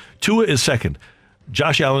 10th. Tua is 2nd.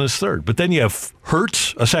 Josh Allen is 3rd. But then you have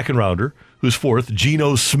Hurts, a 2nd-rounder, who's 4th.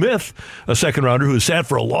 Geno Smith, a 2nd-rounder who's sat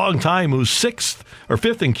for a long time, who's 6th or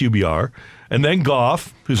 5th in QBR. And then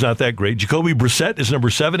Goff, who's not that great. Jacoby Brissett is number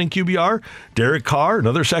 7 in QBR. Derek Carr,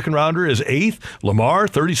 another 2nd-rounder, is 8th. Lamar,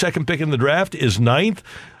 32nd pick in the draft, is 9th.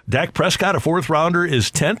 Dak Prescott, a 4th-rounder,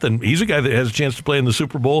 is 10th, and he's a guy that has a chance to play in the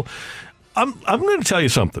Super Bowl. I'm going to tell you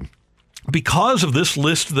something. Because of this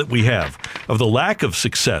list that we have, of the lack of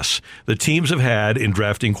success that teams have had in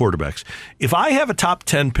drafting quarterbacks, if I have a top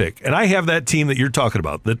 10 pick, and I have that team that you're talking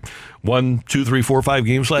about that won 2, 3, 4, 5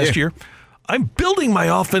 games last year, I'm building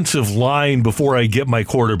my offensive line before I get my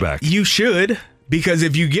quarterback. You should, because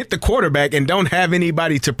if you get the quarterback and don't have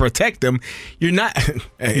anybody to protect him, you're not.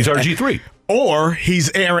 He's RG3. Or he's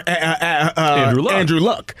Andrew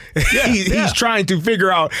Luck. He's trying to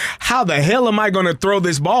figure out how the hell am I going to throw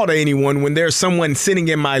this ball to anyone when there's someone sitting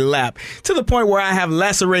in my lap, to the point where I have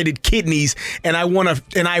lacerated kidneys and I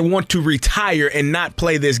want to retire and not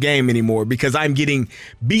play this game anymore because I'm getting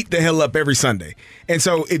beat the hell up every Sunday. And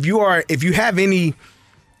so if you have any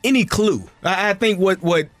clue, I think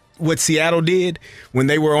what Seattle did when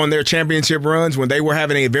they were on their championship runs, when they were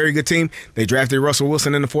having a very good team, they drafted Russell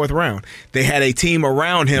Wilson in the 4th round. They had a team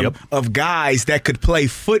around him of guys that could play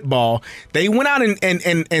football. They went out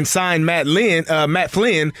and signed Matt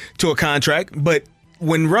Flynn to a contract, but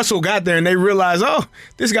when Russell got there and they realized, oh,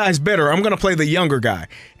 this guy's better, I'm going to play the younger guy.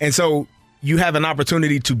 And so you have an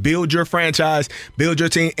opportunity to build your franchise, build your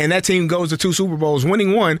team, and that team goes to 2 Super Bowls,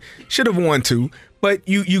 winning 1, should have won 2. But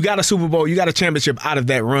you got a Super Bowl, you got a championship out of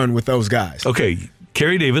that run with those guys. Okay,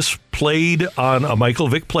 Kerry Davis played on a Michael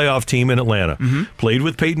Vick playoff team in Atlanta, played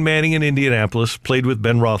with Peyton Manning in Indianapolis, played with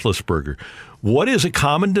Ben Roethlisberger. What is a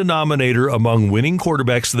common denominator among winning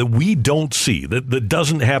quarterbacks that we don't see, that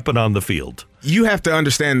doesn't happen on the field? You have to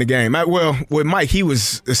understand the game. Well, with Mike, he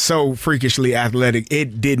was so freakishly athletic,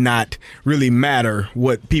 it did not really matter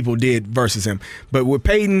what people did versus him. But with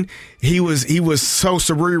Peyton, he was so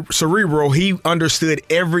cerebral. He understood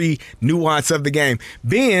every nuance of the game.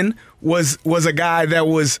 Ben was a guy that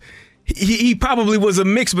was – he probably was a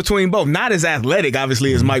mix between both. Not as athletic,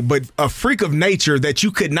 obviously, as Mike, but a freak of nature that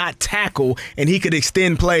you could not tackle, and he could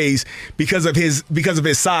extend plays because of his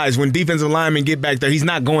size. When defensive linemen get back there, he's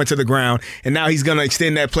not going to the ground, and now he's going to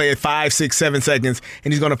extend that play at 5, 6, 7 seconds,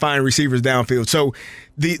 and he's going to find receivers downfield. So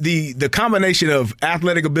the combination of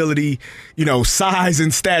athletic ability, size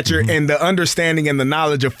and stature, and the understanding and the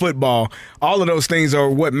knowledge of football, all of those things are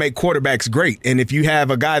what make quarterbacks great. And if you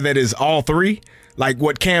have a guy that is all three, like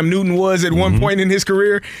what Cam Newton was at one point in his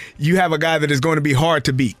career, you have a guy that is going to be hard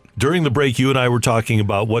to beat. During the break, you and I were talking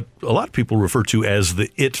about what a lot of people refer to as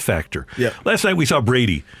the it factor. Yeah. Last night we saw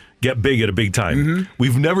Brady get big at a big time.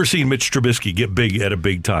 We've never seen Mitch Trubisky get big at a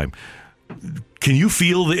big time. Can you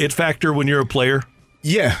feel the it factor when you're a player?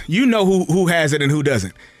 Yeah, you know who has it and who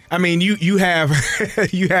doesn't. I mean, you have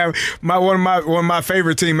one of my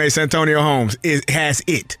favorite teammates, Antonio Holmes, has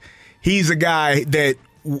it. He's a guy that,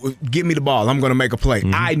 give me the ball, I'm going to make a play.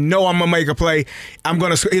 I know I'm going to make a play. I'm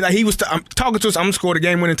going to. I'm talking to us. I'm going to score the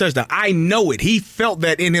game-winning touchdown. I know it. He felt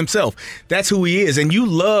that in himself. That's who he is, and you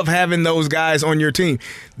love having those guys on your team.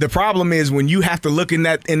 The problem is when you have to look in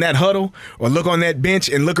that huddle or look on that bench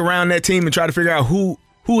and look around that team and try to figure out who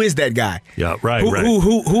is that guy. Yeah, right.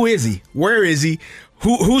 Who is he? Where is he?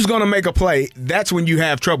 Who's going to make a play? That's when you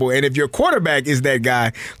have trouble. And if your quarterback is that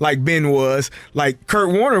guy, like Ben was, like Kurt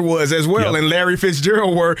Warner was as well, and Larry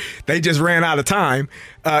Fitzgerald were, they just ran out of time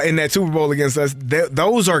in that Super Bowl against us.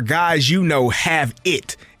 Those are guys have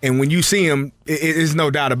it. And when you see them, there's no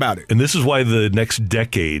doubt about it. And this is why the next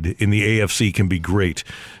decade in the AFC can be great,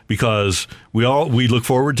 because we look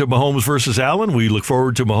forward to Mahomes versus Allen. We look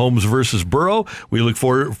forward to Mahomes versus Burrow. We look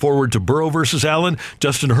forward to Burrow versus Allen.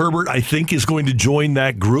 Justin Herbert, I think, is going to join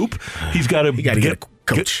that group. He's got to get a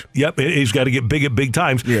coach. He's got to get big at big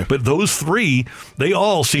times. Yeah. But those three, they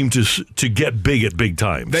all seem to get big at big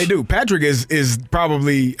times. They do. Patrick is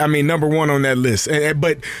probably, number one on that list.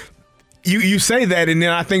 But you say that, and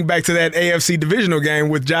then I think back to that AFC divisional game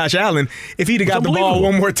with Josh Allen. If he'd have got the ball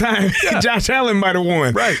one more time, Josh Allen might have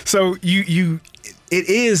won. Right. So it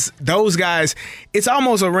is those guys. It's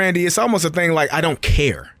almost a thing like, I don't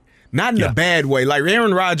care. Not in a bad way. Like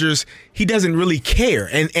Aaron Rodgers, he doesn't really care.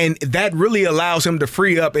 And that really allows him to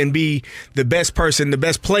free up and be the best person, the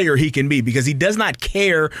best player he can be, because he does not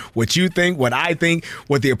care what you think, what I think,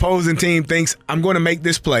 what the opposing team thinks. I'm going to make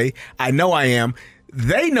this play. I know I am.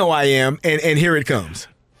 They know I am, and here it comes.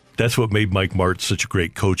 That's what made Mike Martz such a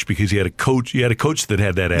great coach, because he had a coach that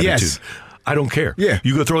had that attitude. Yes. I don't care. Yeah.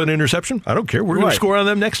 You go throw an interception? I don't care. We're going to score on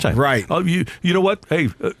them next time. Right. You know what? Hey,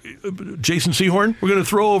 Jason Sehorn, we're going to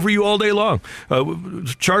throw over you all day long.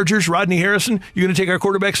 Chargers, Rodney Harrison, you're going to take our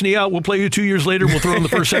quarterback's knee out. We'll play you 2 years later. We'll throw in the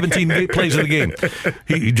first 17 plays of the game.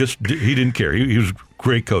 He didn't care. He was a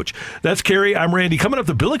great coach. That's Kerry. I'm Randy. Coming up,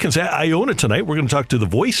 the Billikens at Iona tonight. We're going to talk to the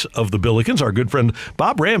voice of the Billikens, our good friend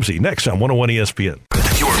Bob Ramsey, next on 101 ESPN.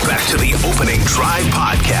 You're back to the Opening Drive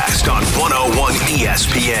podcast on 101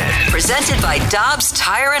 ESPN. Presented by Dobbs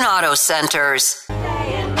Tire and Auto Centers.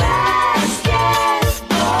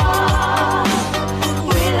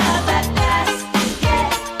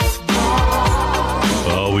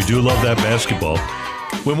 Oh, we do love that basketball.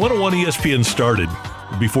 When 101 ESPN started,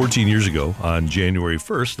 it'll be 14 years ago on January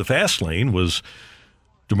 1st, the Fast Lane was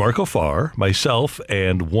DeMarco Farr, myself,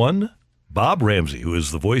 and one Bob Ramsey, who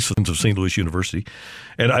is the voice of St. Louis University.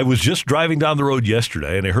 And I was just driving down the road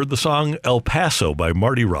yesterday, and I heard the song El Paso by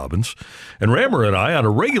Marty Robbins. And Rammer and I, on a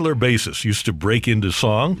regular basis, used to break into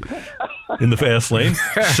song in the Fast Lane,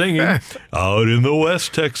 singing, out in the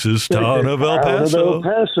West Texas town of El Paso. El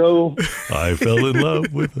Paso. I fell in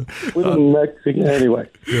love with a Mexican. Anyway.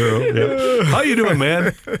 Yeah. How you doing,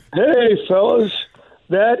 man? Hey, fellas.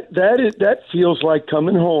 That feels like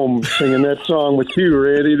coming home singing that song with you,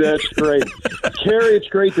 Randy. That's great. Kerry, it's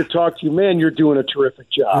great to talk to you. Man, you're doing a terrific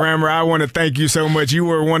job. Rammer, I want to thank you so much. You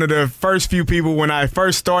were one of the first few people when I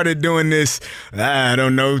first started doing this, I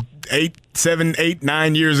don't know, 7, 8,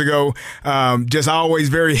 9 years ago. Just always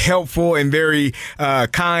very helpful and very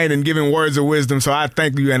kind and giving words of wisdom. So I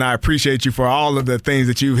thank you and I appreciate you for all of the things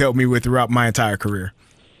that you've helped me with throughout my entire career.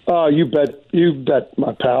 You bet,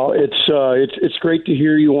 my pal. It's great to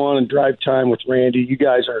hear you on and Drive Time with Randy. You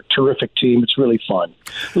guys are a terrific team. It's really fun.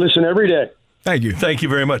 Listen every day. Thank you. Thank you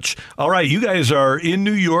very much. All right, you guys are in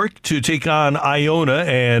New York to take on Iona,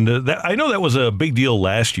 and I know that was a big deal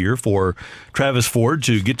last year for Travis Ford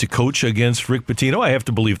to get to coach against Rick Pitino. I have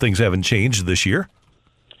to believe things haven't changed this year.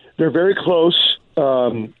 They're very close.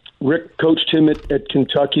 Rick coached him at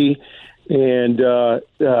Kentucky. And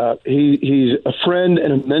he's a friend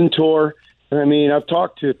and a mentor. And I mean, I've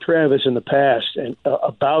talked to Travis in the past and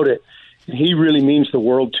about it, and he really means the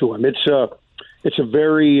world to him. It's a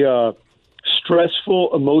very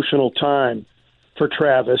stressful, emotional time for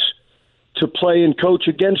Travis to play and coach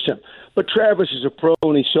against him. But Travis is a pro,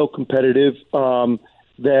 and he's so competitive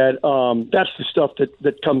that that's the stuff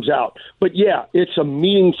that comes out. But yeah, it's a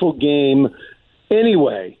meaningful game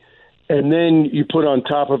anyway. And then you put on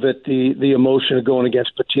top of it the emotion of going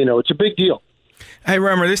against Pitino. It's a big deal. Hey,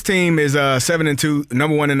 Rammer, this team is 7-2,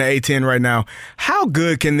 number one in the A-10 right now. How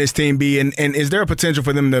good can this team be, and is there a potential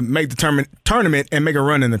for them to make the tournament and make a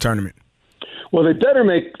run in the tournament? Well, they better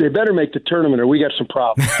make the tournament, or we got some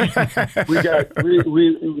problems.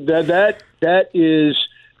 That is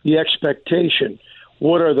the expectation.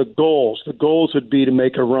 What are the goals? The goals would be to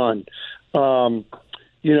make a run.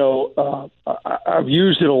 I've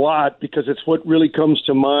used it a lot because it's what really comes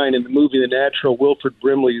to mind in the movie The Natural. Wilford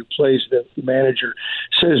Brimley, who plays the manager,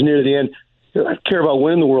 says near the end, I don't care about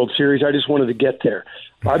winning the World Series. I just wanted to get there.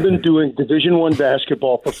 I've been doing Division I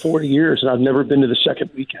basketball for 40 years, and I've never been to the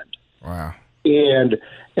second weekend. Wow. And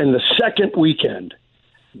the second weekend,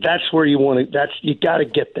 that's where you want to. You got to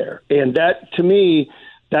get there. And that, to me,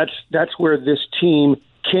 that's where this team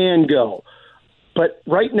can go. But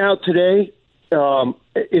right now, today,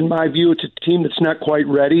 in my view, it's a team that's not quite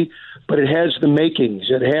ready, but it has the makings.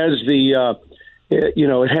 It has it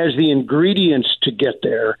has the ingredients to get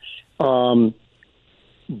there.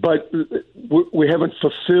 But we haven't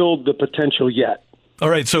fulfilled the potential yet. All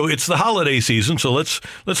right, so it's the holiday season, so let's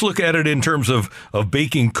look at it in terms of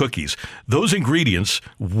baking cookies. Those ingredients,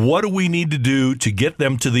 what do we need to do to get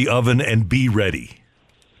them to the oven and be ready?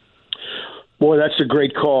 Boy, that's a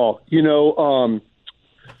great call.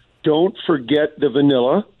 Don't forget the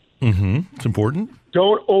vanilla. Mm-hmm. It's important.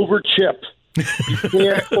 Don't over-chip. You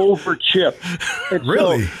can't over-chip. And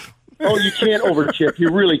really? You can't over-chip.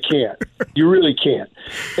 You really can't. You really can't.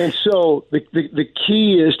 And so the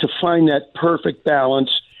key is to find that perfect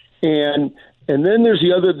balance. And then there's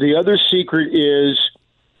the other secret is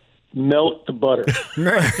melt the butter.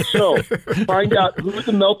 So find out who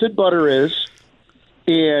the melted butter is,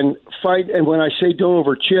 and when I say don't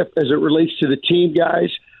over-chip, as it relates to the team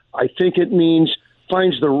guys, I think it means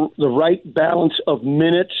finds the right balance of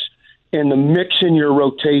minutes and the mix in your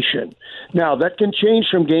rotation. Now, that can change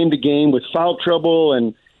from game to game with foul trouble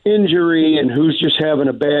and injury and who's just having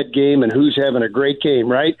a bad game and who's having a great game,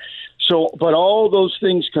 right? So, but all those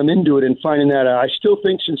things come into it and finding that out. I still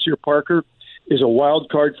think Sincere Parker is a wild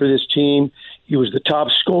card for this team. He was the top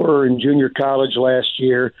scorer in junior college last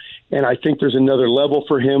year, and I think there's another level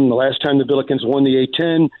for him. The last time the Billikens won the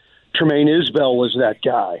A-10, Tremaine Isbell was that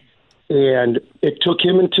guy. And it took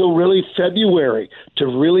him until really February to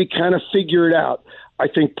really kind of figure it out. I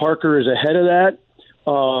think Parker is ahead of that,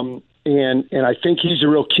 and I think he's the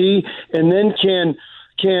real key. And then can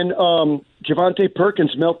Javonte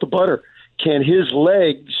Perkins melt the butter? Can his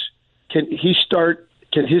legs, can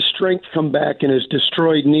his strength come back in his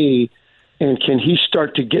destroyed knee, and can he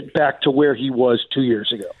start to get back to where he was 2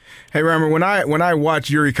 years ago? Hey, Rammer, when I watch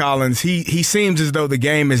Yuri Collins, he seems as though the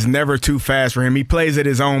game is never too fast for him. He plays at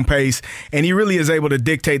his own pace, and he really is able to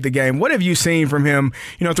dictate the game. What have you seen from him,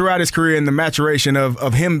 throughout his career and the maturation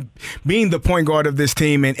of him being the point guard of this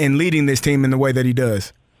team and leading this team in the way that he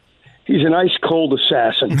does? He's an ice-cold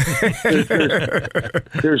assassin.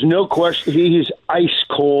 There's no question. He's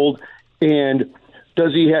ice-cold, and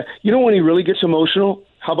does he have – when he really gets emotional?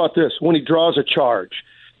 How about this? When he draws a charge.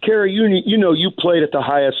 Kerry, you played at the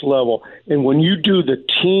highest level, and when you do the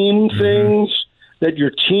team things that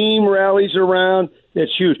your team rallies around,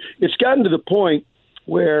 that's huge. It's gotten to the point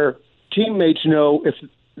where teammates know if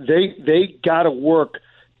they got to work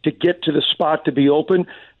to get to the spot to be open,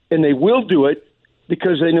 and they will do it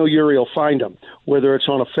because they know Yuri will find them, whether it's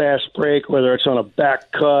on a fast break, whether it's on a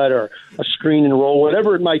back cut or a screen and roll,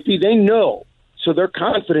 whatever it might be. They know, so they're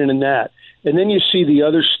confident in that. And then you see the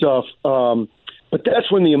other stuff, but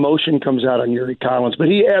that's when the emotion comes out on Yuri Collins. But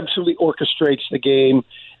he absolutely orchestrates the game.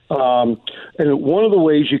 And one of the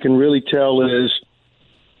ways you can really tell is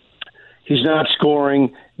he's not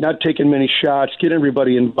scoring, not taking many shots, getting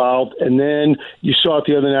everybody involved. And then you saw it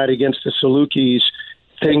the other night against the Salukis.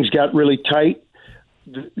 Things got really tight.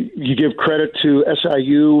 You give credit to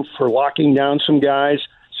SIU for locking down some guys.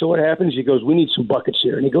 So what happens? He goes, we need some buckets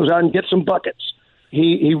here. And he goes out and gets some buckets.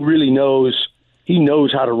 He really knows. He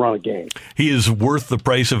knows how to run a game. He is worth the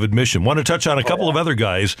price of admission. Want to touch on a couple of other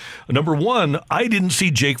guys. Number one, I didn't see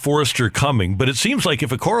Jake Forrester coming, but it seems like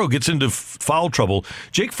if Okoro gets into foul trouble,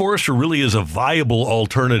 Jake Forrester really is a viable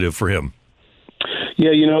alternative for him.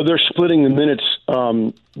 Yeah, they're splitting the minutes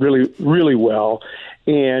really, really well.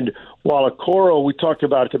 And while Okoro, we talked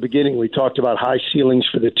about at the beginning, we talked about high ceilings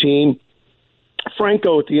for the team.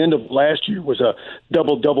 Franco at the end of last year was a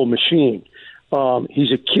double-double machine.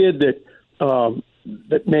 He's a kid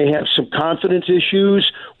that may have some confidence issues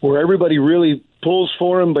where everybody really pulls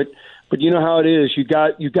for him, but you know how it is. You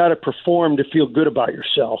got to perform to feel good about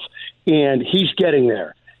yourself, and he's getting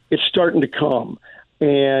there. It's starting to come,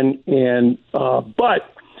 but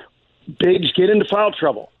bigs get into foul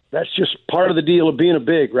trouble. That's just part of the deal of being a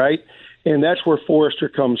big, right? And that's where Forrester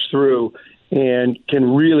comes through and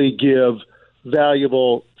can really give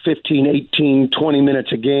valuable 15, 18, 20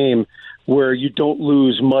 minutes a game where you don't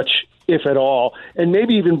lose much, if at all, and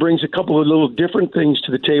maybe even brings a couple of little different things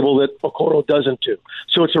to the table that Okoro doesn't do.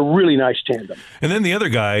 So it's a really nice tandem. And then the other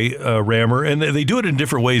guy, Rammer, and they do it in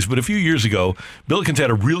different ways, but a few years ago, Billikens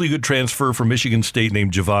had a really good transfer from Michigan State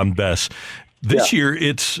named Javon Bess. This year,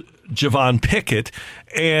 it's Javon Pickett,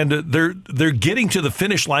 and they're getting to the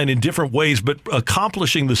finish line in different ways, but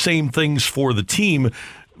accomplishing the same things for the team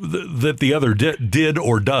that the other did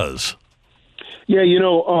or does. Yeah,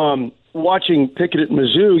 watching Pickett at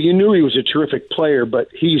Mizzou, you knew he was a terrific player, but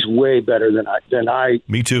he's way better than I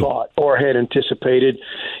Me too. thought or had anticipated.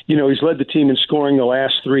 He's led the team in scoring the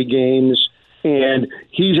last 3 games, and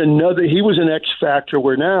he was an X factor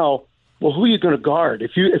where now, well, who are you going to guard?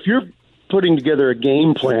 If you're putting together a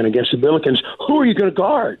game plan against the Billikens, who are you going to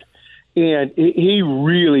guard? And he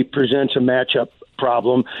really presents a matchup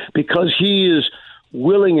problem because he is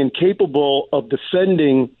willing and capable of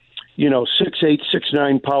defending 6'8",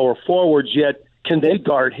 6'9" power forwards, yet can they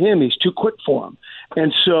guard him? He's too quick for him.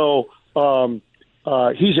 And so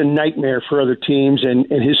he's a nightmare for other teams, and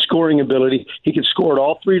his scoring ability, he can score at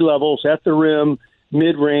all 3 levels, at the rim,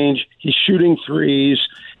 mid-range. He's shooting threes,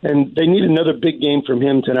 and they need another big game from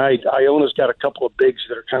him tonight. Iona's got a couple of bigs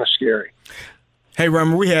that are kind of scary. Hey,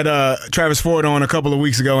 Rummer, we had Travis Ford on a couple of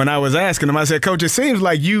weeks ago, and I was asking him, I said, Coach, it seems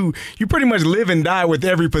like you pretty much live and die with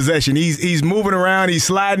every possession. He's moving around, he's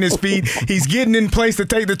sliding his feet, he's getting in place to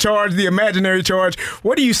take the charge, the imaginary charge.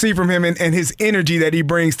 What do you see from him and his energy that he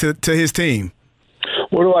brings to his team?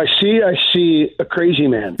 What do I see? I see a crazy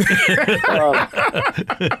man.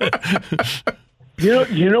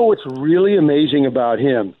 You know what's really amazing about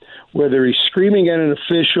him? whether he's screaming at an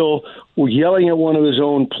official or yelling at one of his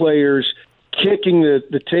own players, kicking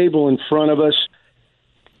the table in front of us,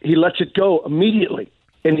 he lets it go immediately,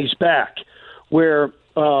 and he's back. Where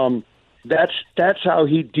that's how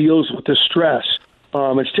he deals with the stress.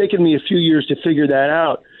 It's taken me a few years to figure that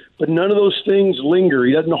out, but none of those things linger.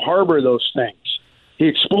 He doesn't harbor those things. He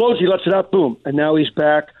explodes, he lets it out, boom, and now he's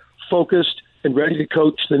back, focused, and ready to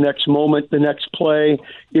coach the next moment, the next play.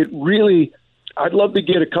 It really, I'd love to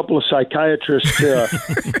get a couple of psychiatrists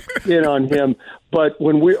in on him, but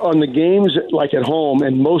when we're on the games, like at home,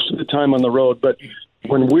 and most of the time on the road, but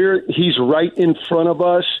when he's right in front of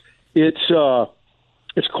us, it's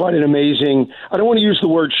quite an amazing, I don't want to use the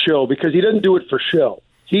word show because he doesn't do it for show.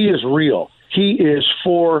 He is real. He is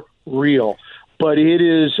for real. But it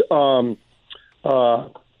is an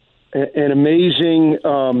amazing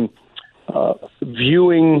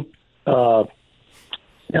viewing.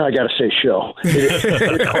 Now I got to say show.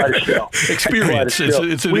 It's quite a show. Experience.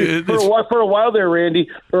 For a while there, Randy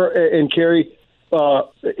and Kerry,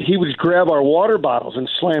 he would grab our water bottles and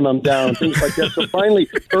slam them down, things like that. So finally,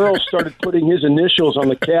 Earl started putting his initials on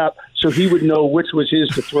the cap so he would know which was his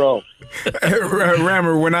to throw.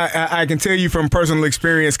 Rammer, when I can tell you from personal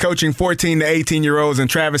experience, coaching 14 to 18-year-olds and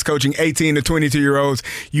Travis coaching 18 to 22-year-olds,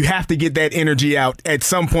 you have to get that energy out at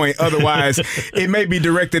some point. Otherwise, it may be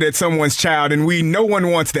directed at someone's child, and no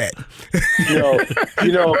one wants that.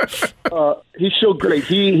 He's so great.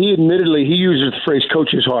 He admittedly, he uses the phrase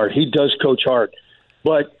coaches hard. He does coach hard.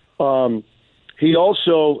 But he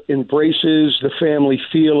also embraces the family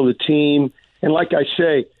feel of the team. And like I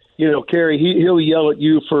say, Kerry, he'll yell at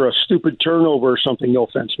you for a stupid turnover or something. No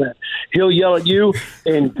offense, man. He'll yell at you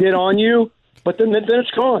and get on you, but then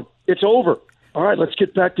it's gone. It's over. All right, let's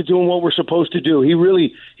get back to doing what we're supposed to do. He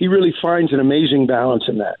really finds an amazing balance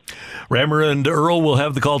in that. Rammer and Earl will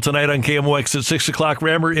have the call tonight on KMOX at 6 o'clock.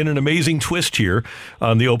 Rammer in an amazing twist here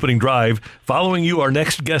on the opening drive. Following you, our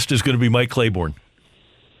next guest is going to be Mike Claiborne.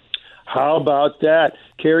 How about that?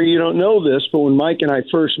 Kerry, you don't know this, but when Mike and I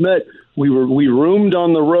first met, we roomed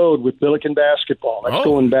on the road with Billiken basketball. That's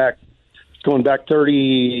going back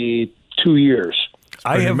 32 years.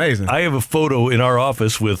 Amazing. I have a photo in our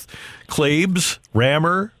office with Claibs,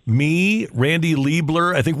 Rammer, me, Randy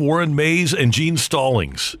Liebler, I think Warren Mays, and Gene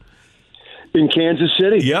Stallings. In Kansas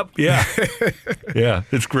City. Yep, yeah. Yeah,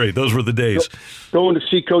 it's great. Those were the days. Going to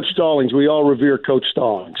see Coach Stallings. We all revere Coach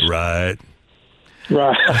Stallings. Right.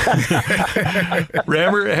 Right.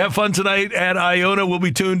 Rammer, have fun tonight at Iona. We'll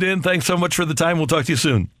be tuned in. Thanks so much for the time. We'll talk to you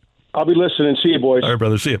soon. I'll be listening. See you, boys. All right,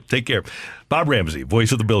 brother. See you. Take care. Bob Ramsey,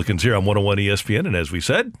 voice of the Billikens here on 101 ESPN. And as we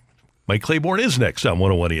said, Mike Claiborne is next on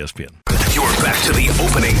 101 ESPN. You're back to the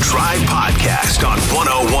Opening Drive podcast on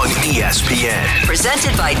 101 ESPN.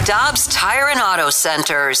 Presented by Dobbs Tire and Auto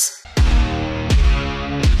Centers.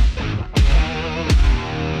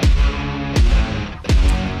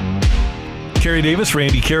 Kerry Davis,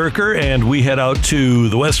 Randy Carricker, and we head out to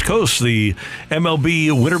the West Coast. The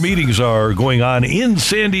MLB winter meetings are going on in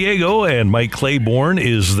San Diego, and Mike Claiborne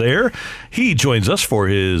is there. He joins us for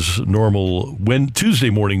his normal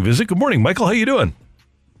Tuesday morning visit. Good morning, Michael. How you doing?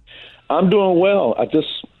 I'm doing well.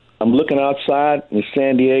 I'm looking outside in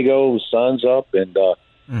San Diego. The sun's up, and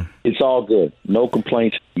it's all good. No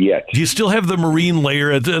complaints yet. Do you still have the marine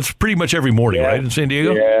layer? It's pretty much every morning, right, in San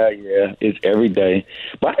Diego? Yeah. It's every day.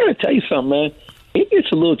 But I got to tell you something, man. It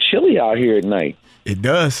gets a little chilly out here at night. It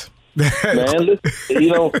does. Man,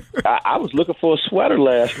 I was looking for a sweater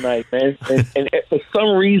last night, man. And for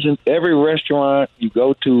some reason, every restaurant you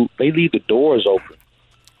go to, they leave the doors open.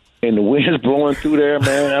 And the wind's blowing through there,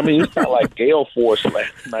 man. I mean, it's not like gale force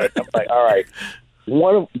last night. I'm like, all right.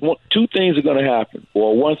 Two things are going to happen.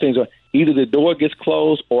 Or one thing's either the door gets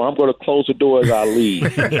closed or I'm going to close the door as I leave.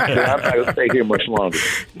 I'm not going to stay here much longer.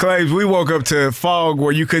 Claves, we woke up to fog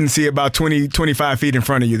where you couldn't see about 20, 25 feet in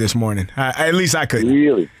front of you this morning. At least I couldn't.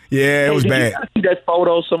 Really? Yeah, it was bad. Did you see that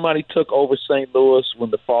photo somebody took over St. Louis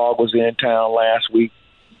when the fog was in town last week?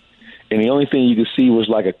 And the only thing you could see was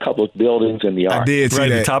like a couple of buildings in the arch. I did see that.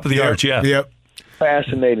 Right, the top of the arch, yeah. Yep.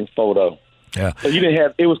 Fascinating photo. Yeah. So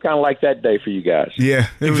it was kind of like that day for you guys. Yeah,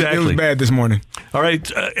 it was bad this morning. All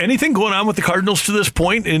right. Anything going on with the Cardinals to this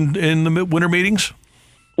point in the winter meetings?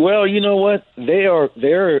 Well, you know what? They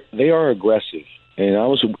are aggressive. And I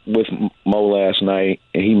was with Mo last night,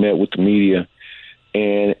 and he met with the media.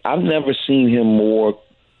 And I've never seen him more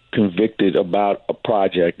convicted about a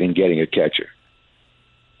project than getting a catcher.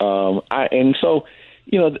 So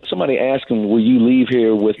somebody asked him, "Will you leave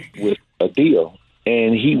here with a deal?"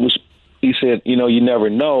 And he said, you never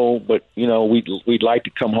know, but we'd like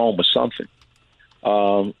to come home with something.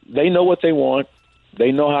 They know what they want.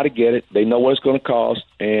 They know how to get it. They know what it's going to cost,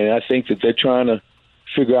 and I think that they're trying to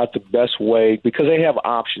figure out the best way because they have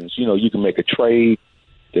options. You know, you can make a trade.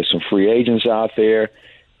 There's some free agents out there,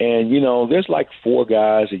 and you know, there's like 4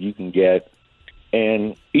 guys that you can get,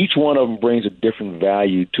 and each one of them brings a different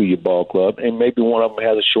value to your ball club, and maybe one of them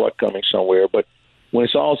has a shortcoming somewhere, but when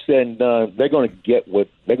it's all said and done, they're going to get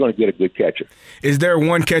a good catcher. Is there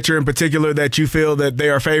one catcher in particular that you feel that they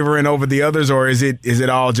are favoring over the others, or is it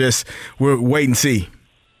all just we'll wait and see?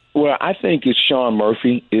 Well, I think it's Sean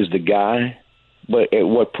Murphy is the guy, but at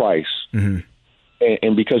what price? Mm-hmm.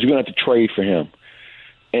 And because you're going to have to trade for him.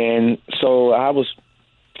 And so I was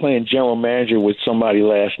playing general manager with somebody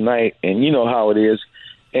last night, and you know how it is.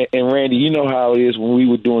 And Randy, you know how it is when we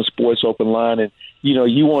were doing Sports Open Line, and you know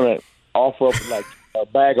you want to offer up like a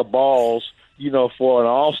bag of balls, you know, for an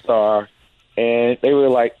all-star, and they were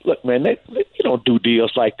like, look, man, they don't do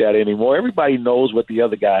deals like that anymore. Everybody knows what the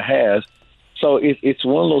other guy has. So it's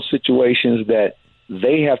one of those situations that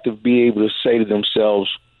they have to be able to say to themselves,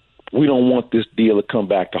 we don't want this deal to come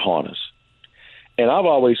back to haunt us. And I've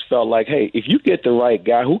always felt like, hey, if you get the right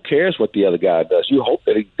guy, who cares what the other guy does? You hope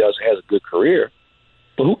that he has a good career,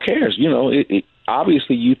 but who cares? You know,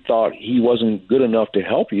 obviously you thought he wasn't good enough to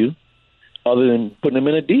help you other than putting him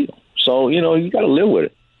in a deal. So, you know, you got to live with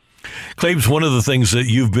it. Claves, one of the things that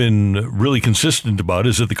you've been really consistent about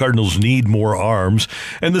is that the Cardinals need more arms,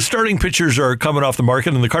 and the starting pitchers are coming off the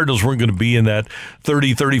market, and the Cardinals weren't going to be in that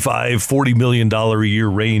 $30, $35, $40 million a year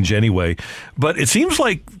range anyway. But it seems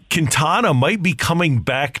like Quintana might be coming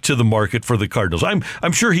back to the market for the Cardinals.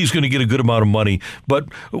 I'm sure he's going to get a good amount of money,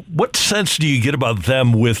 but what sense do you get about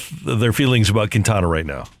them with their feelings about Quintana right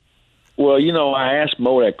now? Well, you know, I asked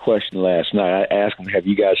Mo that question last night. I asked him, have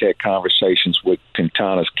you guys had conversations with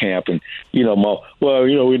Quintana's camp? And, you know, Mo, well,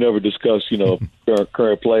 you know, we never discussed, you know,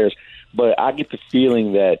 current players. But I get the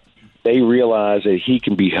feeling that they realize that he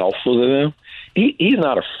can be helpful to them. He's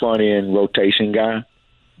not a front-end rotation guy,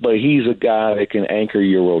 but he's a guy that can anchor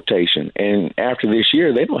your rotation. And after this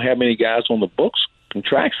year, they don't have many guys on the books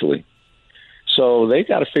contractually. So they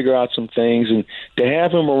got to figure out some things, and to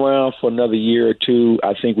have him around for another year or two,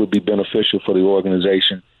 I think would be beneficial for the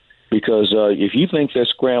organization. Because if you think they're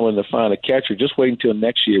scrambling to find a catcher, just wait until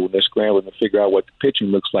next year when they're scrambling to figure out what the pitching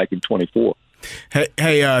looks like in 24.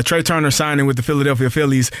 Hey, Trey Turner signing with the Philadelphia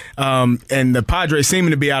Phillies, and the Padres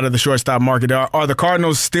seeming to be out of the shortstop market. Are the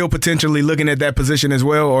Cardinals still potentially looking at that position as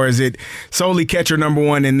well, or is it solely catcher number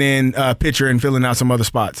one and then pitcher and filling out some other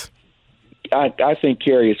spots? I think,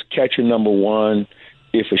 Kerry, it's catcher number one.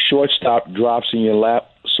 If a shortstop drops in your lap,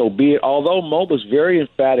 so be it. Although Mo was very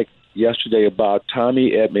emphatic yesterday about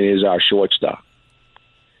Tommy Edman is our shortstop.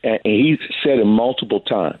 And he said it multiple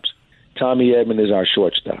times. Tommy Edman is our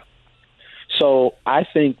shortstop. So I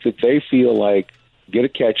think that they feel like get a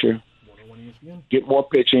catcher, get more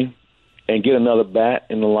pitching, and get another bat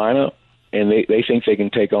in the lineup, and they think they can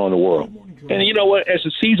take on the world. And you know what? As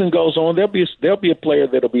the season goes on, there'll be a player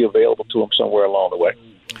that'll be available to them somewhere along the way.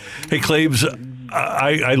 Hey, Claves,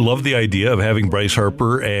 I love the idea of having Bryce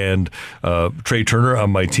Harper and Trey Turner on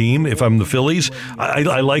my team. If I'm the Phillies,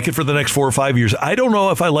 I like it for the next 4 or 5 years. I don't know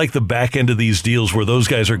if I like the back end of these deals where those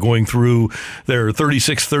guys are going through their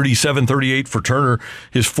 36, 37, 38 for Turner,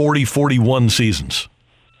 his 40, 41 seasons.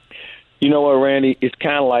 You know what, Randy? It's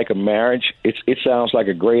kind of like a marriage. It sounds like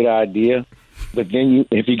a great idea, but then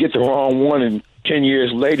if you get the wrong one and 10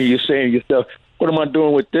 years later you're saying to yourself, what am I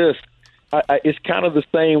doing with this? It's kind of the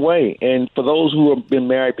same way. And for those who have been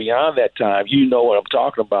married beyond that time, you know what I'm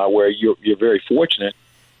talking about, where you're very fortunate.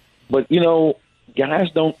 But, you know,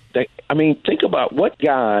 guys don't – think about what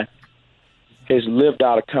guy has lived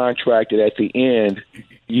out a contract that at the end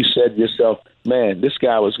you said to yourself, man, this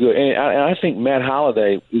guy was good. And I think Matt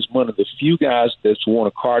Holliday is one of the few guys that's worn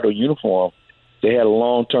a Cardinal uniform. They had a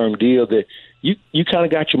long-term deal that you kind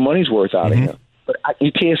of got your money's worth out of him. But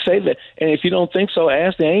you can't say that. And if you don't think so,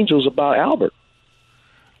 ask the Angels about Albert.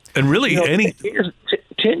 And really,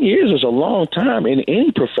 10 years is a long time in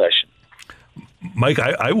any profession. Mike,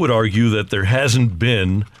 I would argue that there hasn't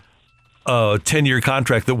been a 10-year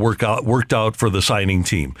contract that worked out for the signing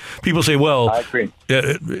team. People say, well, I agree.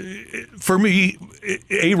 For me,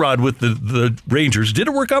 A-Rod with the Rangers, did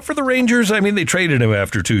it work out for the Rangers? I mean, they traded him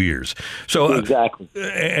after 2 years. So exactly.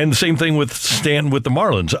 And the same thing with Stanton with the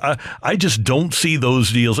Marlins. I just don't see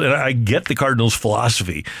those deals. And I get the Cardinals'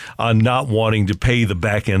 philosophy on not wanting to pay the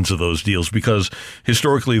back ends of those deals because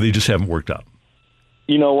historically they just haven't worked out.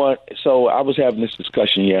 You know what? So I was having this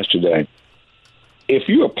discussion yesterday. If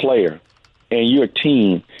you're a player and you're a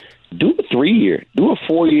team, do a 3-year, do a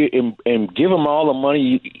 4-year, and give him all the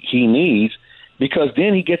money he needs, because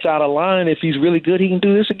then he gets out of line. If he's really good, he can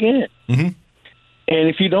do this again. Mm-hmm. And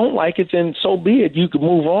if you don't like it, then so be it. You can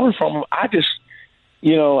move on from them. I just,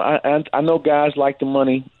 I know guys like the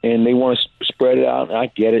money and they want to spread it out, and I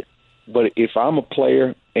get it. But if I'm a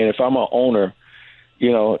player and if I'm an owner, hey,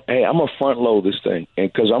 I'm going to front load this thing,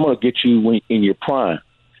 and because I'm going to get you in your prime,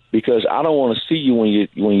 because I don't want to see you when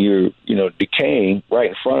you're decaying right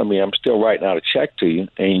in front of me. I'm still writing out a check to you,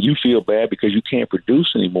 and you feel bad because you can't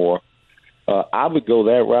produce anymore. I would go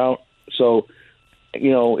that route. So,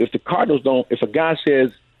 if the Cardinals if a guy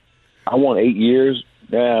says, I want 8 years,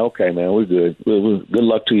 okay, man, we're good. Good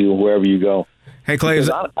luck to you wherever you go. Hey, Claves.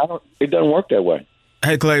 It doesn't work that way.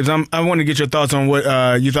 Hey, Claves, I want to get your thoughts on what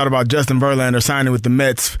you thought about Justin Verlander signing with the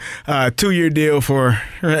Mets. 2-year deal for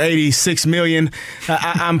 $86 million.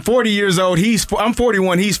 I'm 40 years old. I'm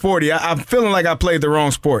 41. He's 40. I'm feeling like I played the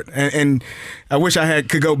wrong sport, and I wish I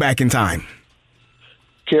could go back in time.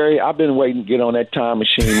 Kerry, I've been waiting to get on that time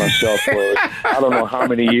machine myself for I don't know how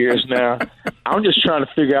many years now. I'm just trying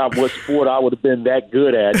to figure out what sport I would have been that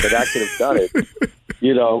good at that I could have done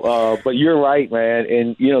it. But you're right, man.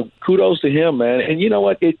 And, kudos to him, man. And you know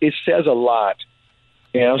what? It says a lot.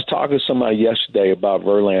 And I was talking to somebody yesterday about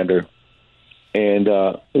Verlander, and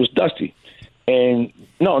it was Dusty. And,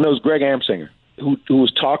 no, it was Greg Amsinger who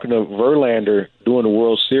was talking to Verlander during the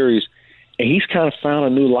World Series, and he's kind of found a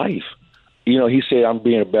new life. He said, I'm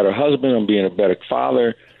being a better husband, I'm being a better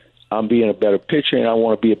father, I'm being a better pitcher, and I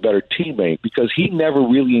want to be a better teammate, because he never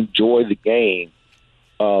really enjoyed the game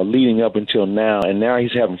leading up until now, and now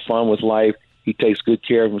he's having fun with life. He takes good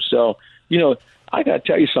care of himself. I got to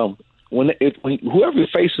tell you something. When whoever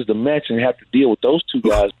faces the Mets and have to deal with those two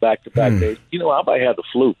guys back-to-back days, I might have the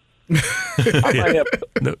flu.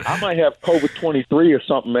 I might have COVID-23 or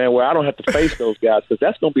something, man, where I don't have to face those guys, because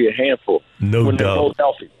that's going to be a handful when they're both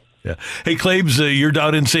healthy. Yeah. Hey, Claves, you're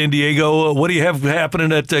down in San Diego. What do you have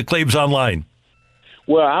happening at Claves Online?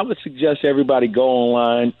 Well, I would suggest everybody go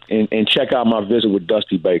online and check out my visit with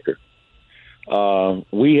Dusty Baker.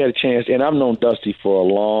 We had a chance, and I've known Dusty for a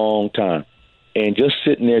long time, and just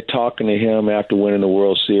sitting there talking to him after winning the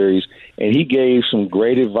World Series, and he gave some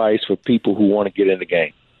great advice for people who want to get in the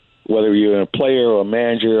game. Whether you're a player or a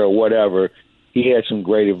manager or whatever, he had some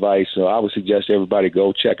great advice. So I would suggest everybody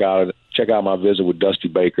go check out my visit with Dusty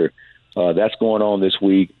Baker. That's going on this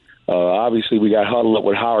week. Obviously, we got Huddle Up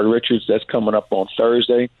with Howard Richards. That's coming up on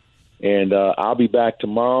Thursday. And I'll be back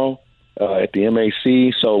tomorrow at the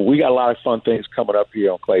MAC. So we got a lot of fun things coming up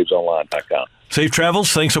here on ClavesOnline.com. Safe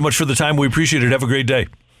travels. Thanks so much for the time. We appreciate it. Have a great day.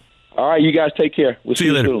 All right, you guys take care. We'll see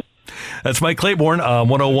you later. Soon. That's Mike Claiborne on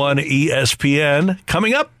 101 ESPN.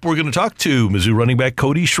 Coming up, we're going to talk to Mizzou running back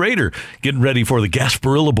Cody Schrader, getting ready for the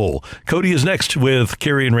Gasparilla Bowl. Cody is next with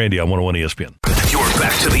Kerry and Randy on 101 ESPN. You're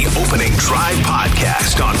back to the Opening Drive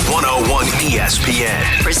podcast on 101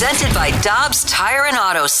 ESPN. Presented by Dobbs Tire and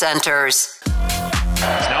Auto Centers.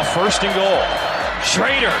 It's now 1st and goal.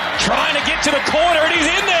 Schrader trying to get to the corner, and he's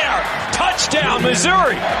in there. Touchdown,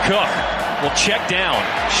 Missouri. Cook will check down.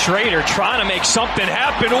 Schrader trying to make something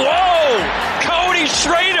happen. Whoa! Cody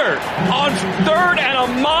Schrader on 3rd and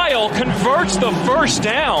a mile converts the first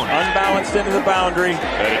down. Unbalanced into the boundary.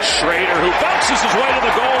 And it's Schrader who bounces his way to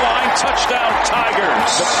the goal line. Touchdown, Tigers.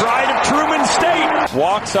 The pride of Truman State.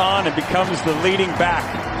 Walks on and becomes the leading back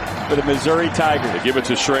for the Missouri Tigers. They give it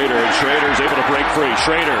to Schrader, and Schrader's able to break free.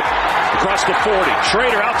 Schrader across the 40.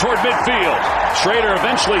 Schrader out toward midfield. Schrader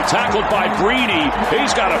eventually tackled by Breedy.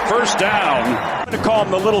 He's got a first down. I'm going to call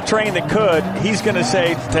him the little train that could. He's going to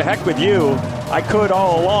say, to heck with you. I could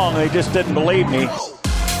all along. They just didn't believe me.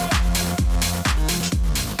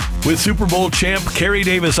 With Super Bowl champ Kerry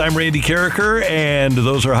Davis, I'm Randy Carricker, and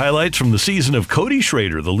those are highlights from the season of Cody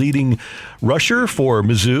Schrader, the leading rusher for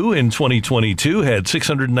Mizzou in 2022, had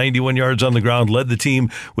 691 yards on the ground, led the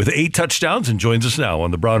team with 8 touchdowns, and joins us now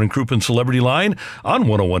on the Brown and Crouppen Celebrity Line on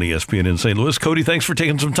 101 ESPN in St. Louis. Cody, thanks for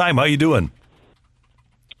taking some time. How you doing?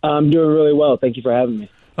 I'm doing really well. Thank you for having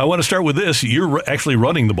me. I want to start with this. You're actually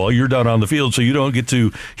running the ball. You're down on the field, so you don't get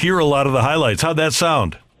to hear a lot of the highlights. How'd that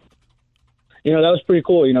sound? That was pretty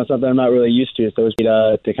cool, something I'm not really used to. So it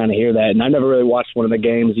was to kind of hear that. And I never really watched one of the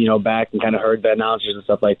games, back and kind of heard the announcers and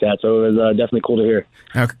stuff like that. So it was definitely cool to hear.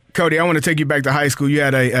 Cody, I want to take you back to high school. You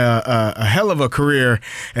had a hell of a career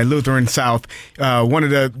at Lutheran South, one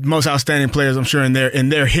of the most outstanding players, I'm sure, in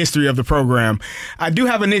their history of the program. I do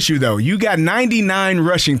have an issue, though. You got 99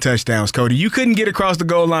 rushing touchdowns, Cody. You couldn't get across the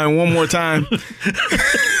goal line one more time.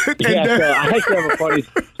 Yeah, so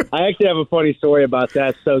I actually have a funny story about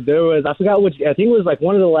that. So there was, I forgot which, I think it was like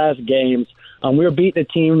one of the last games. We were beating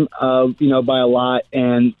the team, by a lot.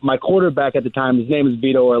 And my quarterback at the time, his name is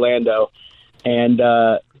Vito Orlando. And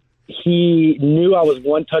he knew I was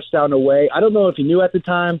one touchdown away. I don't know if he knew at the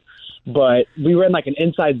time, but we were in like an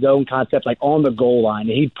inside zone concept, like on the goal line,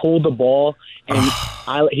 and he pulled the ball, and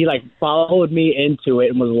he like followed me into it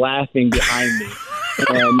and was laughing behind me.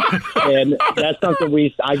 And that's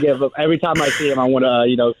something I give up every time I see him. I want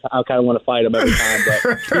to, I kind of want to fight him every time.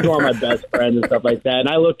 But he's one of my best friends and stuff like that. And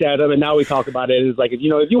I looked at him, and now we talk about it. It's like, if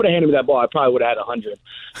you would have handed me that ball, I probably would have had 100.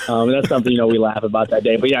 And that's something we laugh about that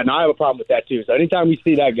day. But yeah, no, I have a problem with that too. So anytime we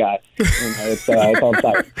see that guy, it's on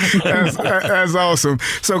site. That's awesome.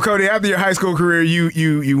 So Cody, after your high school career,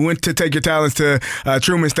 you went to take your talents to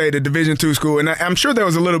Truman State, a Division II school, and I'm sure there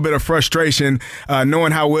was a little bit of frustration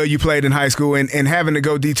knowing how well you played in high school and having to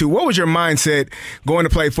go D2. What was your mindset going to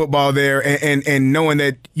play football there and knowing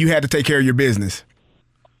that you had to take care of your business?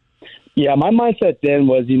 Yeah, my mindset then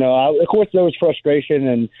was, of course there was frustration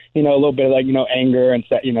and, a little bit of like, anger and,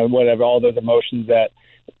 whatever, all those emotions that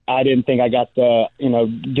I didn't think I got to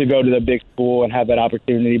go to the big school and have that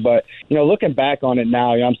opportunity. But, looking back on it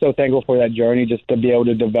now, I'm so thankful for that journey just to be able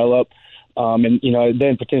to develop and,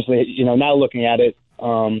 then potentially, now looking at it,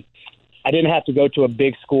 I didn't have to go to a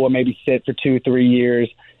big school and maybe sit for 2-3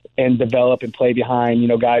 years and develop and play behind,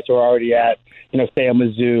 guys who are already at, say a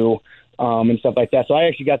Mizzou and stuff like that. So I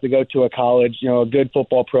actually got to go to a college, a good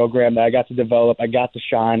football program that I got to develop. I got to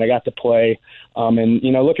shine. I got to play. And,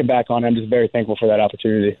 looking back on it, I'm just very thankful for that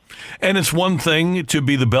opportunity. And it's one thing to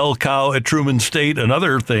be the bell cow at Truman State.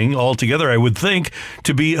 Another thing altogether, I would think,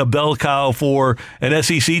 to be a bell cow for an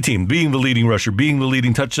SEC team, being the leading rusher, being the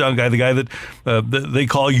leading touchdown guy, the guy that they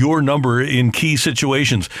call your number in key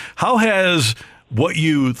situations. How has what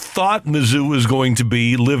you thought Mizzou was going to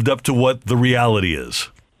be lived up to what the reality is?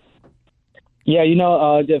 Yeah,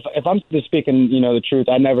 if I'm just speaking, the truth,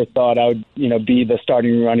 I never thought I would, be the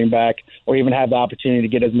starting running back or even have the opportunity to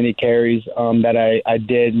get as many carries that I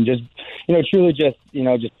did, and just, truly just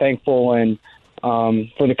thankful and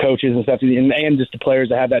for the coaches and stuff, and just the players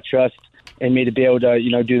that have that trust in me to be able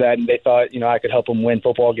to, do that. And they thought, I could help them win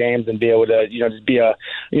football games and be able to, just be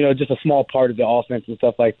just a small part of the offense and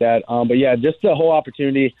stuff like that. But yeah, just the whole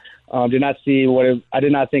opportunity. Did not see I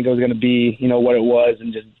did not think it was going to be, what it was,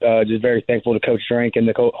 and just very thankful to Coach Drink and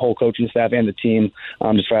the whole coaching staff and the team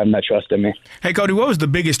just for having that trust in me. Hey, Cody, what was the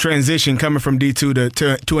biggest transition coming from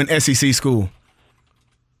D2 to an SEC school?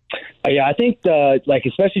 Yeah, I think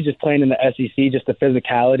especially just playing in the SEC, just the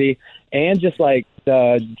physicality and just like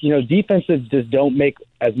defenses just don't make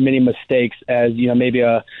as many mistakes as maybe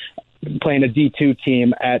playing a D2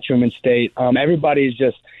 team at Truman State. Everybody's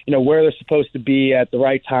just where they're supposed to be at the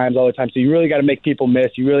right times all the time. So you really got to make people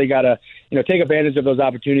miss. You really got to take advantage of those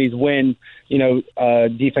opportunities when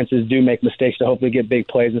defenses do make mistakes to hopefully get big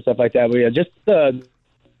plays and stuff like that. But yeah, just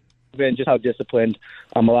how disciplined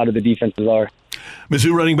a lot of the defenses are.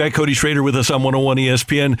 Mizzou running back Cody Schrader with us on 101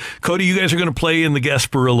 ESPN. Cody, you guys are going to play in the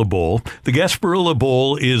Gasparilla Bowl. The Gasparilla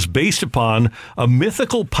Bowl is based upon a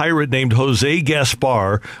mythical pirate named Jose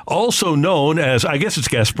Gaspar, also known as, I guess it's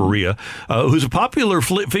Gasparilla, who's a popular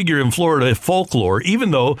figure in Florida folklore,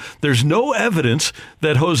 even though there's no evidence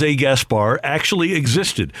that Jose Gaspar actually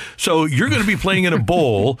existed. So you're going to be playing in a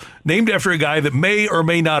bowl named after a guy that may or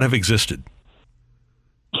may not have existed.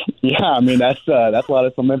 Yeah, I mean that's a lot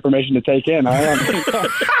of some information to take in. I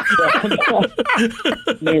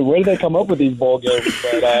mean, where did they come up with these bowl games?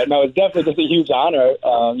 But no, it's definitely just a huge honor,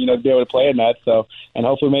 to be able to play in that. So, and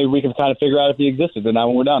hopefully, maybe we can kind of figure out if he existed or not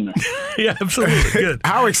when we're down there. Yeah, absolutely. Good.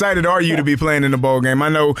 How excited are you to be playing in the bowl game? I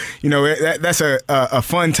know, that's a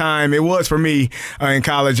fun time. It was for me in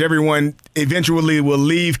college. Everyone eventually will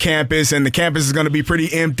leave campus, and the campus is going to be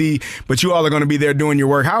pretty empty. But you all are going to be there doing your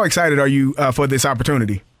work. How excited are you for this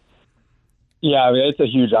opportunity? Yeah, I mean, it's a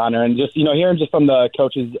huge honor. And just, hearing just from the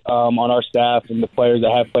coaches on our staff and the players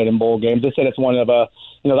that have played in bowl games, they said it's one of the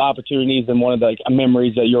opportunities and one of the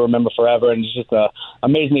memories that you'll remember forever. And it's just an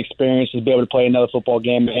amazing experience to be able to play another football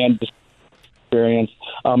game and just experience.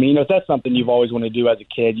 That's something you've always wanted to do as a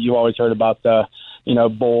kid. You've always heard about the,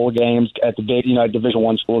 bowl games at the big, Division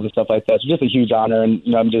I schools and stuff like that. So just a huge honor. And,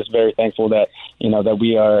 I'm just very thankful that,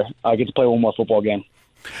 that I get to play one more football game.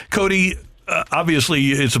 Cody, obviously,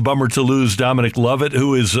 it's a bummer to lose Dominic Lovett,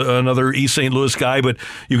 who is another East St. Louis guy, but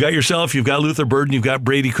you've got yourself, you've got Luther Burden, you've got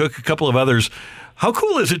Brady Cook, a couple of others. How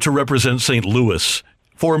cool is it to represent St. Louis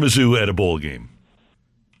for Mizzou at a bowl game?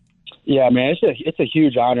 Yeah, man, it's a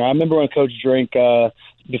huge honor. I remember when Coach Drink,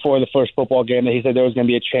 before the first football game, that he said there was going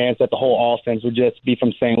to be a chance that the whole offense would just be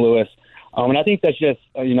from St. Louis. And I think that's just,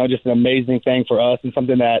 just an amazing thing for us and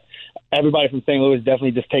something that everybody from St. Louis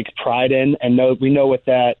definitely just takes pride in. And we know what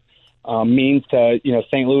that means to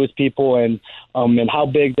St. Louis people and how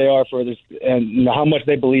big they are for this and how much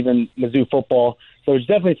they believe in Mizzou football. So it's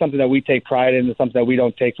definitely something that we take pride in. It's something that we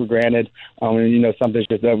don't take for granted. And something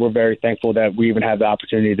just that we're very thankful that we even have the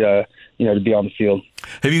opportunity to to be on the field.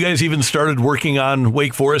 Have you guys even started working on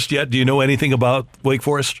Wake Forest yet? Do you know anything about Wake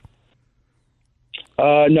Forest?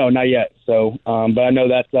 No, not yet. So, but I know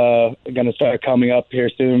that's going to start coming up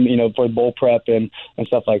here soon, for bowl prep and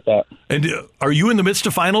stuff like that. And are you in the midst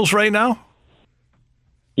of finals right now?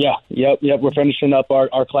 Yeah, yep. We're finishing up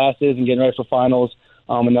our classes and getting ready for finals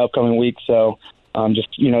in the upcoming week. So, just,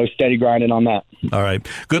 steady grinding on that. All right.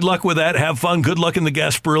 Good luck with that. Have fun. Good luck in the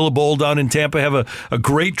Gasparilla Bowl down in Tampa. Have a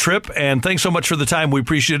great trip. And thanks so much for the time. We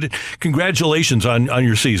appreciate it. Congratulations on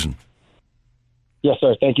your season. Yes,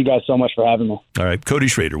 sir. Thank you guys so much for having me. All right. Cody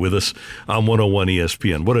Schrader with us on 101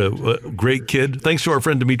 ESPN. What a great kid. Thanks to our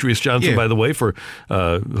friend Demetrius Johnson, by the way, for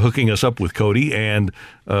hooking us up with Cody. And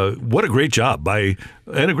what a great job and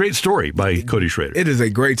a great story by Cody Schrader. It is a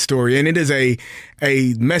great story, and it is a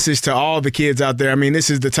message to all the kids out there. I mean,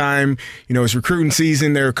 this is the time, it's recruiting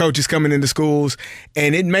season. There are coaches coming into schools,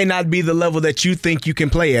 and it may not be the level that you think you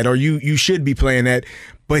can play at or you should be playing at.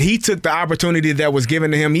 But he took the opportunity that was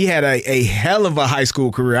given to him. He had a hell of a high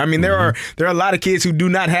school career. I mean, there are a lot of kids who do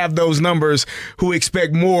not have those numbers who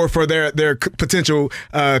expect more for their potential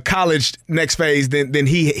college next phase than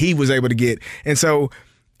he was able to get. And so,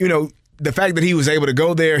 the fact that he was able to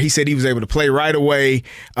go there, he said he was able to play right away,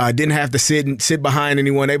 didn't have to sit behind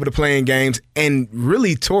anyone, able to play in games, and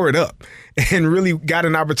really tore it up and really got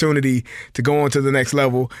an opportunity to go on to the next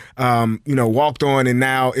level, walked on and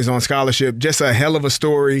now is on scholarship. Just a hell of a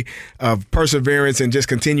story of perseverance and just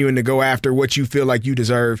continuing to go after what you feel like you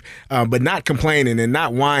deserve, but not complaining and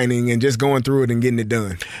not whining and just going through it and getting it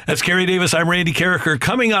done. That's Kerry Davis. I'm Randy Carricker.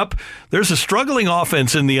 Coming up, there's a struggling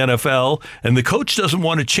offense in the NFL, and the coach doesn't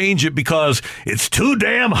want to change it because it's too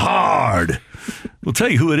damn hard. We'll tell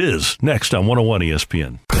you who it is next on 101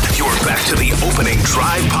 ESPN. You're back to the Opening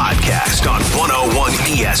Drive podcast on 101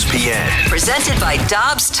 ESPN. Presented by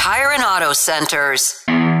Dobbs Tire and Auto Centers.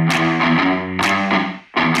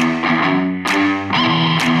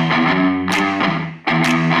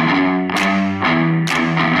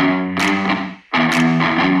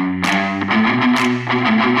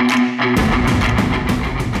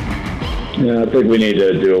 Yeah, I think we need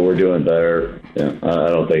to do what we're doing better. Yeah, I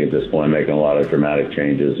don't think at this point making a lot of dramatic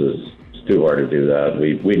changes is too hard to do that.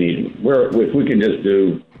 If we can just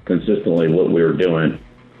do consistently what we were doing,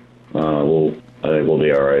 I think we'll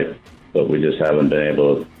be all right. But we just haven't been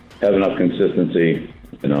able to have enough consistency,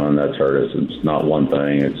 and that's hurt us. It's not one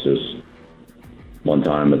thing. It's just one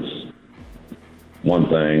time it's one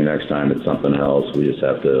thing, next time it's something else. We just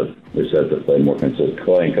have to play more consistent,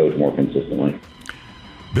 play and coach more consistently.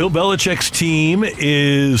 Bill Belichick's team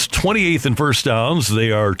is 28th in first downs.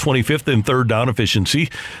 They are 25th in third down efficiency.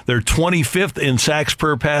 They're 25th in sacks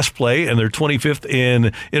per pass play, and they're 25th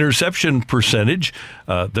in interception percentage.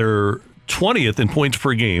 They're 20th in points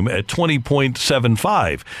per game at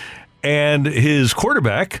 20.75. And his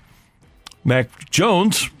quarterback, Mac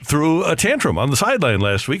Jones, threw a tantrum on the sideline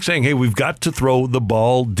last week saying, hey, we've got to throw the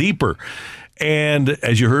ball deeper. And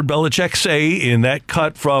as you heard Belichick say in that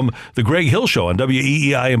cut from the Greg Hill Show on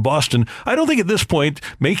WEEI in Boston, I don't think at this point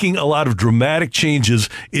making a lot of dramatic changes,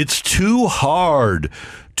 it's too hard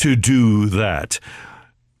to do that.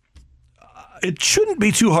 It shouldn't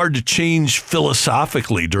be too hard to change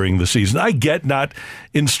philosophically during the season. I get not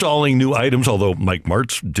installing new items, although Mike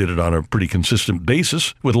Martz did it on a pretty consistent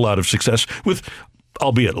basis with a lot of success, with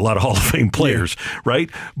albeit a lot of Hall of Fame players, right?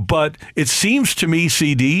 But it seems to me,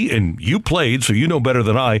 CD, and you played, so you know better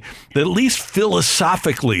than I, that at least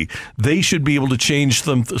philosophically, they should be able to change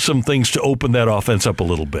some things to open that offense up a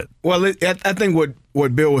little bit. Well, I think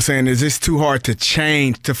what Bill was saying is it's too hard to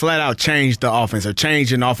flat out change the offense or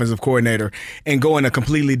change an offensive coordinator and go in a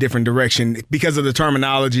completely different direction because of the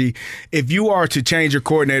terminology. If you are to change your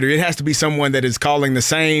coordinator, it has to be someone that is calling the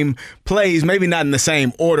same plays, maybe not in the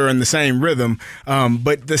same order and the same rhythm,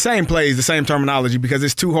 but the same plays, the same terminology, because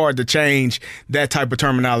it's too hard to change that type of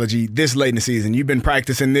terminology this late in the season. You've been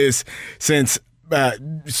practicing this since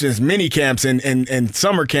mini camps and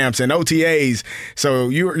summer camps and OTAs. So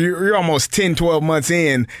you're almost 10, 12 months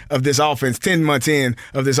in of this offense, 10 months in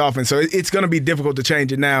of this offense. So it's going to be difficult to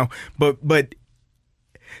change it now. But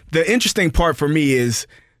the interesting part for me is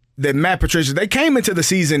that Matt Patricia, they came into the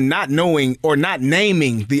season not knowing or not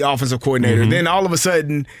naming the offensive coordinator. Then all of a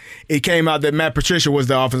sudden it came out that Matt Patricia was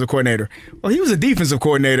the offensive coordinator. Well, he was a defensive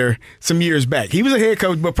coordinator some years back. He was a head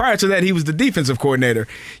coach, but prior to that, he was the defensive coordinator.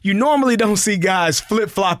 You normally don't see guys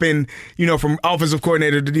flip-flopping, from offensive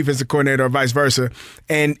coordinator to defensive coordinator or vice versa.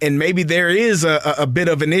 And maybe there is a bit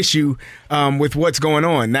of an issue with what's going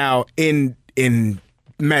on. Now, in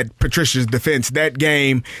Matt Patricia's defense, that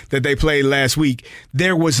game that they played last week,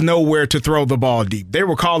 there was nowhere to throw the ball deep. They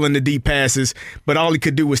were calling the deep passes, but all he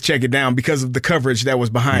could do was check it down because of the coverage that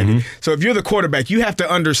was behind it. So if you're the quarterback, you have to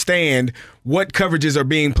understand what coverages are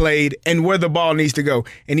being played and where the ball needs to go.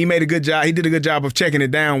 And he made a good job. He did a good job of checking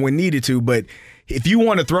it down when needed to, but if you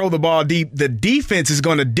want to throw the ball deep, the defense is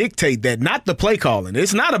going to dictate that, not the play calling.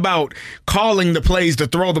 It's not about calling the plays to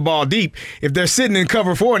throw the ball deep. If they're sitting in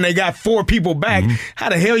cover 4 and they got 4 people back, how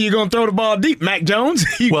the hell are you going to throw the ball deep, Mac Jones?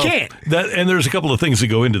 You can't. And there's a couple of things that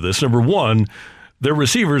go into this. Number one, their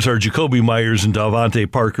receivers are Jacoby Myers and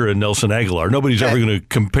Davante Parker and Nelson Aguilar. Nobody's ever going to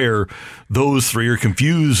compare those three or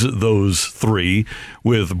confuse those three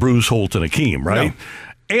with Bruce Holt and Akeem, right? No.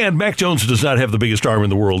 And Mac Jones does not have the biggest arm in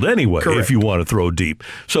the world anyway, if you want to throw deep.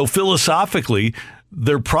 So philosophically,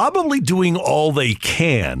 they're probably doing all they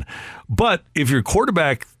can. But if your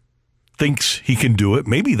quarterback thinks he can do it,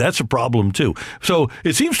 maybe that's a problem too. So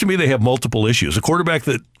it seems to me they have multiple issues. A quarterback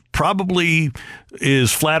that probably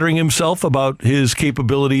is flattering himself about his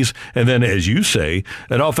capabilities. And then, as you say,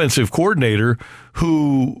 an offensive coordinator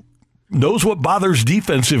who knows what bothers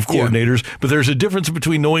defensive coordinators, but there's a difference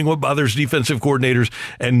between knowing what bothers defensive coordinators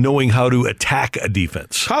and knowing how to attack a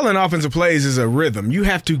defense. Calling offensive plays is a rhythm. You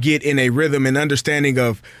have to get in a rhythm and understanding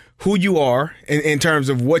of who you are in terms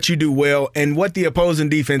of what you do well and what the opposing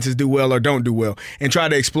defenses do well or don't do well, and try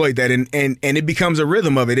to exploit that. And it becomes a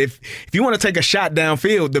rhythm of it. If you want to take a shot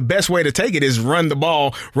downfield, the best way to take it is run the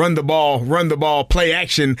ball, play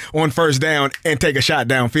action on first down, and take a shot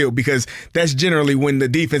downfield, because that's generally when the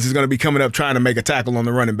defense is going to be coming up trying to make a tackle on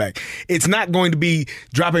the running back. It's not going to be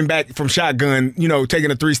dropping back from shotgun,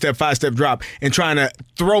 taking a 3-step, 5-step drop and trying to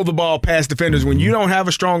throw the ball past defenders when you don't have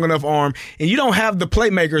a strong enough arm and you don't have the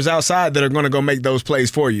playmakers outside that are going to go make those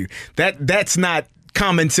plays for you. That's not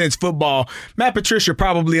common sense football. Matt Patricia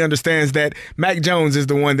probably understands that. Mac Jones is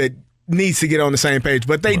the one that needs to get on the same page,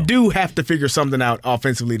 but they do have to figure something out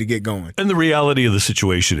offensively to get going. And the reality of the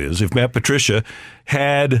situation is, if Matt Patricia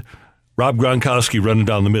had Rob Gronkowski running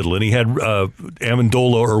down the middle and he had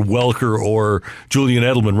Amendola or Welker or Julian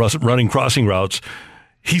Edelman running crossing routes,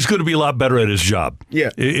 he's going to be a lot better at his job.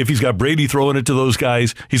 Yeah. If he's got Brady throwing it to those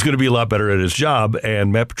guys, he's going to be a lot better at his job.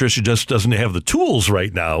 And Matt Patricia just doesn't have the tools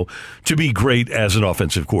right now to be great as an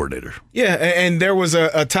offensive coordinator. Yeah, and there was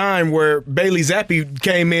a time where Bailey Zappi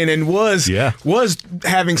came in and was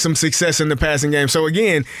having some success in the passing game. So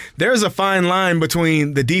again, there's a fine line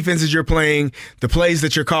between the defenses you're playing, the plays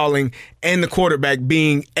that you're calling, and the quarterback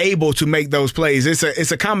being able to make those plays.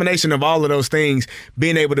 It's a combination of all of those things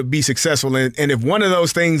being able to be successful. And if one of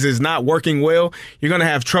those things is not working well, you're going to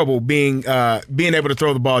have trouble being able to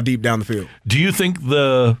throw the ball deep down the field. Do you think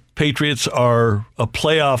the Patriots are a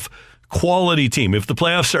playoff quality team? If the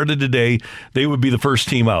playoffs started today, they would be the first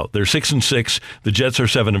team out. They're 6-6. The Jets are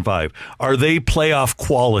 7-5. Are they playoff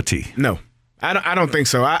quality? No, I don't think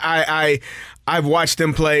so. I've watched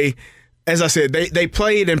them play. As I said, they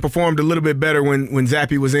played and performed a little bit better when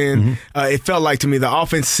Zappi was in. It felt like to me the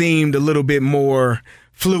offense seemed a little bit more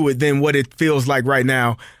fluid than what it feels like right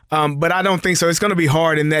now. But I don't think so. It's going to be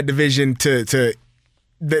hard in that division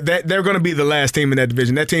they're going to be the last team in that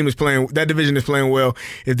division. That division is playing well.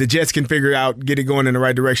 If the Jets can get it going in the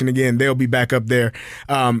right direction again, they'll be back up there.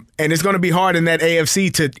 And it's going to be hard in that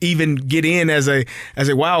AFC to even get in as a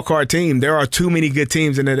wild card team. There are too many good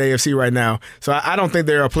teams in that AFC right now. So I don't think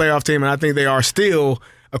they're a playoff team, and I think they are still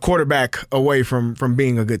a quarterback away from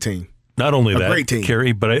being a good team. Not only that, great team.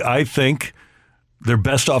 Kerry, but I think their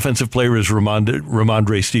best offensive player is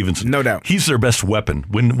Ramondre Stevenson. No doubt. He's their best weapon.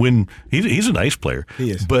 When he's a nice player.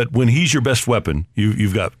 He is. But when he's your best weapon,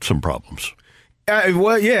 you've got some problems.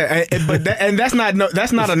 Well, yeah, but that's not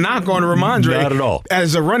a knock on Ramondre. Not at all.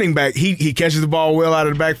 As a running back, he catches the ball well out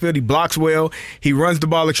of the backfield. He blocks well. He runs the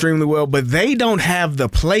ball extremely well. But they don't have the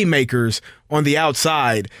playmakers on the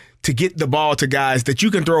outside to get the ball to guys that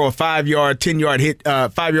you can throw a 5-yard, 10-yard hit,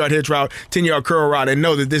 5-yard hitch route, 10-yard curl route, and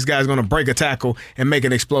know that this guy's going to break a tackle and make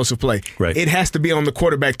an explosive play. Right. It has to be on the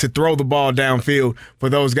quarterback to throw the ball downfield for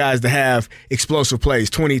those guys to have explosive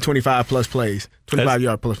plays, 20, 25-plus plays.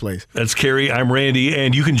 25-yard plus plays. That's Kerry. I'm Randy,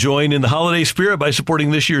 and you can join in the holiday spirit by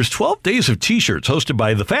supporting this year's 12 Days of T-shirts hosted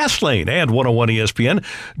by The Fast Lane and 101 ESPN.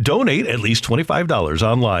 Donate at least $25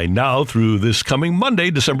 online now through this coming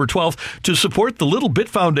Monday, December 12th, to support the Little Bit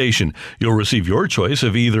Foundation. You'll receive your choice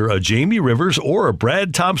of either a Jamie Rivers or a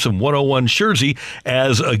Brad Thompson 101 jersey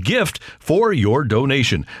as a gift for your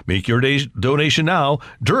donation. Make your donation now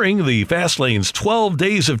during the Fast Lane's 12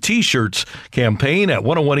 Days of T-shirts campaign at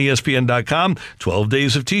 101ESPN.com. 12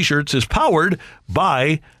 Days of T-shirts is powered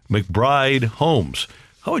by McBride Homes.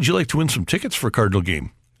 How would you like to win some tickets for a Cardinal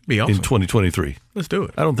game Be awesome. in 2023? Let's do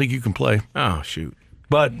it. I don't think you can play. Oh, shoot.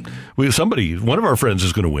 But one of our friends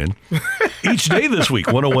is going to win. Each day this week,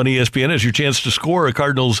 101 ESPN has your chance to score a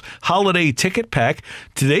Cardinals holiday ticket pack.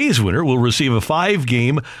 Today's winner will receive a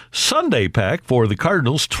 5-game Sunday pack for the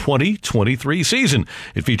Cardinals 2023 season.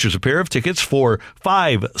 It features a pair of tickets for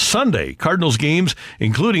 5 Sunday Cardinals games,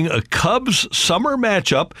 including a Cubs summer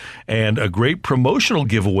matchup and a great promotional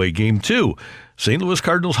giveaway game, too. St. Louis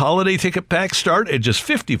Cardinals holiday ticket packs start at just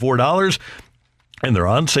 $54. And they're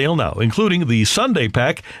on sale now, including the Sunday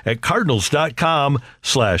pack at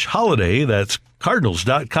cardinals.com/holiday. That's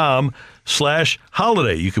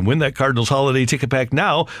cardinals.com/holiday. You can win that Cardinals holiday ticket pack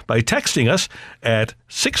now by texting us at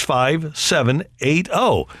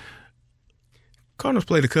 65780. Cardinals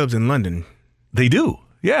play the Cubs in London. They do,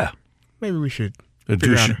 yeah. Maybe we should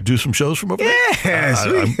do some shows from over there? Yes.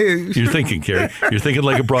 You're thinking, Kerry. You're thinking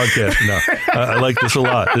like a broadcaster now. I like this a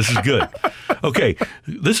lot. This is good. Okay,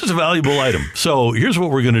 this is a valuable item. So here's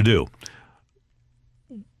what we're going to do.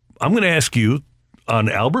 I'm going to ask you on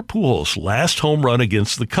Albert Pujols' last home run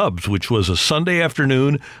against the Cubs, which was a Sunday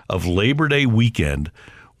afternoon of Labor Day weekend,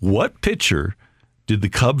 what pitcher did the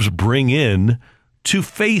Cubs bring in to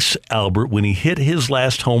face Albert when he hit his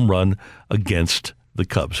last home run against the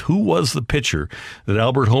Cubs? Who was the pitcher that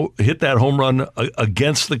Albert hit that home run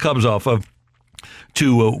against the Cubs off of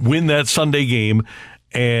to win that Sunday game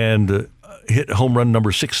and hit home run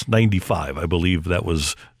number 695? I believe that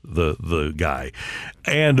was the guy.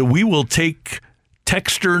 And we will take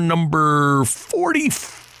texter number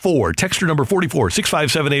 44. Texter number 44,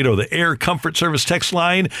 65780, the Air Comfort Service text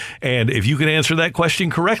line. And if you can answer that question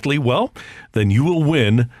correctly, well, then you will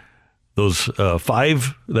win those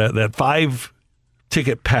that 5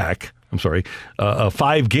 ticket pack. I'm sorry, a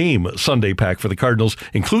 5-game Sunday pack for the Cardinals,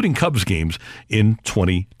 including Cubs games in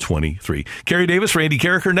 2023. Kerry Davis, Randy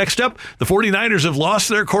Carricker. Next up, the 49ers have lost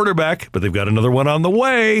their quarterback, but they've got another one on the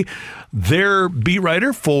way. Their beat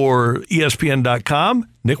writer for ESPN.com,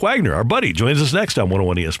 Nick Wagner, our buddy, joins us next on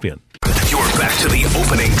 101 ESPN. You're back to the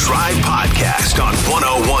Opening Drive podcast on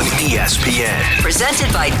 101 ESPN.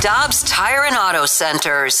 Presented by Dobbs Tire and Auto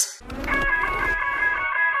Centers.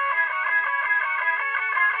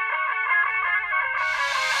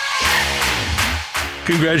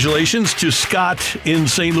 Congratulations to Scott in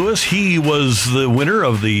St. Louis. He was the winner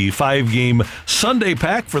of the 5-game Sunday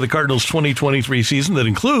pack for the Cardinals 2023 season that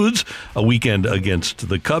includes a weekend against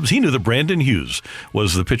the Cubs. He knew that Brandon Hughes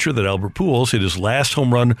was the pitcher that Albert Pujols hit his last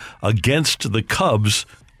home run against the Cubs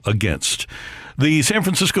against. The San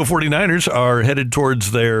Francisco 49ers are headed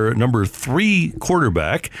towards their number 3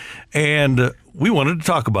 quarterback, and we wanted to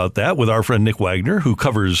talk about that with our friend Nick Wagner, who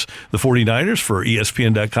covers the 49ers for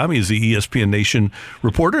ESPN.com. He is the ESPN Nation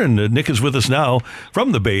reporter, and Nick is with us now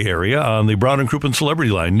from the Bay Area on the Brown and Crouppen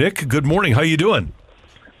Celebrity Line. Nick, good morning. How you doing?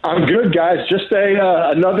 I'm good, guys. Just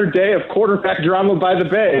another day of quarterback drama by the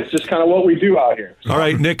Bay. It's just kind of what we do out here. All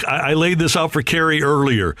right, Nick, I laid this out for Kerry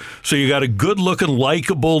earlier. So you got a good-looking,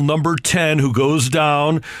 likable number 10 who goes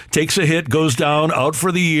down, takes a hit, goes down, out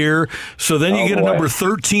for the year. So then you get a number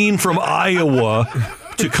 13 from Iowa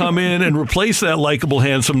to come in and replace that likable,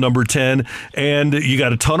 handsome number 10, and you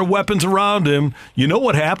got a ton of weapons around him. You know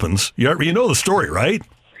what happens. You know the story, right?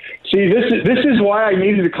 See, this is why I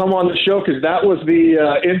needed to come on the show, because that was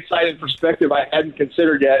the insight and perspective I hadn't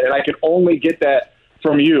considered yet, and I can only get that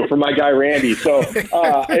from you, from my guy Randy. So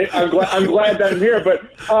I'm glad that I'm here. But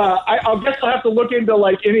I guess I'll have to look into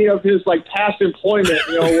like any of his like past employment,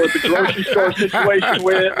 with the grocery store situation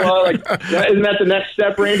with it. Isn't that the next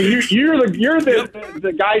step, Randy? You're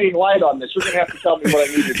the guiding light on this. You're gonna have to tell me what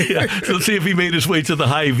I need to do. Yeah, let's see if he made his way to the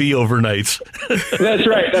Hy-Vee overnights. That's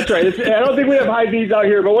right. I don't think we have Hy-Vees out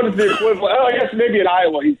here, but what is the equivalent? Oh, I guess maybe in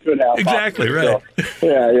Iowa he could have. Exactly right.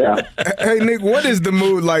 So, yeah. Hey Nick, what is the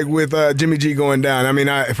mood like with Jimmy G going down? I mean,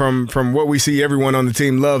 from what we see, everyone on the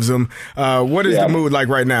team loves him. What is the mood like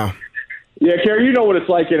right now? Yeah, Kerry, you know what it's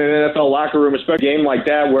like in an NFL locker room, especially a game like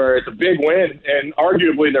that where it's a big win and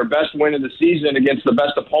arguably their best win of the season against the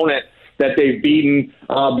best opponent that they've beaten.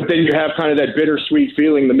 But then you have kind of that bittersweet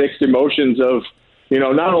feeling, the mixed emotions of,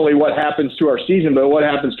 not only what happens to our season, but what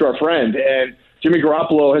happens to our friend. And Jimmy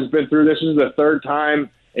Garoppolo has been through this. This is the third time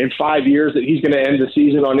in 5 years that he's going to end the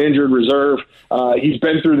season on injured reserve. He's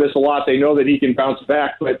been through this a lot. They know that he can bounce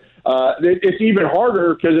back, but it's even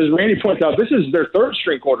harder because, as Randy points out, this is their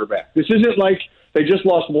third-string quarterback. This isn't like they just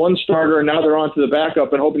lost one starter and now they're on to the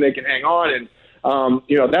backup and hoping they can hang on. And,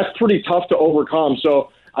 that's pretty tough to overcome.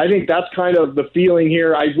 So I think that's kind of the feeling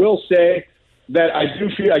here. I will say that I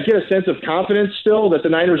get a sense of confidence still that the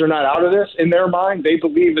Niners are not out of this in their mind. They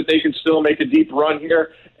believe that they can still make a deep run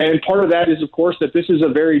here. And part of that is, of course, that this is a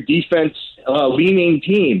very defense-leaning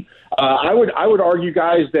team. I would argue,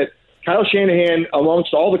 guys, that Kyle Shanahan,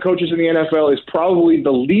 amongst all the coaches in the NFL, is probably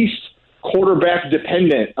the least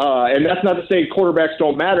quarterback-dependent. And that's not to say quarterbacks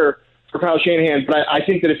don't matter for Kyle Shanahan, but I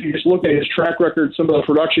think that if you just look at his track record, some of the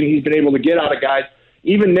production he's been able to get out of guys,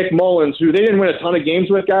 even Nick Mullins, who they didn't win a ton of games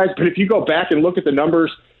with, guys, but if you go back and look at the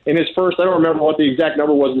numbers in his first, I don't remember what the exact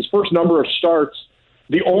number was, his first number of starts,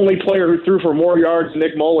 the only player who threw for more yards than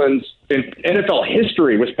Nick Mullins in NFL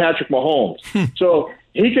history was Patrick Mahomes. So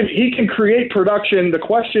he can create production. The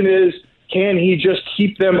question is, can he just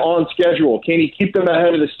keep them on schedule? Can he keep them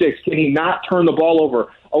ahead of the sticks? Can he not turn the ball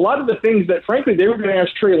over? A lot of the things that, frankly, they were going to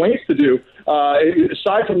ask Trey Lance to do,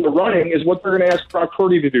 aside from the running, is what they're going to ask Brock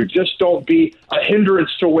Purdy to do. Just don't be a hindrance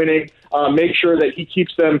to winning. Make sure that he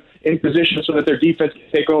keeps them in position so that their defense can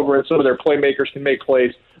take over and some of their playmakers can make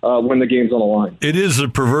plays when the game's on the line. It is the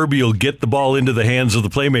proverbial get the ball into the hands of the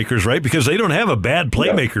playmakers, right? Because they don't have a bad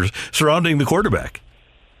playmakers surrounding the quarterback.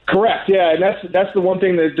 Correct. Yeah, and that's the one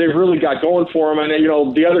thing that they've really got going for them. And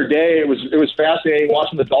the other day it was fascinating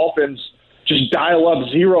watching the Dolphins just dial up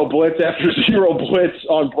zero blitz after zero blitz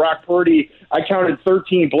on Brock Purdy. I counted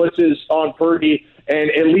 13 blitzes on Purdy, and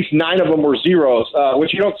at least 9 of them were zeros,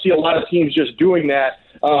 which you don't see a lot of teams just doing that.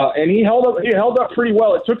 And he held up pretty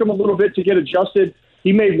well. It took him a little bit to get adjusted.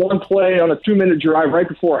 He made one play on a 2-minute drive right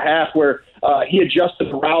before half where he adjusted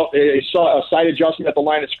the route. He saw a side adjustment at the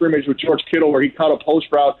line of scrimmage with George Kittle where he cut a post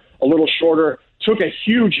route a little shorter, took a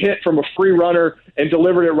huge hit from a free runner and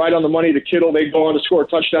delivered it right on the money to Kittle. They go on to score a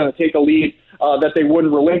touchdown and take a lead that they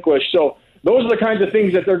wouldn't relinquish. So those are the kinds of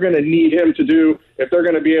things that they're going to need him to do if they're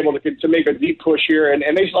going to be able to make a deep push here. And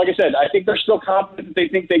they, like I said, I think they're still confident that they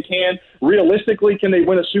think they can. Realistically, can they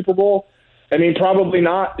win a Super Bowl? I mean, probably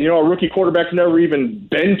not. A rookie quarterback's never even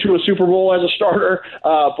been to a Super Bowl as a starter.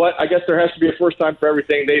 But I guess there has to be a first time for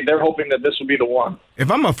everything. They're hoping that this will be the one. If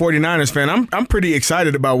I'm a 49ers fan, I'm pretty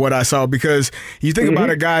excited about what I saw because you think about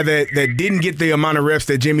a guy that didn't get the amount of reps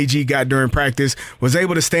that Jimmy G got during practice, was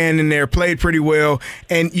able to stand in there, played pretty well,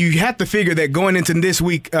 and you have to figure that going into this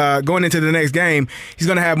week, going into the next game, he's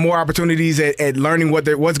going to have more opportunities at learning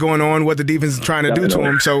what's going on, what the defense is trying to do to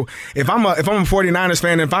him. So if I'm a 49ers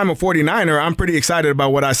fan, if I'm a 49er, I'm pretty excited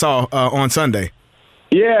about what I saw on Sunday.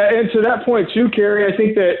 Yeah, and to that point too, Kerry, I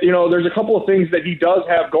think that, there's a couple of things that he does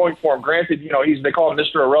have going for him. Granted, they call him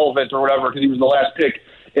Mr. Irrelevant or whatever because he was the last pick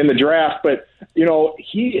in the draft. But,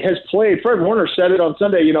 he has played, Fred Warner said it on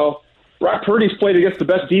Sunday, Brock Purdy's played against the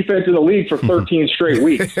best defense in the league for 13 straight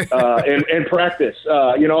weeks in practice.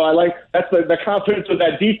 I like that's the confidence of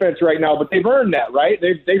that defense right now, but they've earned that, right?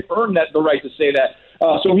 They've earned the right to say that.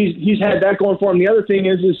 So he's had that going for him. The other thing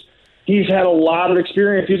is he's had a lot of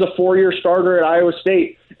experience. He's a 4-year starter at Iowa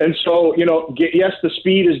State. And so, yes, the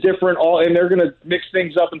speed is different, and they're going to mix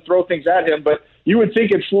things up and throw things at him. But you would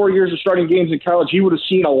think in 4 years of starting games in college, he would have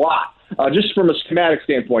seen a lot, just from a schematic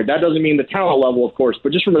standpoint. That doesn't mean the talent level, of course,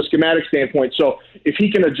 but just from a schematic standpoint. So if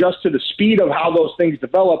he can adjust to the speed of how those things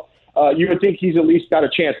develop, you would think he's at least got a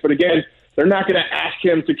chance. But again, they're not going to ask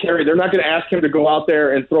him to carry. They're not going to ask him to go out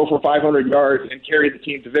there and throw for 500 yards and carry the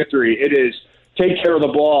team to victory. It is take care of the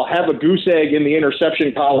ball, have a goose egg in the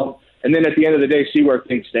interception column, and then at the end of the day, see where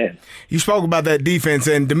things stand. You spoke about that defense,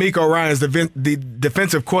 and DeMeco Ryans, the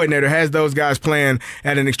defensive coordinator, has those guys playing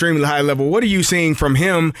at an extremely high level. What are you seeing from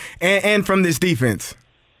him and from this defense?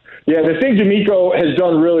 Yeah, the thing DeMeco has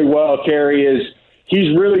done really well, Kerry, is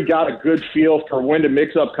he's really got a good feel for when to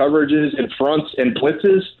mix up coverages and fronts and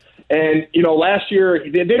blitzes. And, last year,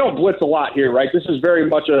 they don't blitz a lot here, right? This is very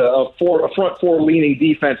much a front four leaning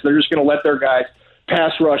defense. They're just going to let their guys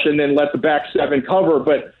pass rush and then let the back seven cover.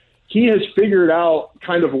 But he has figured out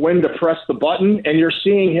kind of when to press the button, and you're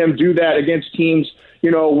seeing him do that against teams,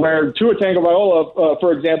 where Tua Tagovailoa,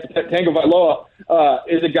 for example,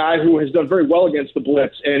 is a guy who has done very well against the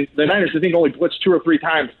blitz. And the Niners, I think, only blitzed 2 or 3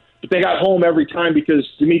 times. But they got home every time because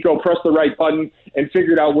DeMeco pressed the right button and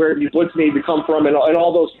figured out where the blitz needed to come from and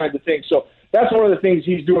all those kinds of things. So that's one of the things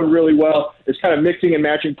he's doing really well is kind of mixing and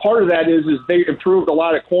matching. Part of that is they improved a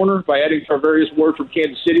lot at corner by adding Tarvarius Ward from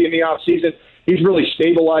Kansas City in the offseason. he's really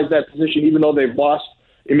stabilized that position, even though they've lost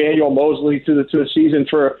Emmanuel Mosley to the season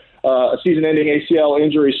for a season-ending ACL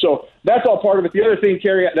injury. So that's all part of it. The other thing,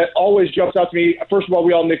 Kerry, that always jumps out to me, first of all,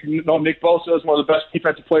 we all know Nick Bosa is one of the best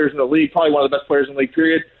defensive players in the league, probably one of the best players in the league,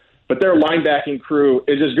 period. But their linebacking crew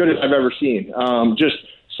is as good as I've ever seen. Just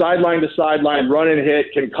sideline to sideline, run and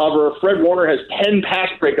hit, can cover. Fred Warner has 10 pass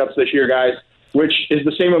breakups this year, guys, which is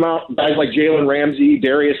the same amount guys like Jalen Ramsey,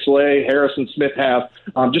 Darius Slay, Harrison Smith have.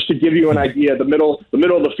 Just to give you an idea, the middle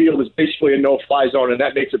of the field is basically a no-fly zone, and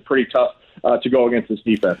that makes it pretty tough to go against this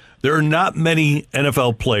defense. There are not many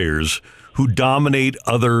NFL players who dominate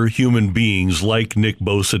other human beings like Nick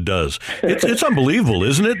Bosa does. It's unbelievable,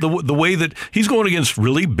 isn't it? The way that he's going against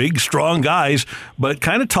really big, strong guys, but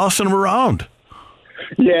kind of tossing them around.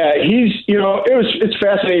 Yeah, it's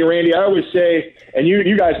fascinating, Randy. I always say, and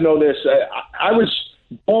you guys know this, I was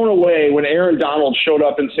blown away when Aaron Donald showed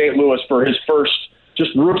up in St. Louis for his first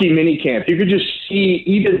just rookie minicamp. You could just see,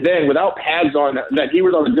 even then, without pads on, that he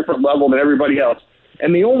was on a different level than everybody else.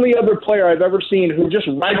 And the only other player I've ever seen who just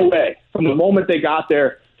right away, from the moment they got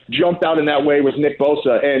there, jumped out in that way was Nick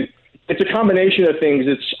Bosa. And it's a combination of things.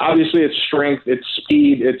 It's strength, it's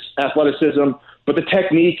speed, it's athleticism, but the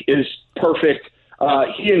technique is perfect.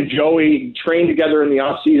 He and Joey train together in the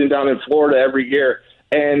offseason down in Florida every year.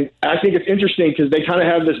 And I think it's interesting because they kind of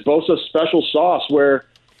have this Bosa special sauce where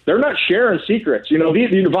they're not sharing secrets.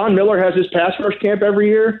 Von Miller has his pass rush camp every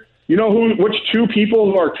year. You know which two people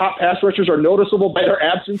who are top pass rushers are noticeable by their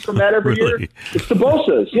absence from that every year? It's the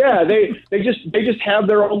Bosas. Yeah, they just have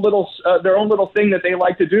their own little thing that they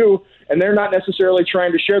like to do, and they're not necessarily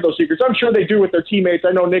trying to share those secrets. I'm sure they do with their teammates.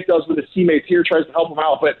 I know Nick does with his teammates here, tries to help them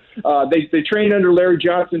out. But they train under Larry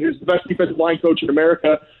Johnson, who's the best defensive line coach in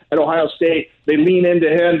America at Ohio State. They lean into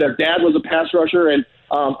him. Their dad was a pass rusher, and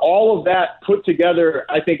all of that put together,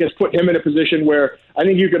 I think, has put him in a position where I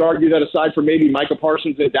think you could argue that aside from maybe Micah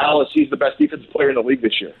Parsons in Dallas, he's the best defensive player in the league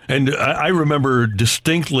this year. And I remember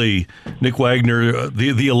distinctly, Nick Wagner,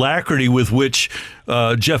 the alacrity with which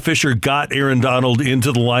Jeff Fisher got Aaron Donald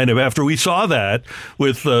into the lineup after we saw that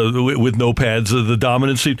with no pads, the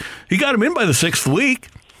dominance. He got him in by the 6th week.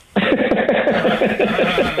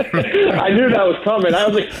 I knew that was coming. I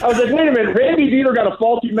was like, wait a minute. Randy's either got a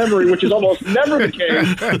faulty memory, which is almost never the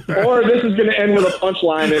case, or this is going to end with a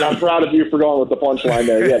punchline. And I'm proud of you for going with the punchline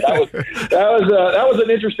there. Yeah, that was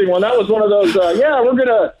an interesting one. That was one of those.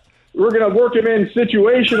 We're gonna work him in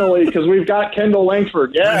situationally because we've got Kendall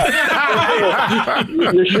Langford. Yeah,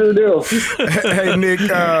 you sure do. Hey, Nick.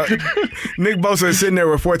 Nick Bosa is sitting there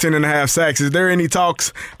with 14.5 sacks. Is there any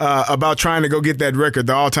talks about trying to go get that record,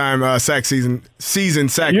 the all-time season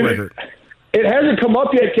sack record? It hasn't come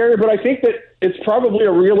up yet, Kerry, but I think that it's probably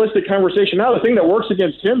a realistic conversation. Now, the thing that works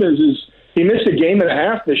against him is he missed a game and a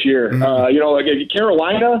half this year. Mm-hmm.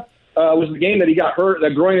 Carolina was the game that he got hurt,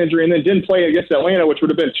 that groin injury, and then didn't play against Atlanta, which would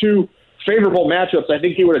have been two favorable matchups. I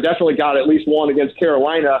think he would have definitely got at least one against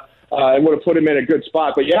Carolina and would have put him in a good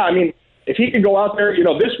spot. But, yeah, I mean, if he could go out there,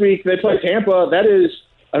 this week they play Tampa, that is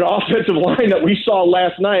an offensive line that we saw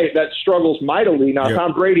last night that struggles mightily. Now,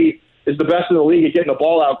 Tom Brady is the best in the league at getting the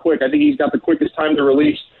ball out quick. I think he's got the quickest time to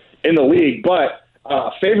release in the league. But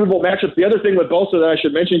favorable matchups. The other thing with Bosa that I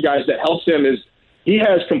should mention, guys, that helps him is he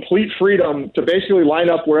has complete freedom to basically line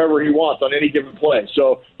up wherever he wants on any given play.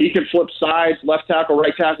 So he can flip sides, left tackle,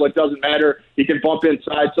 right tackle, it doesn't matter. He can bump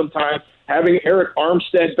inside sometimes. Having Eric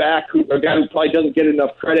Armstead back, a guy who probably doesn't get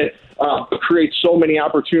enough credit, creates so many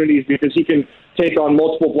opportunities because he can take on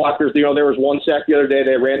multiple blockers. There was one sack the other day.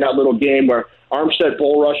 They ran that little game where Armstead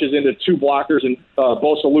bull rushes into two blockers and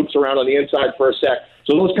Bosa loops around on the inside for a sack.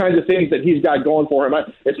 So those kinds of things that he's got going for him.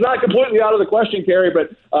 It's not completely out of the question, Kerry, but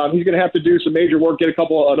he's going to have to do some major work, get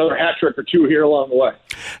another hat trick or two here along the way.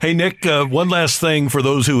 Hey, Nick, one last thing for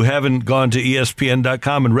those who haven't gone to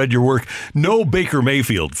ESPN.com and read your work. No Baker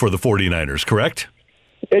Mayfield for the 49ers, correct?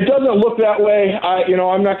 It doesn't look that way.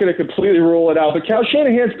 I'm not going to completely rule it out. But Cal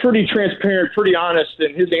Shanahan's pretty transparent, pretty honest.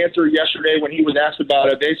 And his answer yesterday when he was asked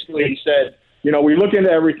about it, basically he said, we look into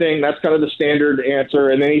everything. That's kind of the standard answer.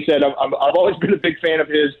 And then he said, I've always been a big fan of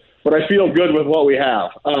his, but I feel good with what we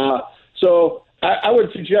have. So I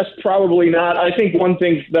would suggest probably not. I think one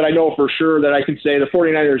thing that I know for sure that I can say, the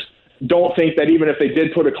 49ers don't think that even if they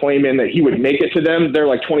did put a claim in that he would make it to them. They're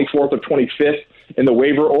like 24th or 25th in the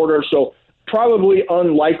waiver order. So probably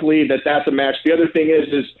unlikely that that's a match. The other thing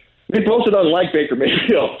is They posted unlike Baker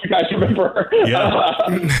Mayfield. You guys remember?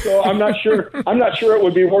 Yeah. So I'm not sure it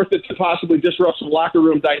would be worth it to possibly disrupt some locker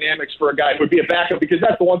room dynamics for a guy who would be a backup, because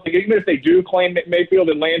that's the one thing. Even if they do claim Mayfield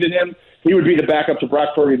and landed him, he would be the backup to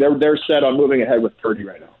Brock Purdy. They're set on moving ahead with Purdy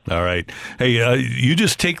right now. All right. Hey, you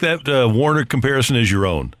just take that Warner comparison as your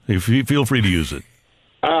own. If you feel free to use it.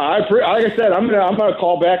 Like I said, I'm gonna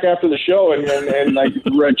call back after the show and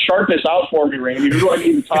chart this out for me, Randy. Who do I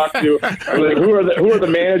need to talk to? Like, who are the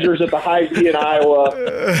managers at the Hy-Vee in Iowa?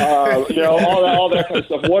 All that kind of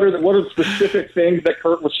stuff. What are the specific things that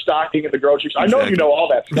Kurt was stocking in the grocery store? I know you know all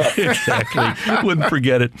that stuff. Exactly. Wouldn't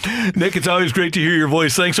forget it. Nick, it's always great to hear your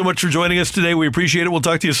voice. Thanks so much for joining us today. We appreciate it. We'll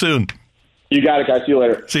talk to you soon. You got it, guys. See you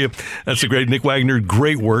later. See you. That's the great Nick Wagner.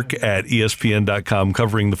 Great work at ESPN.com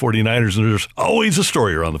covering the 49ers, and there's always a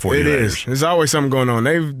story around the 49ers. It is. There's always something going on.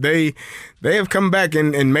 They have come back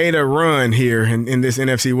and made a run here in this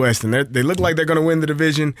NFC West, and they look like they're going to win the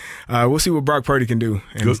division. We'll see what Brock Purdy can do,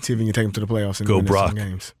 and see if he can take them to the playoffs and win some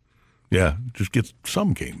games. Yeah, just get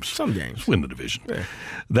some games. Some games. Just win the division. Yeah.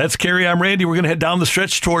 That's Kerry. I'm Randy. We're going to head down the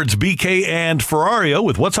stretch towards BK and Ferrario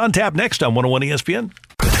with What's on Tap next on 101 ESPN.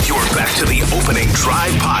 You're back to the Opening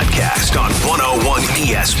Drive podcast on 101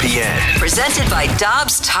 ESPN. Presented by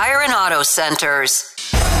Dobbs Tire and Auto Centers.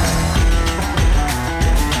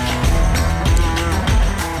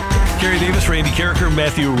 Kerry Davis, Randy Carricker,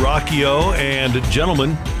 Matthew Rocchio, and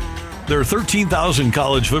gentlemen, there are 13,000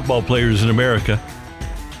 college football players in America.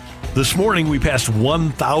 This morning, we passed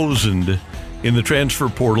 1,000 in the transfer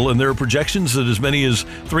portal, and there are projections that as many as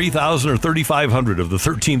 3,000 or 3,500 of the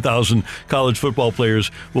 13,000 college football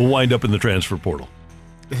players will wind up in the transfer portal.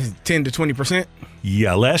 10 to 20%?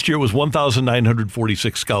 Yeah, last year it was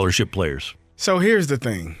 1,946 scholarship players. So here's the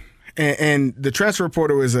thing, and the transfer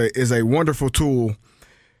portal is a wonderful tool.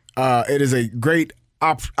 It is a great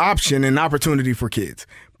option and opportunity for kids,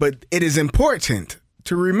 but it is important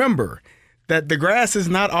to remember that the grass is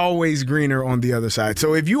not always greener on the other side.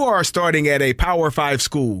 So if you are starting at a Power 5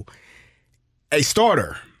 school, a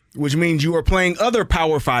starter, which means you are playing other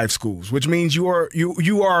Power 5 schools, which means you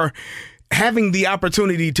are having the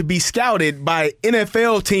opportunity to be scouted by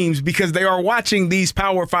NFL teams because they are watching these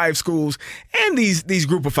Power 5 schools and these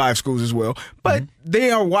Group of 5 schools as well, but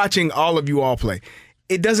they are watching all of you all play.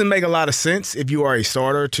 It doesn't make a lot of sense if you are a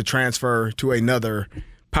starter to transfer to another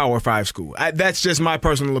Power 5 school. That's just my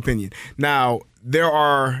personal opinion. Now, there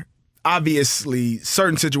are obviously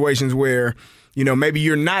certain situations where, maybe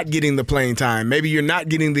you're not getting the playing time. Maybe you're not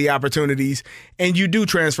getting the opportunities, and you do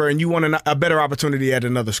transfer and you want a better opportunity at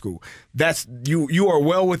another school. That's you are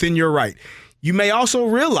well within your right. You may also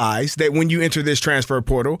realize that when you enter this transfer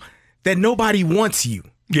portal, that nobody wants you.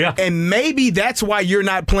 Yeah. And maybe that's why you're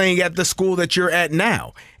not playing at the school that you're at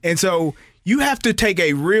now. And so you have to take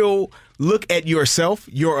a real look at yourself,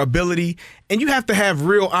 your ability, and you have to have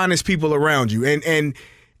real honest people around you. And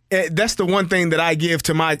that's the one thing that I give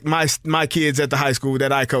to my kids at the high school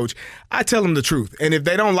that I coach. I tell them the truth. And if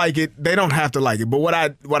they don't like it, they don't have to like it. But what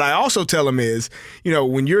I also tell them is,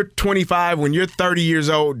 when you're 25, when you're 30 years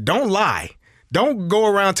old, don't lie. Don't go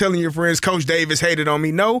around telling your friends, Coach Davis hated on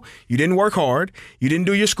me. No, you didn't work hard. You didn't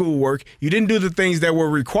do your schoolwork. You didn't do the things that were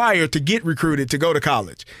required to get recruited to go to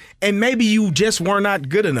college. And maybe you just were not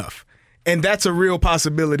good enough. And that's a real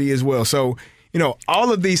possibility as well. So,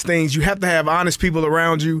 all of these things, you have to have honest people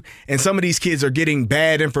around you. And some of these kids are getting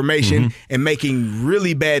bad information and making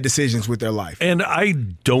really bad decisions with their life. And I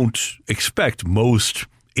don't expect most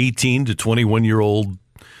 18 to 21-year-old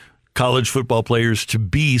college football players to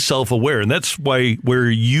be self-aware. And that's why where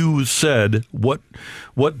you said what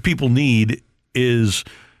people need is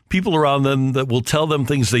people around them that will tell them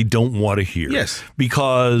things they don't want to hear. Yes.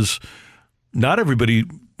 Because not everybody,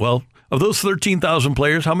 of those 13,000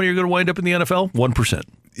 players, how many are going to wind up in the NFL? 1%.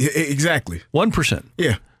 Exactly. 1%.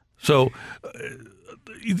 Yeah. So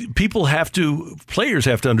players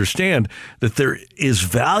have to understand that there's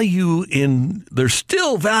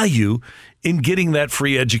still value in getting that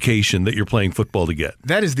free education that you're playing football to get.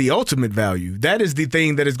 That is the ultimate value. That is the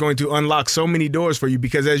thing that is going to unlock so many doors for you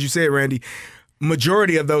because, as you said, Randy,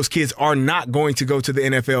 majority of those kids are not going to go to the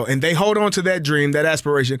NFL, and they hold on to that dream, that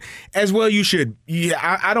aspiration, as well you should.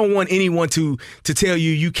 I don't want anyone to tell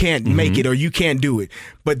you can't make it or you can't do it,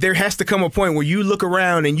 but there has to come a point where you look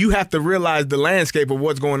around and you have to realize the landscape of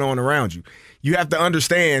what's going on around you. You have to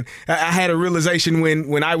understand. I had a realization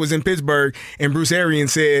when I was in Pittsburgh and Bruce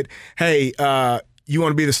Arians said, hey, you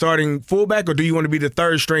want to be the starting fullback or do you want to be the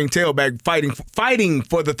third-string tailback fighting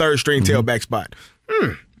for the third-string tailback spot?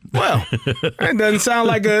 Well, that doesn't sound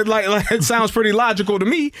like it sounds pretty logical to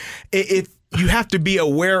me. If you have to be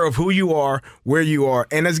aware of who you are, where you are.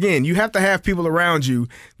 And again, you have to have people around you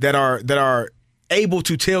that are able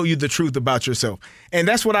to tell you the truth about yourself. And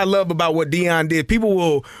that's what I love about what Deion did.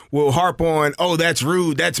 People will harp on, oh, that's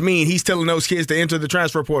rude, that's mean. He's telling those kids to enter the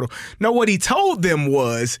transfer portal. No, what he told them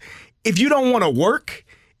was, if you don't want to work,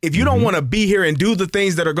 if you don't want to be here and do the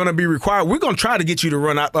things that are going to be required, we're going to try to get you to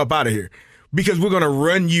run up out of here. Because we're going to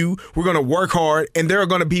run you, we're going to work hard, and there are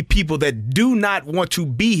going to be people that do not want to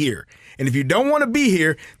be here. And if you don't want to be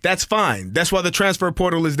here, that's fine. That's why the transfer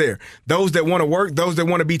portal is there. Those that want to work, those that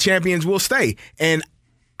want to be champions will stay. And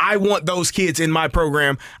I want those kids in my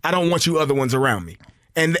program. I don't want you other ones around me.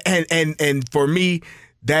 And for me,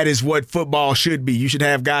 that is what football should be. You should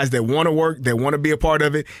have guys that want to work, that want to be a part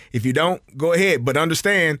of it. If you don't, go ahead. But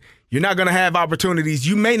understand, you're not going to have opportunities.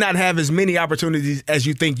 You may not have as many opportunities as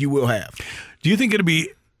you think you will have. Do you think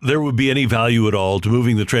there would be any value at all to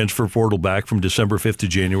moving the transfer portal back from December 5th to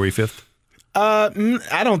January 5th? I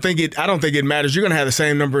don't think it matters. You're going to have the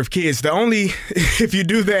same number of kids. If you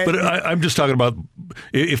do that. But I'm just talking about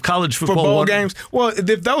if college football for bowl games. Well,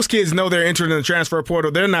 if those kids know they're entering the transfer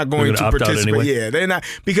portal, they're not going to participate. Anyway? Yeah, they're not,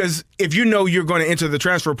 because if you know you're going to enter the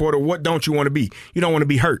transfer portal, what don't you want to be? You don't want to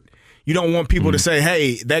be hurt. You don't want people to say,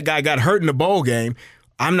 "Hey, that guy got hurt in the bowl game.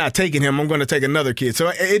 I'm not taking him. I'm going to take another kid."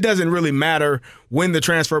 So it doesn't really matter when the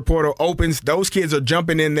transfer portal opens. Those kids are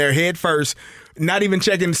jumping in there head first, not even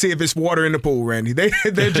checking to see if it's water in the pool, Randy.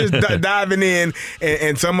 They're just diving in,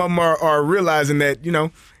 and some of them are realizing that,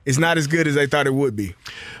 it's not as good as they thought it would be.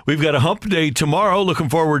 We've got a hump day tomorrow. Looking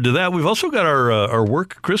forward to that. We've also got our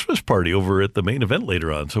work Christmas party over at the main event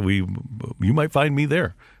later on. So you might find me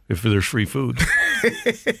there if there's free food.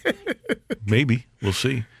 Maybe. We'll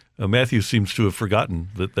see. Matthew seems to have forgotten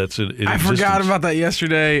that's in I forgot about that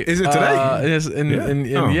yesterday. Is it today? It is,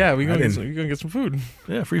 yeah, we're gonna get some food.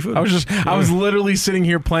 Yeah, free food. I was literally sitting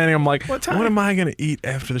here planning. I'm like, what am I gonna eat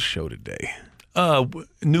after the show today?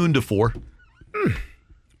 Noon to 4.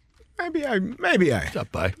 Maybe I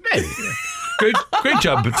stop by. Maybe. Great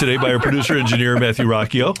job today by our producer engineer Matthew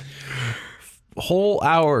Rocchio. Whole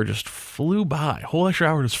hour just flew by. Whole extra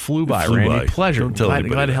hour just flew by. Randy, pleasure.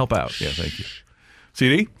 Glad to help out. Yeah, thank you.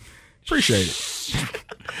 CD? Appreciate it.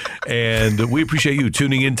 And we appreciate you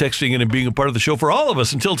tuning in, texting in, and being a part of the show for all of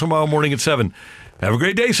us until tomorrow morning at 7. Have a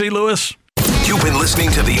great day, St. Louis. You've been listening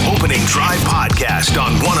to the Opening Drive podcast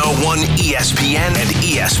on 101 ESPN and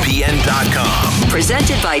ESPN.com.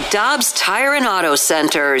 Presented by Dobbs Tire and Auto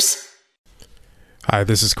Centers. Hi,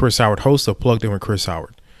 this is Chris Howard, host of Plugged In with Chris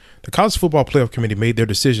Howard. The College Football Playoff Committee made their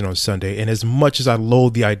decision on Sunday, and as much as I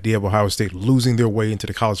loathe the idea of Ohio State losing their way into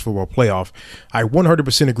the College Football Playoff, I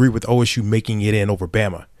 100% agree with OSU making it in over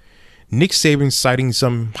Bama. Nick Saban citing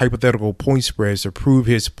some hypothetical point spreads to prove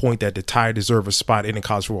his point that the Tide deserve a spot in the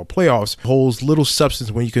College Football Playoffs holds little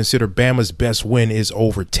substance when you consider Bama's best win is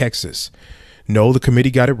over Texas. No, the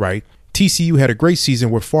committee got it right. TCU had a great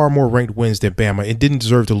season with far more ranked wins than Bama and didn't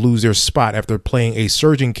deserve to lose their spot after playing a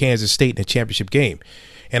surging Kansas State in a championship game.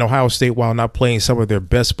 And Ohio State, while not playing some of their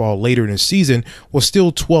best ball later in the season, was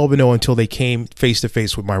still 12-0 until they came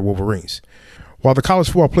face-to-face with my Wolverines. While the college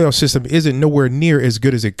football playoff system isn't nowhere near as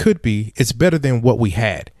good as it could be, it's better than what we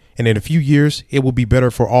had. And in a few years, it will be better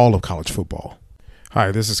for all of college football.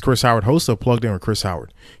 Hi, this is Chris Howard, host of Plugged In with Chris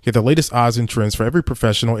Howard. Get the latest odds and trends for every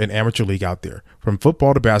professional and amateur league out there. From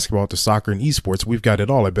football to basketball to soccer and esports, we've got it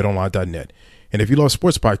all at betonline.net. And if you love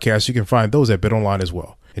sports podcasts, you can find those at BetOnline as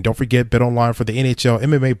well. And don't forget BetOnline for the NHL,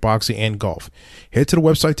 MMA, boxing, and golf. Head to the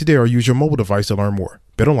website today or use your mobile device to learn more.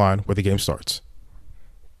 BetOnline, where the game starts.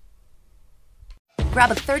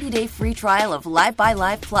 Grab a 30-day free trial of Live by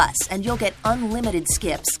Live Plus, and you'll get unlimited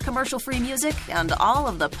skips, commercial-free music, and all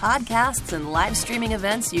of the podcasts and live streaming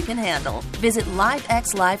events you can handle. Visit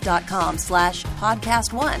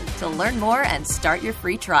livexlive.com/podcast1 to learn more and start your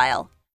free trial.